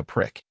was being a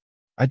prick.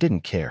 I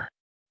didn't care.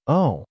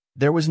 Oh,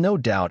 there was no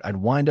doubt I'd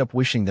wind up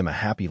wishing them a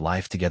happy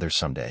life together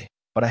someday,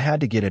 but I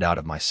had to get it out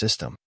of my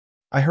system.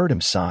 I heard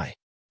him sigh.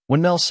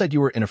 "When Mel said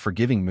you were in a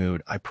forgiving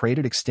mood, I prayed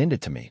it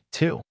extended to me,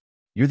 too.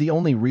 You're the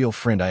only real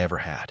friend I ever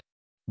had."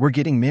 "We're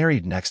getting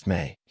married next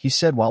May," he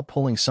said while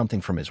pulling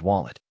something from his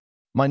wallet.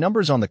 "My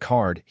number's on the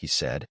card," he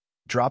said,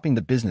 dropping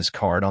the business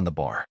card on the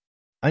bar.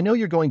 "I know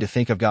you're going to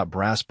think I've got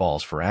brass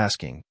balls for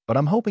asking, but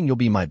I'm hoping you'll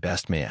be my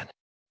best man."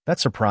 That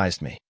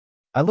surprised me.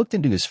 I looked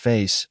into his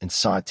face and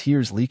saw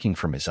tears leaking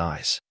from his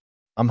eyes.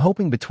 "I'm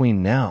hoping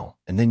between now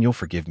and then you'll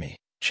forgive me,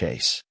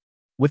 Chase."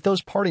 With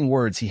those parting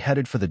words, he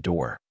headed for the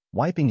door,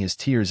 wiping his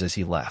tears as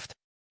he left.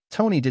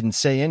 Tony didn't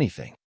say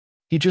anything.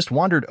 He just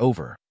wandered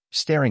over,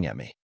 staring at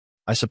me.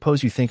 "I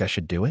suppose you think I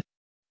should do it?"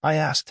 I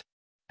asked.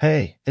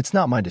 "Hey, it's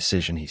not my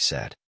decision," he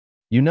said.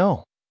 "You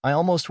know, I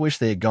almost wish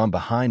they had gone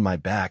behind my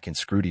back and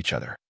screwed each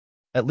other.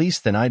 At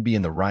least then I'd be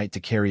in the right to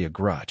carry a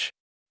grudge.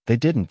 They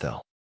didn't,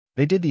 though.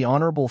 They did the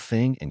honorable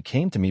thing and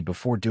came to me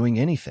before doing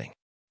anything."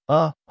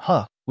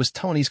 Was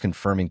Tony's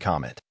confirming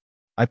comment.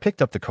 I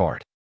picked up the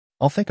card.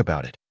 "I'll think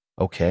about it,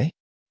 okay?"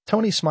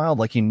 Tony smiled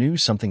like he knew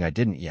something I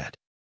didn't yet.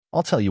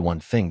 "I'll tell you one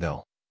thing,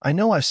 though. I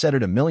know I've said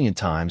it a million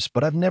times,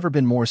 but I've never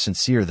been more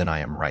sincere than I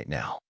am right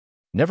now.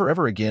 Never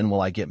ever again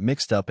will I get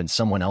mixed up in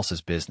someone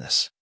else's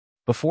business."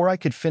 Before I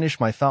could finish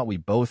my thought, we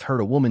both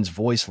heard a woman's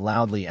voice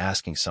loudly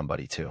asking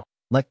somebody to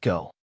let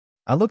go.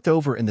 I looked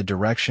over in the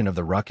direction of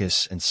the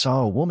ruckus and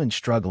saw a woman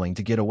struggling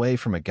to get away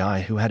from a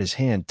guy who had his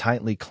hand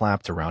tightly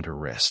clapped around her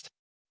wrist.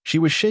 She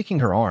was shaking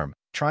her arm,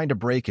 trying to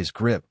break his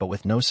grip, but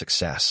with no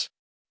success.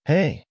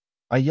 "Hey,"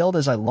 I yelled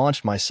as I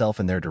launched myself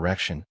in their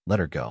direction. "Let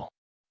her go."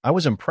 I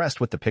was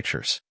impressed with the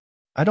pictures.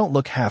 I don't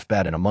look half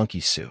bad in a monkey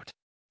suit.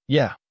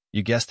 Yeah,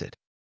 you guessed it.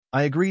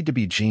 I agreed to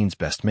be Gene's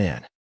best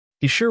man.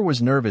 He sure was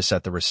nervous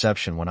at the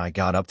reception when I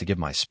got up to give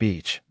my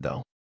speech,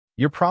 though.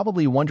 You're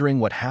probably wondering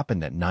what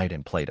happened that night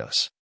in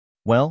Plato's.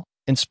 Well,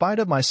 in spite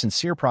of my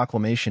sincere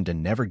proclamation to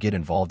never get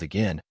involved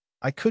again,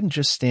 I couldn't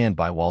just stand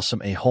by while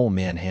some a-hole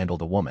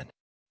manhandled a woman.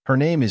 Her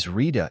name is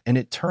Rita, and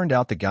it turned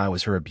out the guy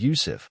was her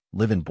abusive,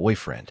 live-in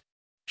boyfriend.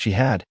 She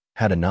had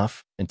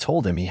enough and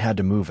told him he had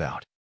to move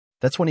out.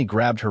 That's when he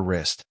grabbed her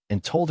wrist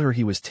and told her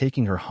he was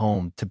taking her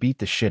home to beat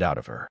the shit out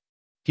of her.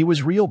 He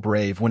was real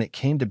brave when it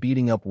came to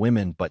beating up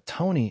women, but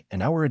Tony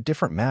and I were a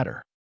different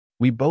matter.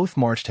 We both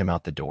marched him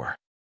out the door.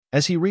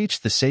 As he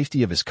reached the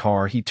safety of his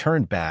car, he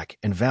turned back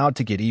and vowed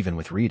to get even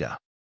with Rita.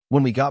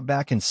 When we got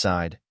back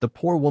inside, the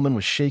poor woman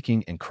was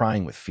shaking and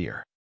crying with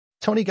fear.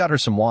 Tony got her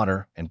some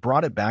water and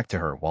brought it back to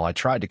her while I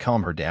tried to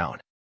calm her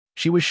down.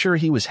 She was sure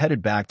he was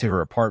headed back to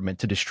her apartment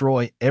to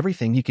destroy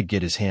everything he could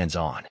get his hands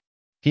on.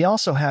 He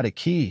also had a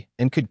key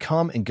and could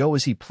come and go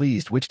as he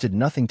pleased, which did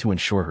nothing to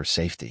ensure her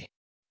safety.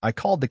 I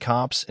called the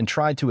cops and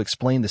tried to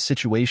explain the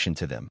situation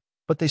to them,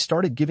 but they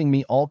started giving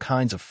me all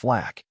kinds of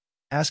flack,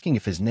 asking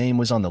if his name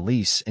was on the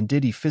lease and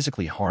did he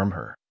physically harm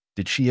her.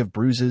 Did she have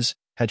bruises?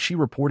 Had she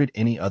reported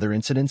any other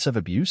incidents of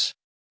abuse?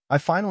 I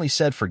finally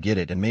said forget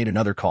it and made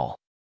another call.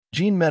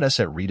 Gene met us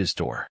at Rita's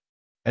door.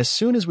 As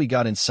soon as we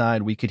got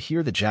inside, we could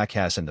hear the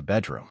jackass in the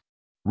bedroom.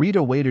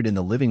 Rita waited in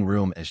the living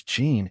room as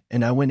Gene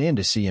and I went in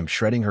to see him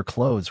shredding her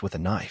clothes with a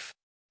knife.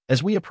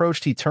 As we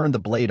approached, he turned the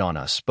blade on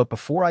us, but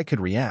before I could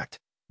react,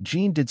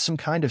 Gene did some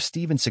kind of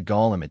Steven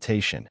Seagal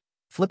imitation,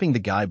 flipping the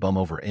guy bum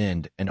over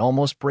end and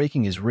almost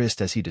breaking his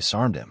wrist as he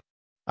disarmed him.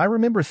 I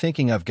remember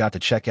thinking I've got to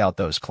check out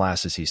those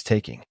classes he's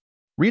taking.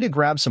 Rita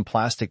grabbed some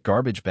plastic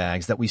garbage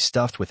bags that we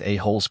stuffed with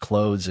A-hole's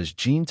clothes as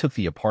Gene took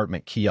the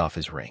apartment key off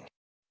his ring.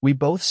 We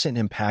both sent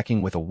him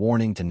packing with a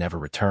warning to never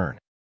return.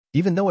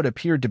 Even though it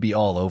appeared to be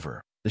all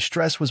over, the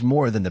stress was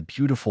more than the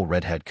beautiful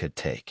redhead could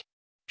take.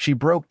 She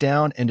broke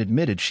down and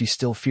admitted she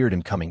still feared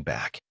him coming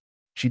back.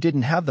 She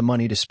didn't have the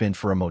money to spend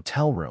for a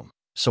motel room,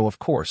 so of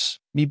course,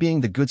 me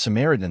being the good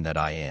Samaritan that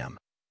I am,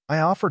 I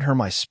offered her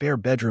my spare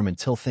bedroom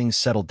until things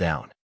settled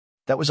down.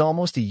 That was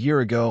almost a year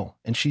ago,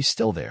 and she's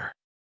still there.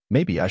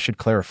 Maybe I should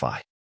clarify.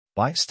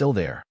 By still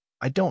there,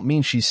 I don't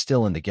mean she's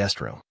still in the guest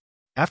room.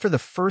 After the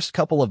first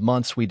couple of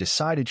months, we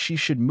decided she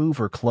should move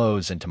her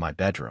clothes into my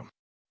bedroom.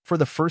 For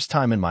the first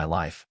time in my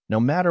life, no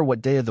matter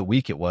what day of the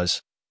week it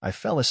was, I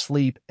fell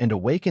asleep and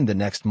awakened the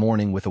next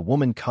morning with a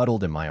woman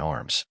cuddled in my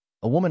arms,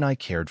 a woman I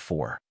cared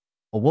for,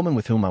 a woman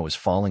with whom I was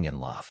falling in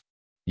love.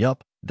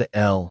 Yup, the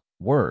L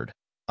word.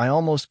 I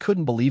almost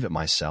couldn't believe it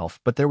myself,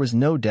 but there was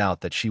no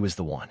doubt that she was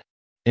the one.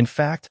 In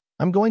fact,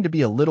 I'm going to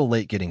be a little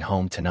late getting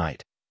home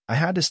tonight. I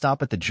had to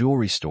stop at the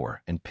jewelry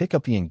store and pick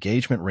up the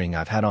engagement ring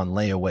I've had on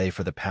layaway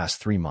for the past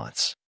 3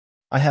 months.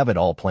 I have it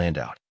all planned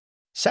out.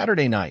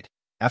 Saturday night,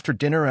 after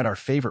dinner at our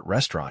favorite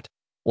restaurant,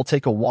 we'll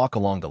take a walk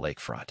along the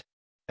lakefront.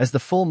 As the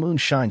full moon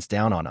shines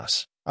down on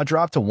us, I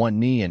drop to one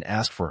knee and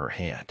ask for her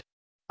hand.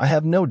 I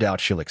have no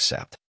doubt she'll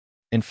accept.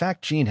 In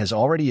fact, Gene has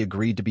already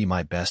agreed to be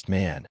my best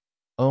man.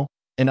 Oh,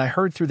 and I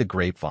heard through the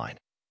grapevine,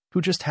 who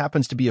just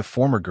happens to be a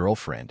former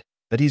girlfriend,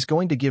 that he's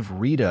going to give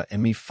Rita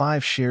and me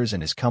 5 shares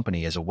in his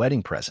company as a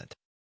wedding present.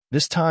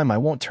 This time I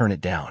won't turn it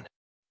down.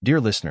 Dear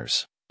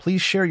listeners,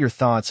 please share your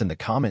thoughts in the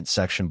comment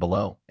section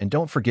below and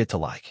don't forget to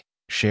like,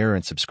 share,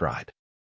 and subscribe.